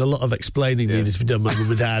there was a lot of explaining needed to be done by mum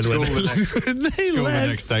and dad. School the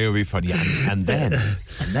next day will be funny. And then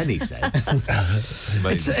he said...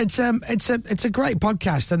 It's a great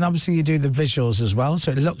podcast, and obviously you do the visuals as well,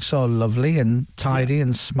 so it looks all lovely and tidy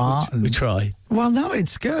and smart. We try. Well, no,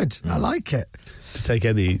 it's good. I like it. To take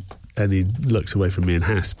any looks away from me and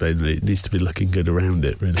Hass, but it needs to be looking good around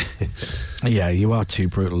it, really. Yeah, you are two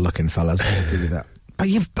brutal looking fellas. I'll give you that. But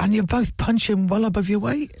you're both punching well above your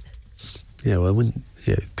weight. Yeah, well, we've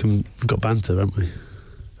got banter, haven't we?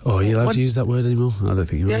 Oh, are you allowed to use that word anymore? I don't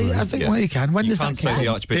think you are. Yeah, I think you can. When you does can't that say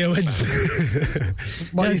count? the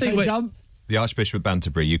Archbishop. What do you say, Tom? The Archbishop of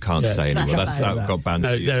Banterbury, you can't say anymore. That's got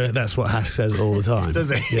banter. No, that's what Hass says all the time. Does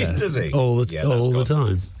he? Yeah. Does he? All the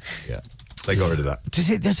time. Yeah. They got rid of that.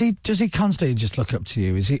 Does he constantly just look up to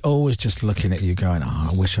you? Is he always just looking at you going, I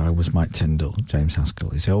wish I was Mike Tyndall, James Haskell?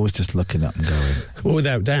 Is he always just looking up and going... Well,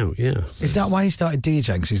 without doubt, yeah. Is that why he started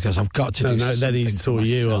DJing? Because he goes, I've got to do something. Then he saw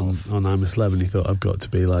you on I'm a Celeb and he thought, I've got to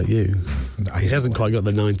be like you. No, he hasn't quite got the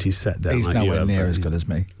 90s set down. He's like nowhere near as good as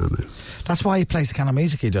me. I know. That's why he plays the kind of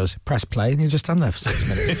music he does. Press play and you just stand there for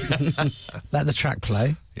 6 minutes. Let the track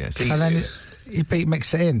play. Yes, and then... You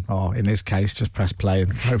mix it in, or in this case, just press play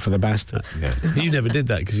and hope for the best. You never did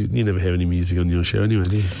that because you never hear any music on your show anyway,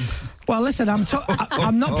 do you? Well, listen, I'm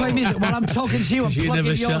not playing music while I'm talking to you and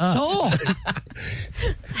plugging your talk.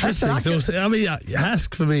 I mean,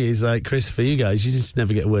 Hask for me is like Chris for you guys. You just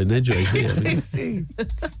never get a word in edgeways, do you?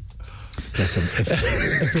 Listen,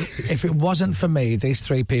 if it wasn't for me, these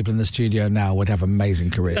three people in the studio now would have amazing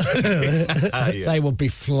careers. They would be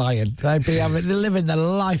flying. They'd be living the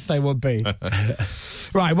life they would be.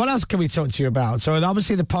 Right, what else can we talk to you about? So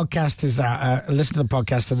obviously the podcast is out. Listen to the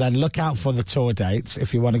podcast and then look out for the tour dates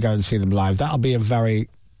if you want to go and see them live. That'll be a very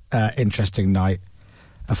interesting night,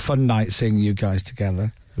 a fun night seeing you guys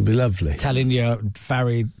together. It'll be lovely. Telling your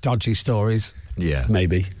very dodgy stories. Yeah,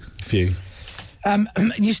 maybe a few.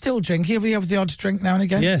 You still drink? Here we have the odd drink now and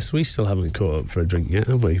again? Yes, we still haven't caught up for a drink yet,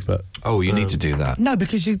 have we? But you need to do that. No,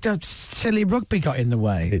 because silly rugby got in the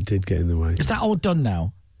way. It did get in the way. Is that all done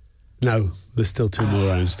now? No, there's still 2 more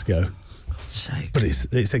rounds to go. Sake. But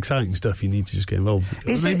it's exciting stuff. You need to just get involved.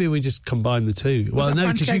 Maybe we just combine the two. Well,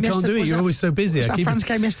 no, because you can't do it. You're always so busy. Was that France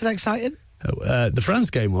game yesterday exciting? The France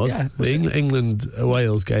game was. Yeah, the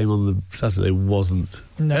England-Wales game on the Saturday wasn't.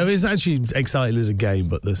 No. It was actually exciting as a game,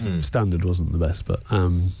 but the standard wasn't the best. But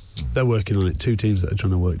they're working on it. 2 teams that are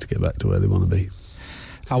trying to work to get back to where they want to be.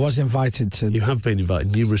 I was invited to. You have been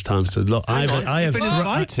invited numerous times to. I have been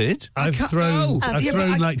invited. I've thrown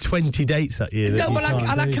like 20 dates that year. No, but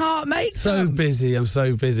I can't make so them. busy. I'm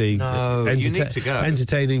so busy. No, you need to go.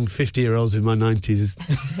 Entertaining 50-year-olds in my 90s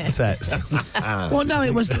sets. Well, no,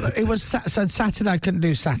 it was so Saturday I couldn't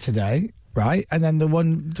do Saturday, right? And then the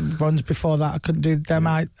ones before that I couldn't do them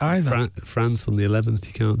either. France on the 11th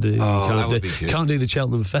you can't do. Oh, you that would be good. Can't do the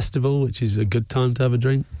Cheltenham Festival, which is a good time to have a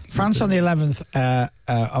drink. France on the 11th.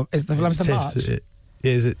 Is the 11th of March?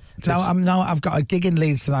 Is it? No, I've got a gig in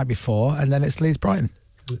Leeds the night before, and then it's Leeds Brighton.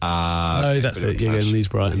 That's it. You're going Leeds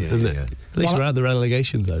Brighton. Yeah. At least we're out the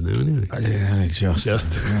relegation zone now, anyway. Yeah,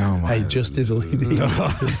 just. Oh, hey, just is all you need.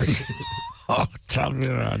 Oh, tell me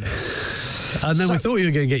around. And then we thought you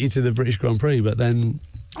were going to get you to the British Grand Prix, but then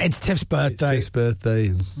it's Tiff's birthday.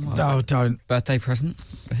 Oh, don't birthday present.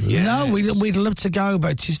 Yes. No, we'd love to go,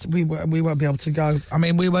 but just we won't be able to go. I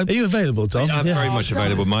mean, we won't. Are you available, Dom? I'm very much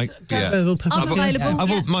available, Mike. I'm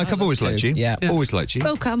available. Mike, I've always liked you. Yeah, always liked you.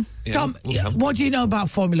 Welcome. Tom, what do you know about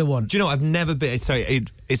Formula One? Do you know I've never been? Sorry,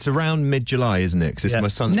 it's around mid-July, isn't it? Because it's my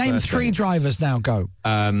son's Name birthday. 3 drivers now. Go.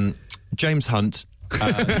 James Hunt,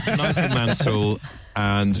 Nigel Mansell,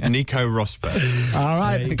 and Nico Rosberg. All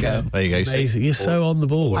right. There you go. Amazing. You're so on the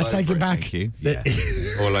ball. I take it back. Thank you. Yeah.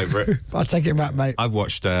 All over it. I'll take it back, mate. I've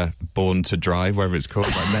watched Born to Drive, whatever it's called,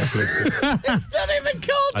 like Netflix. It's not even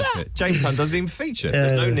called That's that. it. James Hunt doesn't even feature.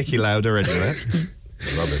 There's no Nicky Lauda anywhere.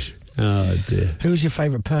 Rubbish. Oh dear. Who's your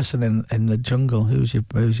favourite person in the jungle? Who's your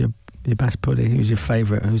best buddy? Who's your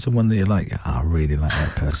favourite? Who's the one that you like? I really like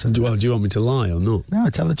that person. Do you want me to lie or not? No,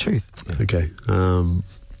 tell the truth. Okay.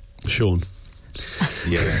 Sean.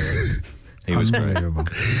 Yeah. He was great.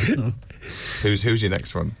 Who's your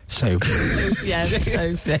next one? Soap. Yeah,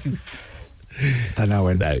 Soap. I know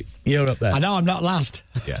him. No, you're up there. I know I'm not last.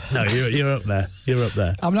 Yeah. No, you're up there. You're up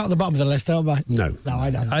there. I'm not at the bottom of the list, am I? No. No, I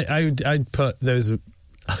know. I'd put those.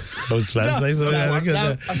 I was about to say something. No,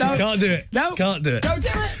 can't do it. No, can't do it. Don't do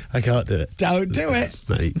it. I can't do it. Don't do it,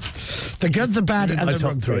 mate. The good, the bad, and my the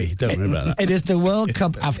top rugby. 3. Don't worry about that. It is the World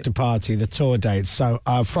Cup after party, the tour dates. So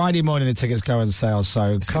Friday morning the tickets go on sale.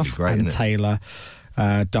 So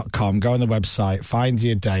cuffandtaylor.com. Go on the website, find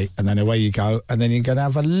your date, and then away you go. And then you're going to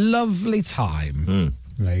have a lovely time.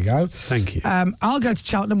 There you go. Thank you. I'll go to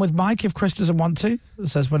Cheltenham with Mike if Chris doesn't want to,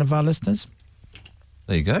 says one of our listeners.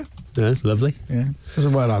 There you go. Yeah, lovely. Yeah,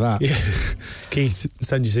 doesn't work like that. Yeah. Keith,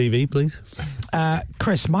 send your CV, please.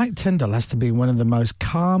 Chris, Mike Tyndall has to be one of the most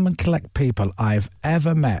calm and collect people I've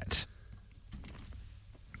ever met.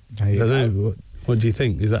 I don't know. What do you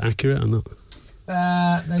think? Is that accurate or not?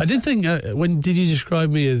 I did think. When did you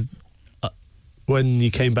describe me as? When you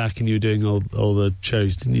came back and you were doing all the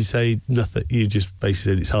shows, didn't you say nothing? You just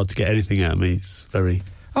basically said it's hard to get anything out of me. It's very.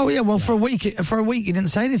 Oh yeah, well for a week you didn't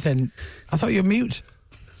say anything. I thought you were mute.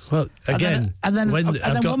 Well, again, and then one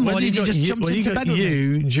morning you just jumped into bed with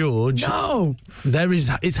me. George. No,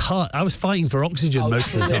 it's hard. I was fighting for oxygen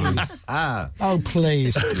most of the time. Oh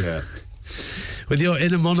please. Yeah. With your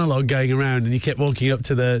inner monologue going around, and you kept walking up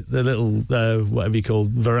to the little whatever you call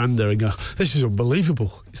veranda and go, "This is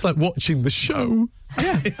unbelievable." It's like watching the show.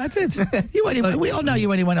 Yeah, I did. We all know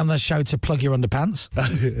you only went on the show to plug your underpants.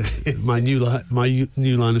 my new line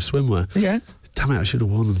of swimwear. Yeah. Damn it! I should have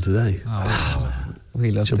worn them today.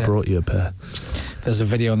 We loved should have brought you a pair. There's a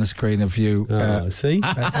video on the screen of you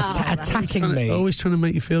attacking me. Always trying to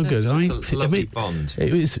make you feel good. Lovely bond.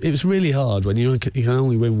 It was really hard when you can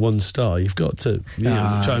only win 1 star. You've got to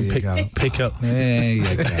try and pick up. There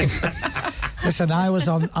you go. Listen, I was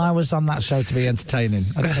on that show to be entertaining.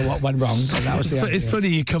 I don't know what went wrong. But that was it's funny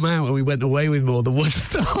you come out and we went away with more than 1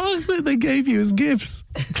 star that they gave you as gifts.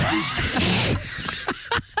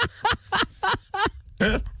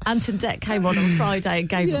 Anton Deck came on Friday and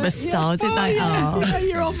gave him a star, didn't they? Yeah,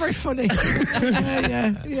 you're all very funny.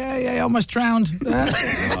 yeah, almost drowned.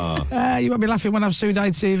 You won't be laughing when I've sued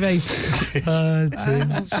ITV.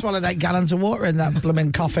 Swallowed 8 gallons of water in that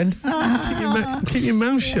blooming coffin. Keep your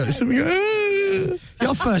mouth shut.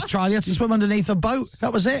 Your first trial, you had to swim underneath a boat.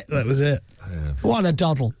 That was it. That was it. What a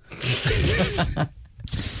doddle.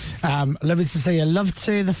 Lovely to see you. Love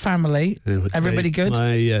to the family. Everybody good?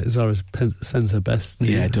 Zara sends her best.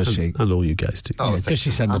 Yeah, does she? And all you guys do. Oh, does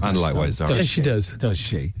she send the best? And likewise, Zara. Yes, she does. Does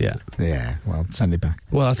she? Yeah. Yeah, well, send it back.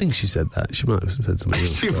 Well, I think she said that. She might have said something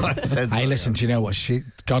else. She might have said Hey, listen, do you know what?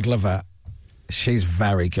 God love her. She's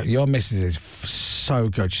very good. Your missus is so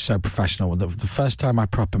good. She's so professional. The first time I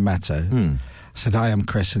proper met her, I said, "Hi, I'm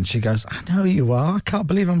Chris," and she goes, "I know who you are. I can't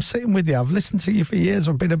believe I'm sitting with you. I've listened to you for years.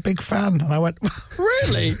 I've been a big fan." And I went,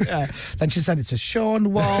 "Really?" Then she said it to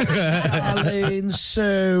Sean, Walt, Arlene,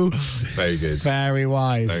 Sue. Very good. Very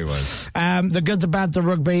wise. Very wise. The Good, the Bad, the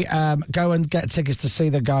Rugby. Go and get tickets to see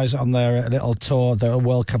the guys on their little tour, the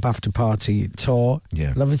World Cup after party tour.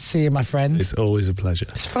 Yeah. Lovely to see you, my friend. It's always a pleasure.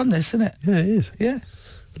 It's fun, this, isn't it? Yeah, it is. Yeah.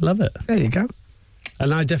 Love it. There you go.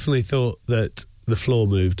 And I definitely thought that the floor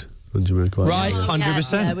moved on Jamiroquai. Right,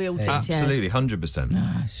 100%. Yeah, we all did, Absolutely, 100%. No,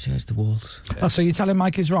 it shows the walls. Oh, so you're telling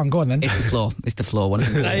Mike he's wrong? Go on then. It's the floor. It's the floor.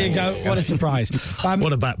 100%. There you go. What a surprise.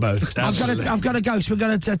 What a backbone. I've got to go, so we're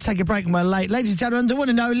going to take a break and we're late. Ladies and gentlemen, the one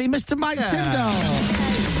and only Mr. Mike Tyndall.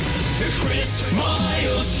 The Chris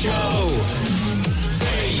Miles Show.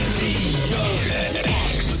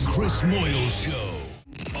 The Chris Miles Show.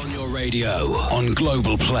 On your radio, on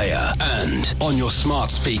Global Player, and on your smart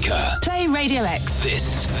speaker. Play Radio X.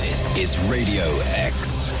 This is Radio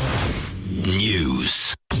X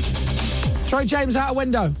News. Throw James out a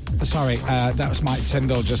window. Sorry, that was Mike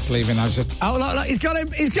Tyndall just leaving. I was just... Oh, look, he's got him.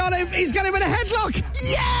 He's got him in a headlock.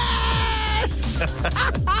 Yes!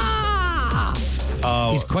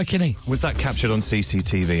 Oh, he's quick, isn't he? Was that captured on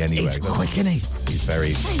CCTV anyway? He's quick, isn't he? He's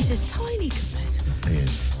very... James is tiny compared to him. He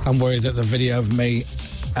is. I'm worried that the video of me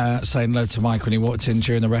saying hello to Mike when he walked in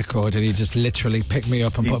during the record, and he just literally picked me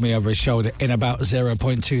up and put me over his shoulder in about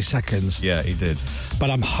 0.2 seconds. Yeah, he did. But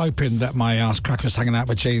I'm hoping that my ass crack was hanging out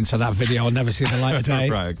with Gene, so that video will never see the light of day.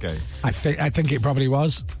 Right, okay. I think it probably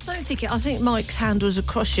was. I think Mike's hand was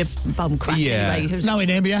across your bum crack. Yeah. Anyway. Knowing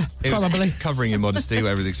him, yeah. It was Probably. covering your modesty,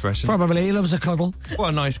 whatever the expression. Probably. He loves a cuddle. What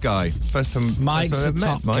a nice guy. First time Mike's a I've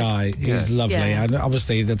top met Mike. guy. He's lovely. Yeah. And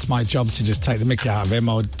obviously, that's my job to just take the mickey out of him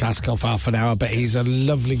or task off half an hour, but he's a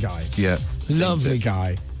lovely guy. Yeah. Lovely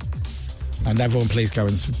guy. And everyone, please go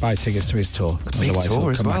and buy tickets to his tour. Big Otherwise, tour he'll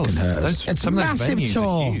as come well. back and hurt us. It's a Some of those massive venues tour.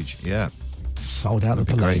 are huge. Yeah. Sold out the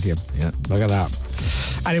That'd be great. Palladium. Yeah. Look at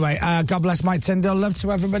that. Anyway, God bless Mike Tyndall. Love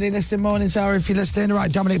to everybody listening. Mornings hour if you're listening.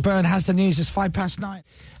 Right, Dominic Byrne has the news. It's 9:05.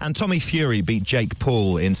 And Tommy Fury beat Jake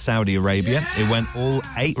Paul in Saudi Arabia. It went all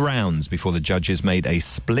 8 rounds before the judges made a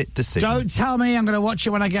split decision. Don't tell me. I'm going to watch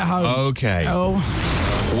it when I get home. Okay. Oh.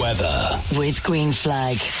 Weather. With Green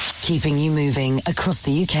Flag, keeping you moving across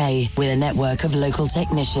the UK with a network of local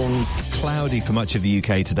technicians. Cloudy for much of the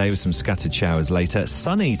UK today with some scattered showers later.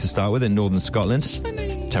 Sunny to start with in northern Scotland.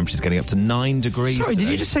 Temperatures getting up to 9 degrees. Sorry, today.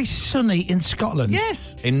 did you just say sunny in Scotland?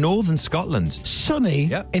 Yes, in northern Scotland. Sunny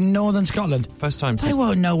Yep. in northern Scotland? First time They since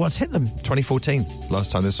won't know what's hit them. 2014.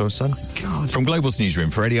 Last time they saw sun. God. From Global's newsroom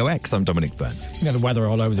for Radio X, I'm Dominic Byrne. You know, the weather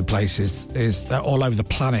all over the place is all over the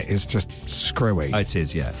planet is just screwy. It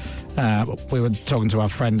is, yeah. We were talking to our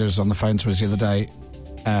friend who was on the phone to us the other day.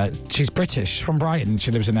 She's British, she's from Brighton.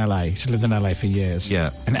 She lives in LA. She lived in LA for years. Yeah.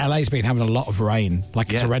 And LA's been having a lot of rain, like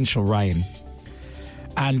Yeah. torrential rain.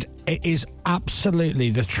 And it is absolutely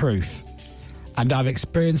the truth. And I've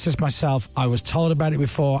experienced this myself. I was told about it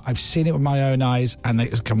before. I've seen it with my own eyes, and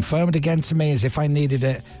it was confirmed again to me as if I needed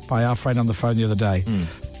it by our friend on the phone the other day.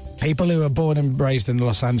 People who are born and raised in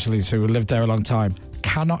Los Angeles, who lived there a long time,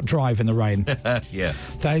 cannot drive in the rain. Yeah.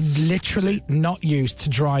 They're literally not used to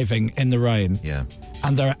driving in the rain. Yeah.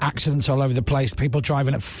 And there are accidents all over the place. People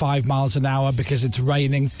driving at 5 miles an hour because it's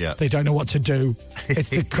raining. Yeah. They don't know what to do. It's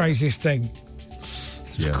the craziest thing.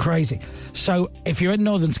 It's Yeah. crazy. So if you're in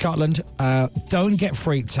northern Scotland, don't get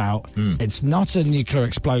freaked out. It's not a nuclear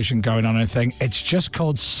explosion going on or anything. It's just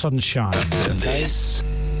called sunshine. This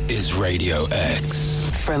is Radio X.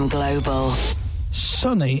 From Global.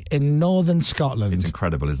 Sunny in northern Scotland. It's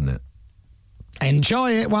incredible, isn't it?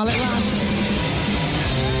 Enjoy it while it lasts.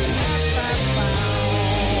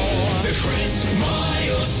 The Chris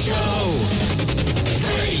Miles Show.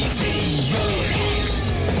 Radio X.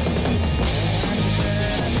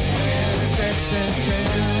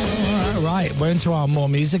 Right, we're into our more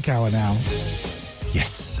music hour now.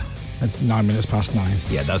 Yes. At 9 minutes past 9.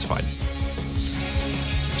 Yeah, that's fine.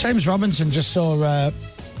 James Robinson just saw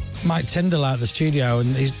Mike Tyndall out of the studio,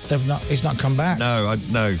 and he's not come back. No,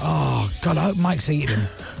 no. Oh God, I hope Mike's eating him.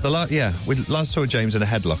 We last saw James in a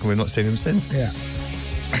headlock, and we've not seen him since. Yeah.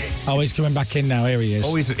 Oh, he's coming back in now. Here he is.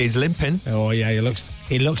 Oh, he's limping. Oh yeah, he looks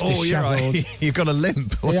You're dishevelled. right. You've got a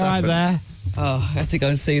limp. What's You right happened? there? Oh, I had to go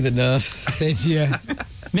and see the nurse. Did you?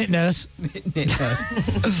 Knit nurse.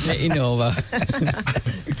 Knitting over.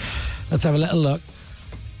 Let's have a little look.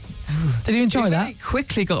 Did you enjoy that? He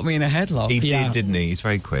quickly got me in a headlock. He did, didn't he? He's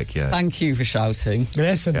very quick, yeah. Thank you for shouting.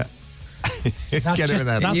 Listen, Yeah. that's, Get just, it in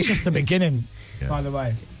there. that's just the beginning, by the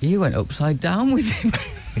way. You went upside down with him.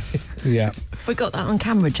 Yeah. We got that on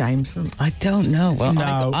camera, James. I don't know. Well,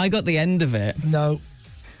 No. I got the end of it. No.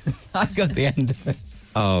 I got the end of it.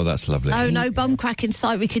 Oh, that's lovely. Oh, no bum crack in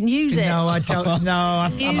sight. We can use it. No, I don't. No,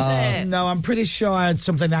 Use it. No, I'm pretty sure I had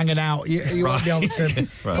something hanging out. You won't be able to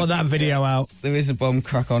put that video out. There is a bum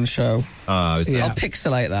crack on show. Oh, is I'll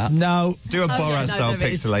pixelate that. No. Do a Borat-style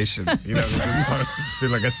pixelation. You know, do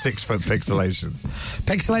like a 6-foot pixelation.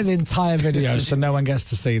 Pixelate the entire video so no one gets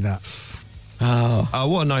to see that. Oh,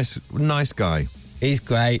 what a nice guy. He's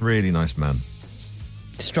great. Really nice man.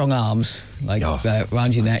 Strong arms, like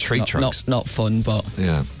around your neck. Tree trunks. Not fun, but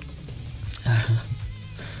yeah.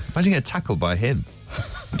 Imagine getting tackled by him.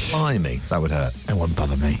 Blimey, that would hurt. It wouldn't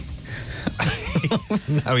bother me.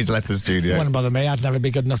 Now he's left the studio. It wouldn't bother me. I'd never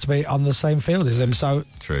be good enough to be on the same field as him. So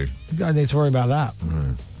true. You don't need to worry about that.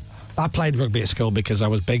 I played rugby at school because I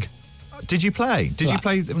was big. Did you play? Did you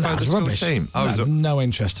play the school team? I was no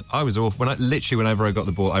interest. I was awful. Whenever I got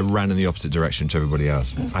the ball, I ran in the opposite direction to everybody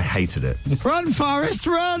else. I hated it. Run, Forrest,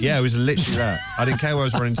 run! Yeah, it was literally that. I didn't care where I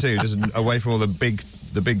was running to, just away from all the big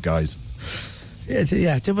guys.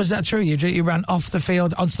 Yeah. Was that true? You ran off the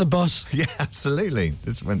field onto the bus? Yeah, absolutely.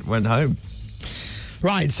 Just went home.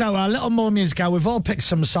 Right, so a little more musical. We've all picked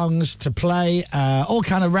some songs to play, all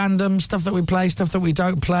kind of random stuff that we play, stuff that we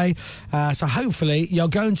don't play. So hopefully you're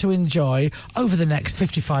going to enjoy, over the next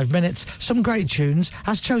 55 minutes, some great tunes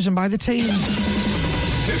as chosen by the team.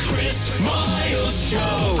 The Chris Miles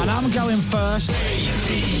Show. And I'm going first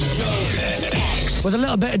with a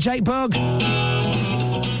little bit of Jake Bugg.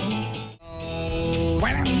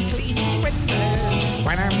 When I'm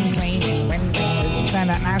cleaning windows, turn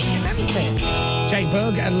that nice and empty. Jake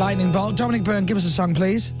Bugg and Lightning Bolt. Dominic Byrne, give us a song,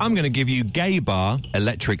 please. I'm going to give you Gay Bar,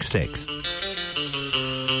 Electric Six.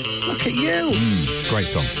 Look at you. Great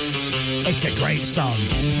song. It's a great song.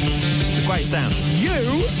 It's a great sound. You?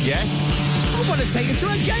 Yes. I want to take you to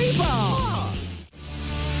a gay bar.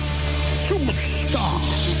 Superstar.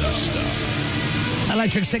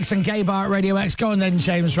 Electric Six and Gay Bar at Radio X. Go on then,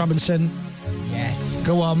 James Robinson. Yes.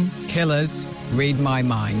 Go on. Killers, Read My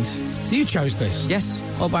Mind. You chose this? Yes,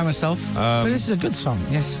 all by myself. But this is a good song.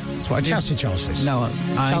 Yes, that's what I did. Chelsea chose this. No,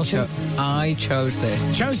 Chelsea? I chose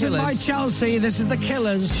this. Chosen by Chelsea. This is the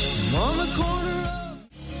Killers. On the corner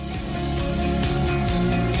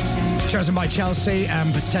Chosen by Chelsea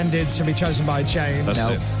and pretended to be chosen by James. That's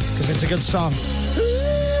it. Because it's a good song.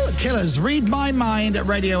 Killers, Read My Mind at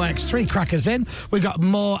Radio X. 3 crackers in. We got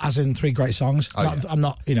more, as in 3 great songs. I'm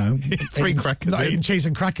not, 3 crackers not in. eating cheese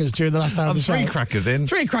and crackers during the last hour of the show. 3 crackers in.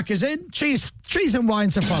 3 crackers in. Cheese and wine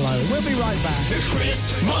to follow. We'll be right back. The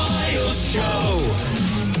Chris Miles Show.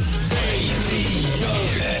 Radio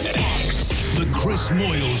X. The Chris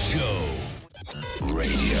Moyle Show.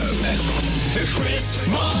 Radio X. The Chris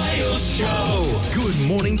Miles Show. Good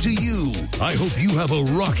morning to you. I hope you have a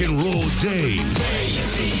rock and roll day.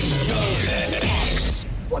 Radio X.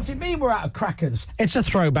 What do you mean we're out of crackers? It's a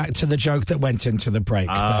throwback to the joke that went into the break.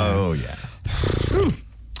 Oh, yeah.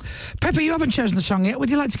 Pepper, you haven't chosen the song yet.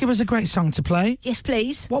 Would you like to give us a great song to play? Yes,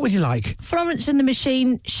 please. What would you like? Florence and the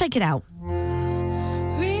Machine, Shake It Out.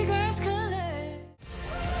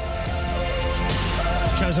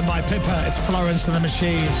 Chosen by Pippa, it's Florence and the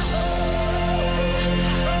Machine.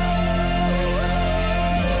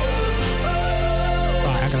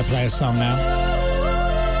 Right, I'm going to play a song now.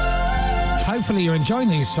 Hopefully you're enjoying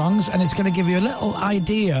these songs, and it's going to give you a little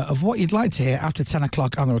idea of what you'd like to hear after 10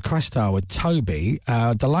 o'clock on the Request Hour with Toby.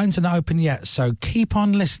 The lines are not open yet, so keep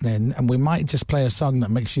on listening, and we might just play a song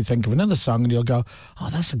that makes you think of another song, and you'll go, oh,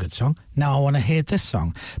 that's a good song. Now I want to hear this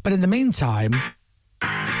song. But in the meantime,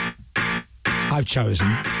 I've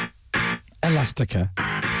chosen Elastica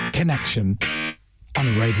Connection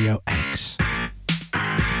on Radio X.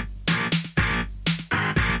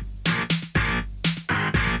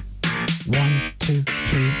 One, two,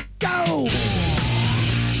 three, go!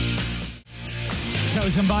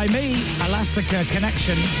 Chosen by me, Elastica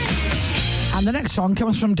Connection. And the next song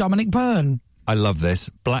comes from Dominic Byrne. I love this.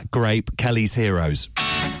 Black Grape, Kelly's Heroes.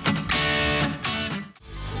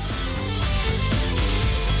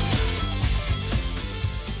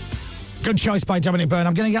 Good choice by Dominic Byrne.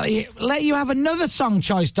 I'm going to let you have another song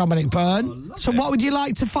choice, Dominic Byrne. So what would you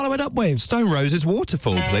like to follow it up with? Stone Roses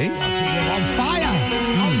Waterfall, please. Okay, you're on fire.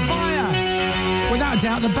 On fire. Without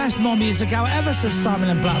doubt, the best more music hour ever, says Simon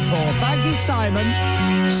and Blackpool. Thank you, Simon.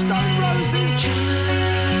 Stone Roses.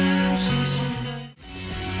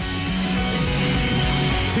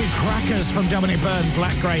 2 crackers from Dominic Byrne,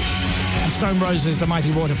 Black Grape, and Stone Roses, The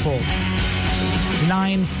Mighty Waterfall.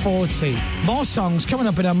 9:40. More songs coming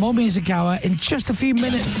up in our More Music Hour in just a few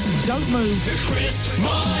minutes. Don't move. The Chris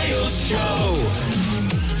Miles Show.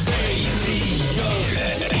 Radio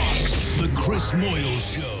X. The Chris Moyle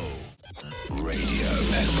Show. Radio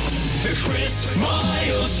X. The Chris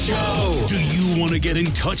Miles Show. Do you want to get in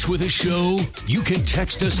touch with the show? You can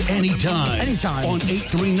text us anytime. Anytime. On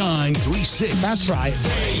 83936. That's right.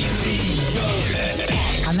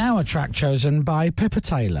 And now a track chosen by Pippa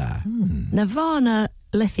Taylor. Nirvana,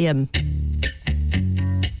 Lithium.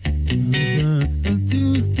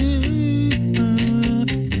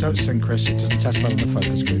 Don't sing, Chris. It doesn't test well in the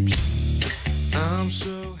focus groups. I'm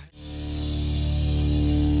so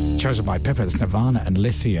Chosen by Pippa. It's Nirvana and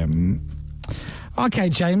Lithium. Okay,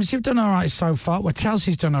 James, you've done all right so far. Well,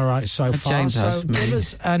 Chelsea's done all right so far. James has, so give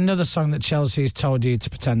us another song that Chelsea's told you to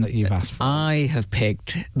pretend that you've asked for. I have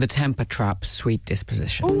picked The Temper Trap, Sweet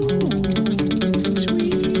Disposition. Ooh,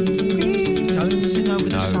 sweet. Don't sing over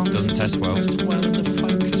the song. No, doesn't test well. Test well in the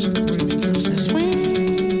focus groups. Just sweet.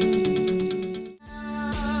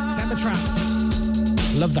 Temper Trap.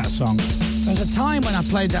 Love that song. There was a time when I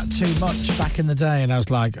played that too much back in the day, and I was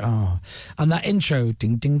like, oh. And that intro,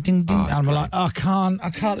 ding, ding, ding, ding. And I'm like, oh, I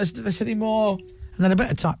can't listen to this anymore. And then a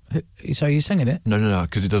bit of time. So you're singing it? No,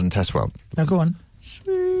 because it doesn't test well. No, go on.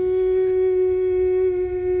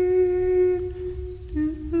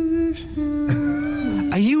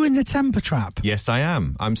 Are you in the Temper Trap? Yes, I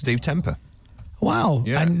am. I'm Steve Temper. Wow.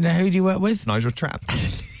 Yeah. And who do you work with? Nigel Trapp.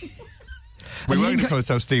 We weren't going to call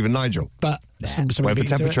ourselves Steve and Nigel. But we're the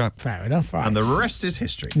Temper Trap. Fair enough, right. And the rest is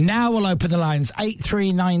history. Now we'll open the lines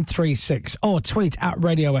 83936 or tweet at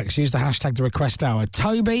Radio X. Use the hashtag The Request Hour.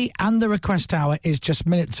 Toby and The Request Hour is just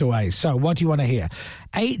minutes away. So what do you want to hear?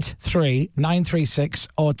 83936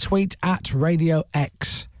 or tweet at Radio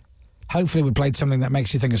X. Hopefully we played something that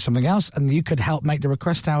makes you think of something else and you could help make the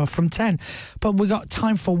Request Hour from 10. But we got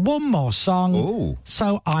time for one more song. Ooh.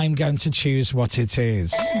 So I'm going to choose what it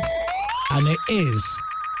is. And it is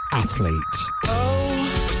Athlete. Oh,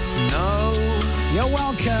 no. You're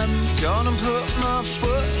welcome. Gonna put my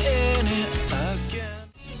foot in it again.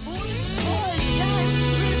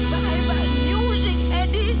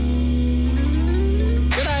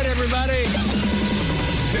 Good night, everybody.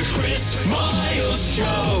 The Chris Miles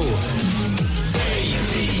Show.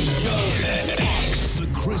 Radio X. The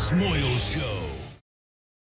Chris Miles Show.